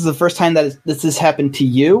think this is the first time that this has happened to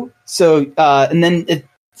you. So, and then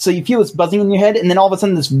so you feel this buzzing in your head, and then all of a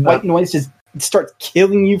sudden, this white noise just starts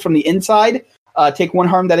killing you from the inside. Take 1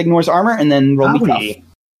 harm that ignores armor, and then roll me tough.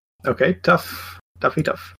 Okay, tough.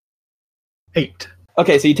 8.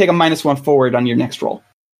 Okay, so you take a -1 forward on your next roll.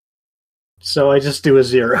 So I just do a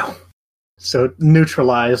 0. So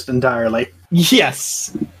neutralized entirely.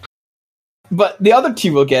 Yes. But the other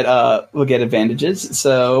 2 will get advantages.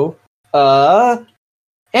 So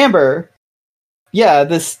Amber, yeah,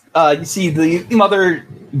 this you see the mother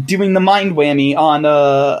doing the mind whammy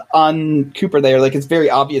on Cooper there. Like, it's very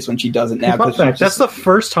obvious when she does it now. That's the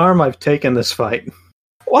first harm I've taken this fight.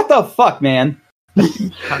 What the fuck, man?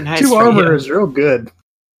 Nice 2 armor is real good.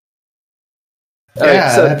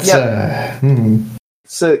 Yeah,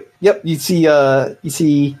 So yep, you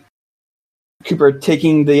see Cooper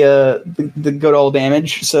taking the good old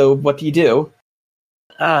damage. So what do you do?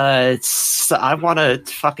 I want to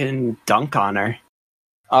fucking dunk on her.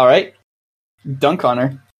 All right, dunk on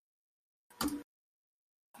her.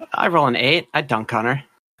 I roll an 8. I dunk on her.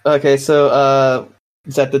 Okay, so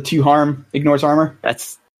is that the 2 harm ignores armor?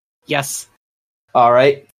 Yes. All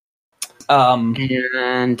right.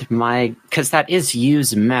 And because that is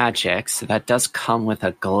use magic, so that does come with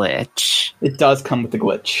a glitch. It does come with a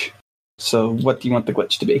glitch. So what do you want the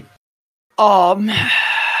glitch to be?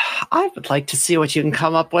 I would like to see what you can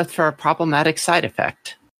come up with for a problematic side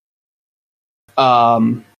effect.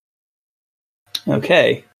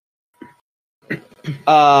 Okay.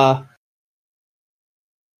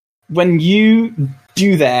 When you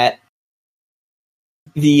do that,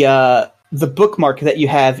 the bookmark that you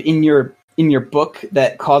have in your book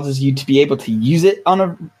that causes you to be able to use it on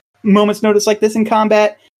a moment's notice like this in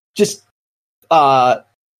combat just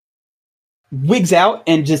wigs out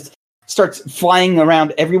and just starts flying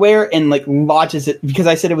around everywhere and like lodges it, because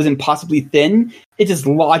I said it was impossibly thin, it just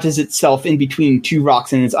lodges itself in between two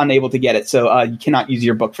rocks and is unable to get it, so you cannot use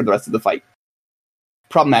your book for the rest of the fight.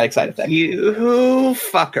 Problematic side effect. You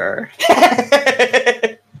fucker.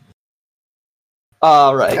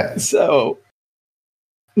 Alright, Okay. so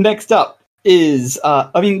next up is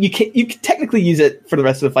you can technically use it for the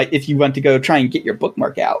rest of the fight if you want to go try and get your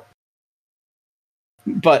bookmark out.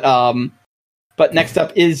 But next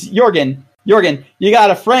up is Jorgen. Jorgen, you got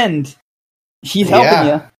a friend. He's helping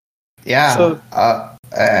you. Yeah. So-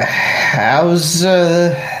 How's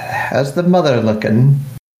the mother looking?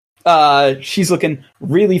 She's looking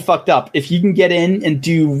really fucked up. If you can get in and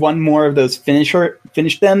do one more of those finish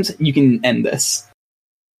thems, you can end this.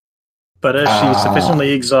 But has she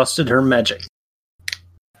sufficiently exhausted her magic?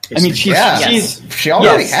 I mean, She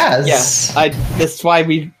already has. Yes. That's why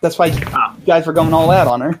you guys were going all out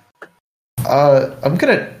on her. I'm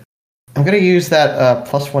gonna use that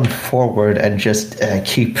 +1 forward and just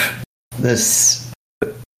keep this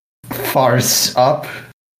farce up.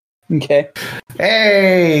 Okay.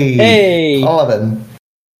 Hey! 11.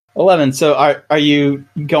 So are you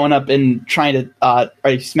going up and trying to are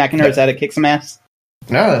you smacking her? Is that to kick some ass?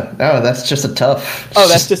 No, that's just a tough. Oh,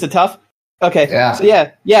 that's just a tough? Okay. Yeah. So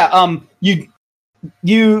yeah.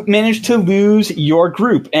 You managed to lose your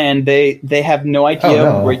group, and they have no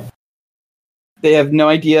idea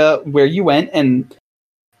where you went, and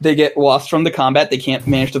they get lost from the combat. They can't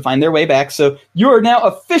manage to find their way back. So you are now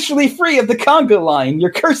officially free of the conga line. Your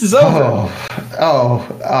curse is over.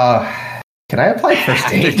 Can I apply first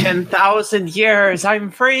After aid? 10,000 years, I'm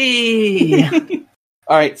free.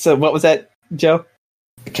 All right. So what was that, Joe?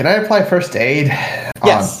 Can I apply first aid?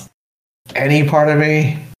 Yes. On any part of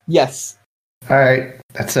me? Yes. All right.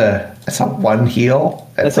 That's a 1 heal.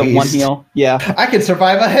 That's a 1 heal. Yeah. I can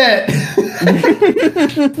survive a hit.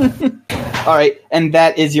 All right, and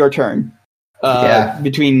that is your turn.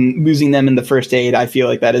 Between losing them in the first aid, I feel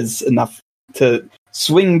like that is enough to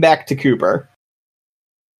swing back to Cooper.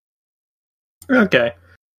 Okay.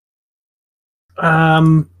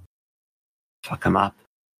 Fuck him up.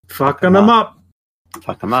 Fucking them up.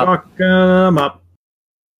 Fuck him up. Fucking them up.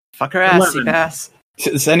 Fuck her ass, 11. ass.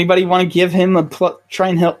 Does anybody want to give him try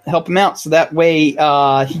and help him out so that way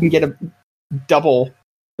he can get a double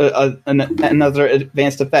another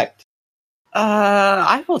advanced effect?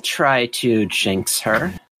 I will try to jinx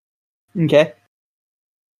her. Okay.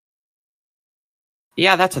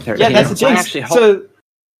 Yeah, that's a 13. Yeah, that's a jinx.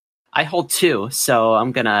 I hold 2, so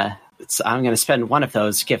I'm gonna spend one of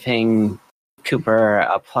those, giving Cooper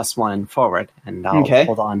a +1 forward, and I'll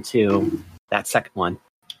hold on to that second one.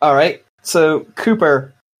 All right. So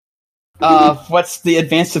Cooper, what's the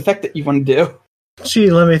advanced effect that you want to do?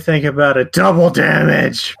 Gee, let me think about it. Double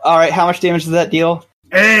damage. All right. How much damage does that deal?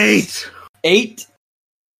 8. 8.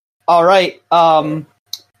 All right.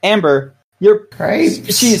 Amber,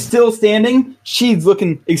 she is still standing. She's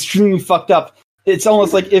looking extremely fucked up. It's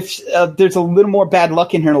almost like if there's a little more bad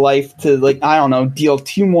luck in her life to, like, I don't know, deal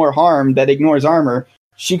 2 more harm that ignores armor,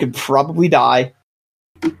 she could probably die.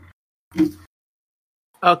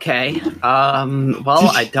 Okay.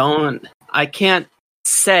 I can't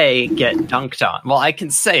say get dunked on. Well, I can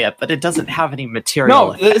say it, but it doesn't have any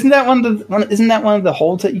material. No, isn't that one of the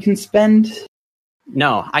holds that you can spend?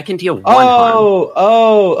 No, I can deal 1 harm.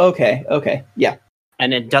 Oh, okay, yeah.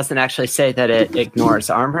 And it doesn't actually say that it ignores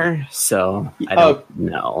armor, so I don't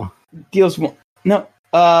know. Deals one. No,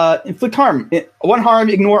 inflict harm. 1 harm,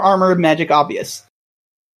 ignore armor, magic obvious.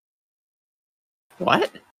 What?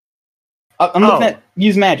 I'm looking at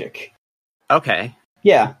use magic. Okay.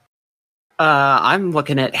 Yeah. I'm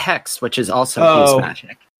looking at Hex, which is also use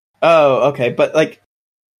magic. Oh, okay, but like,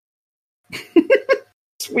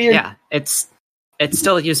 it's weird. Yeah, it's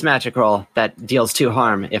still a use magic roll that deals 2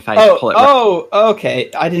 harm if I pull it. Okay.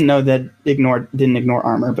 I didn't know that didn't ignore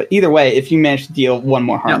armor, but either way, if you manage to deal 1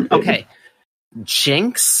 more harm, no, okay.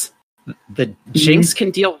 Jinx, Jinx can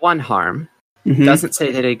deal 1 harm. Mm-hmm. Doesn't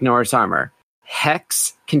say that it ignores armor.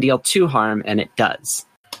 Hex can deal 2 harm, and it does.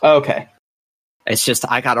 Okay. It's just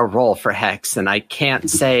I got to roll for Hex, and I can't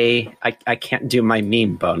say I can't do my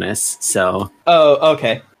meme bonus, so Oh,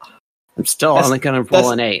 okay. I'm still only going to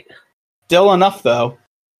roll an 8. Still enough, though.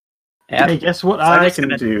 Yep. Hey, guess what So I'm I just can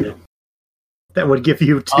gonna- do? That would give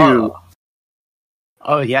you 2.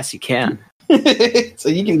 Oh, yes, you can. So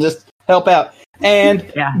you can just help out.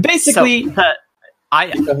 And Yeah. basically,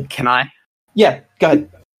 Can I? yeah, go ahead.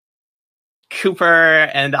 Cooper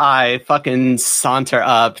and I fucking saunter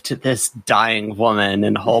up to this dying woman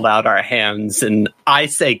and hold out our hands, and I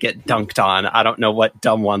say get dunked on. I don't know what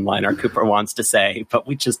dumb one-liner Cooper wants to say, but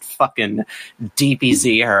we just fucking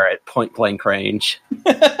DBZ her at point blank range.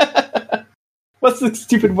 What's the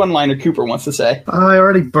stupid one-liner Cooper wants to say? I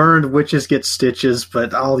already burned Witches Get Stitches,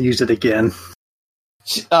 but I'll use it again.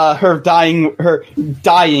 Her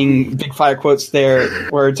dying big fire quotes there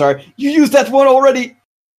words are, "You used that one already!"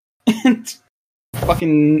 And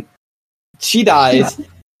fucking she dies.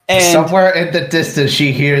 And Somewhere in the distance,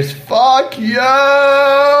 she hears "fuck you."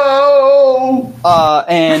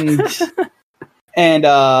 and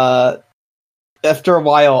after a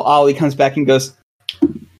while, Ollie comes back and goes,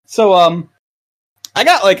 "So I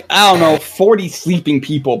got 40 sleeping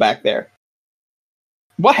people back there.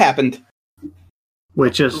 What happened?"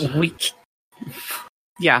 Witches.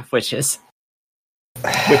 Yeah, witches.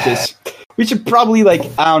 Witches. We should probably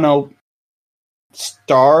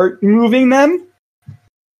start moving them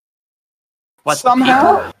What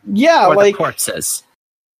somehow. Yeah, or the like corpses.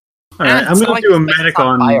 All right, I'm It's going not to do a like the space medic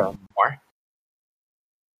on. fire anymore.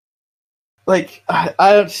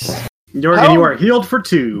 Jorgen, How- you are healed for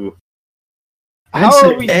 2. how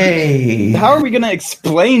are we? Hey, How are we gonna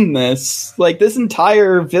explain this? Like, this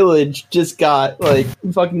entire village just got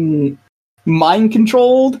fucking mind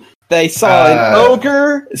controlled. They saw an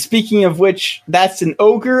ogre. Speaking of which, that's an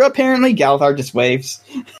ogre. Apparently, Galthar just waves.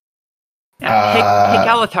 Yeah. Hey,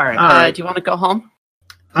 Galatar, alright. do you want to go home?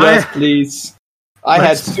 Yes, please. I had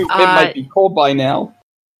Let's- soup. It might be cold by now.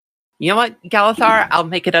 You know what, Galathar? I'll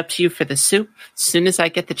make it up to you for the soup. As soon as I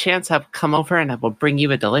get the chance, I'll come over and I will bring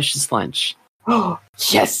you a delicious lunch.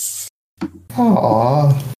 Yes.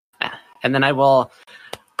 Aww. And then I will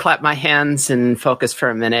clap my hands and focus for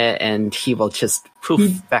a minute, and he will just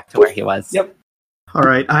poof back to where he was. Yep. All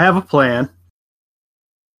right, I have a plan.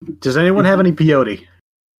 Does anyone have any peyote?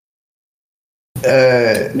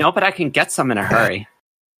 No, but I can get some in a hurry.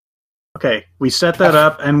 Okay, we set that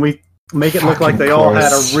up and we make it look like they all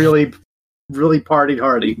had a really, really partied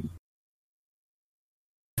hardy.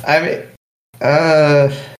 I mean,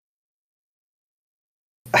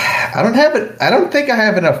 I don't have it. I don't think I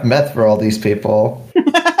have enough meth for all these people.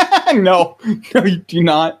 No, you do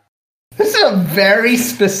not. This is a very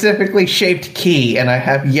specifically shaped key, and I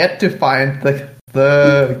have yet to find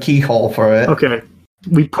the keyhole for it. Okay,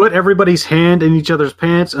 we put everybody's hand in each other's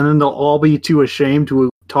pants, and then they'll all be too ashamed to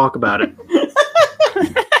talk about it.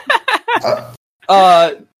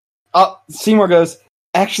 Seymour goes,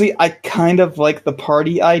 actually, I kind of like the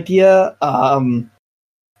party idea.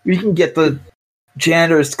 We can get the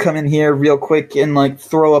janitors to come in here real quick and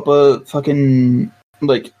throw up a fucking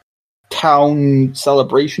town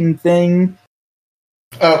celebration thing.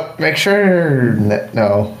 Oh, make sure.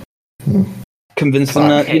 No. Convince them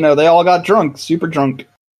that, they all got drunk, super drunk.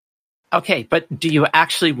 Okay, but do you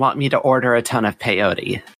actually want me to order a ton of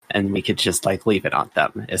peyote? And we could just leave it on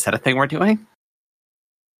them. Is that a thing we're doing?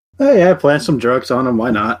 Oh yeah, plant some drugs on them.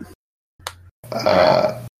 Why not?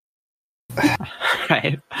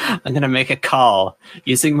 Right. I'm gonna make a call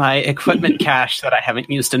using my equipment cache that I haven't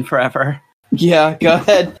used in forever. Yeah, go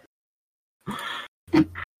ahead.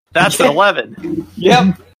 That's an 11.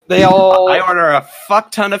 Yep. They all... I order a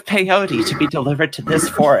fuck ton of peyote to be delivered to this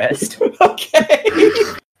forest. Okay.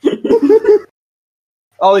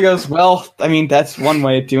 Ollie goes, well, I mean, that's one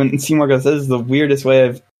way of doing it. And Seymour goes, this is the weirdest way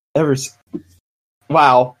I've ever seen.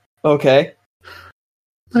 Wow. Okay.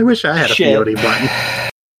 I wish I had a Shit.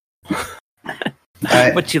 peyote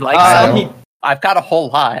button. Would you like Uh, some? I've got a whole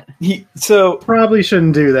lot. So Probably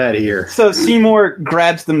shouldn't do that here. Seymour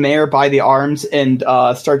grabs the mayor by the arms and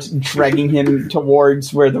starts dragging him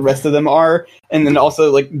towards where the rest of them are, and then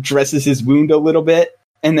also dresses his wound a little bit.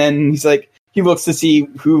 And then he's he looks to see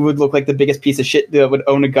who would look like the biggest piece of shit that would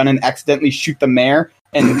own a gun and accidentally shoot the mayor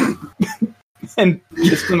and and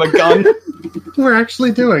gives him a gun. We're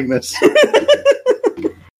actually doing this.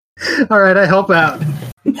 All right, I help out.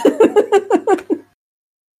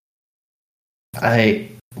 I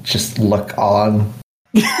just look on.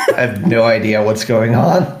 I have no idea what's going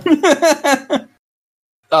on.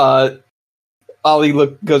 Ollie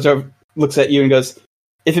looks at you and goes,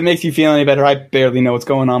 if it makes you feel any better, I barely know what's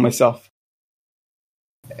going on myself.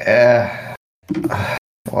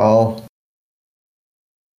 Well,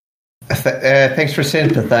 Thanks for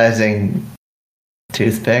sympathizing,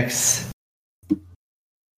 Toothpicks.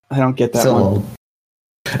 I don't get that So, one.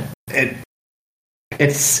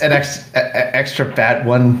 it's an extra bad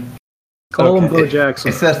one. Call him Bo It- Jackson.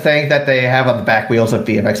 It's the thing that they have on the back wheels of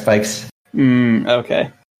BMX bikes. Okay.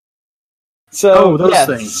 So, Oh, those yes.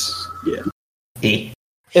 things. Yeah. E.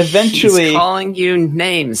 Eventually, He's calling you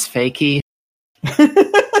names, Fakey.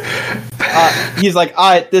 he's like,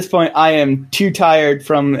 at this point, I am too tired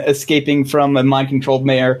from escaping from a mind-controlled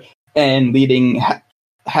mayor and leading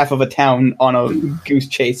half of a town on a goose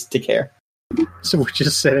chase to care. So we're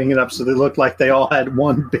just setting it up so they look like they all had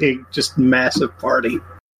one big, just massive party.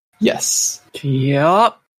 Yes.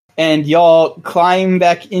 Yup. And y'all climb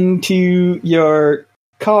back into your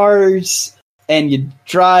cars and you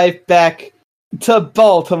drive back to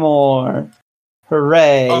Baltimore.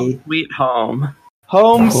 Hooray. Oh, sweet home.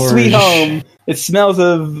 Home Of course. sweet home. It smells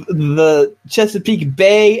of the Chesapeake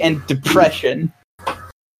Bay and depression.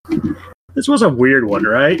 This was a weird one,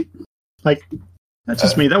 right? Like, that's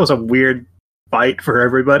just me. That was a weird fight for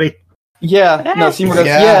everybody. Yeah. No, Seymour goes,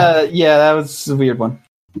 Yeah. yeah, that was a weird one.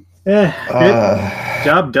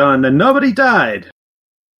 Job done, and nobody died.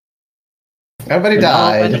 Nobody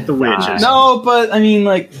died. Like the witches. No, but I mean,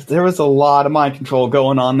 like, there was a lot of mind control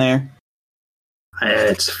going on there.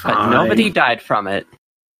 It's But fine. nobody died from it.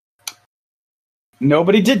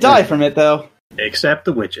 Nobody did die from it, though. Except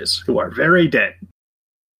the witches, who are very dead.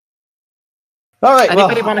 All right.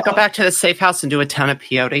 Anybody want to go back to the safe house and do a ton of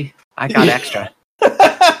peyote? I got extra.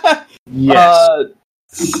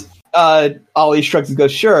 Yes. Ollie shrugs and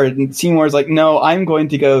goes, sure. And Seymour's like, no, I'm going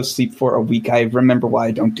to go sleep for a week. I remember why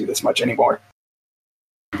I don't do this much anymore.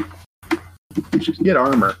 Just get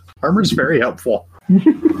armor. Armor's very helpful.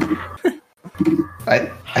 I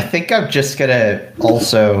think I'm just gonna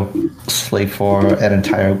also sleep for an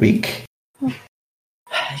entire week.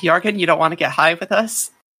 Jorgen, you don't want to get high with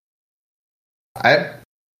us? I'm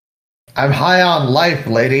high on life,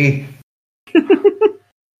 lady.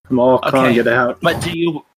 I'm all calling Okay. it out. But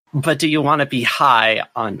do you want to be high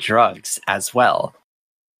on drugs as well?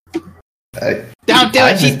 Don't do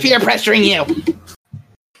it. She's peer pressuring you.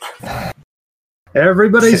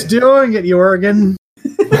 Everybody's doing it, Jorgen.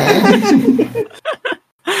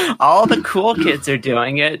 All the cool kids are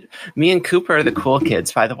doing it. Me and Cooper are the cool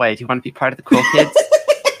kids, by the way. Do you want to be part of the cool kids?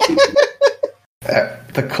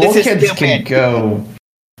 The cool This is kids can stupid. go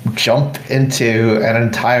jump into an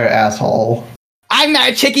entire asshole. I'm not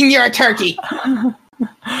a chicken, you're a turkey. I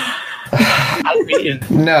mean,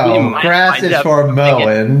 we No, might grass wind is up for doing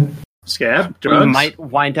mowing. Scab? we Drugs? might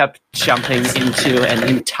wind up jumping into an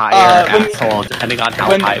entire when- asshole, depending on how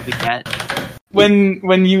when- high we get.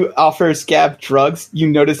 When you offer Scab drugs, you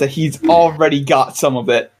notice that he's already got some of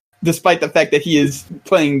it, despite the fact that he is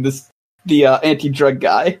playing the anti-drug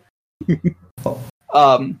guy. Hold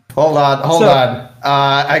on.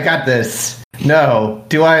 I got this. No.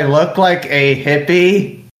 Do I look like a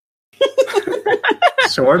hippie?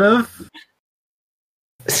 Sort of.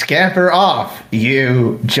 Scamper off,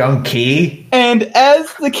 you junkie. And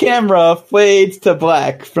as the camera fades to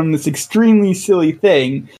black from this extremely silly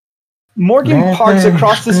thing, Morgan parks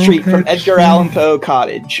across the street from Edgar Allan Poe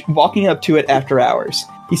Cottage, walking up to it after hours.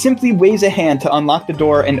 He simply waves a hand to unlock the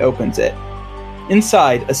door and opens it.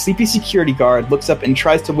 Inside, a sleepy security guard looks up and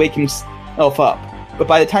tries to wake himself up, but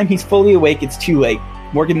by the time he's fully awake, it's too late.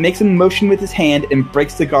 Morgan makes a motion with his hand and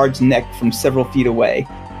breaks the guard's neck from several feet away.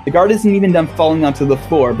 The guard isn't even done falling onto the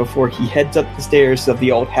floor before he heads up the stairs of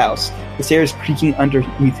the old house, the stairs creaking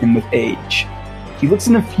underneath him with age. He looks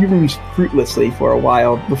in a few rooms fruitlessly for a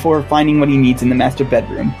while before finding what he needs in the master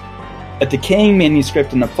bedroom. A decaying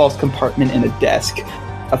manuscript in a false compartment in a desk,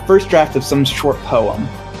 a first draft of some short poem.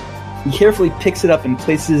 He carefully picks it up and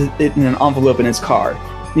places it in an envelope in his car.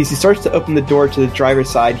 And as he starts to open the door to the driver's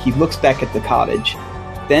side, he looks back at the cottage.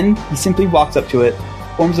 Then he simply walks up to it,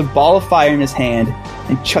 forms a ball of fire in his hand,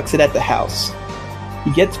 and chucks it at the house.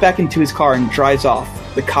 He gets back into his car and drives off,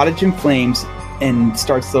 the cottage in flames, and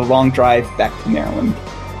starts the long drive back to Maryland.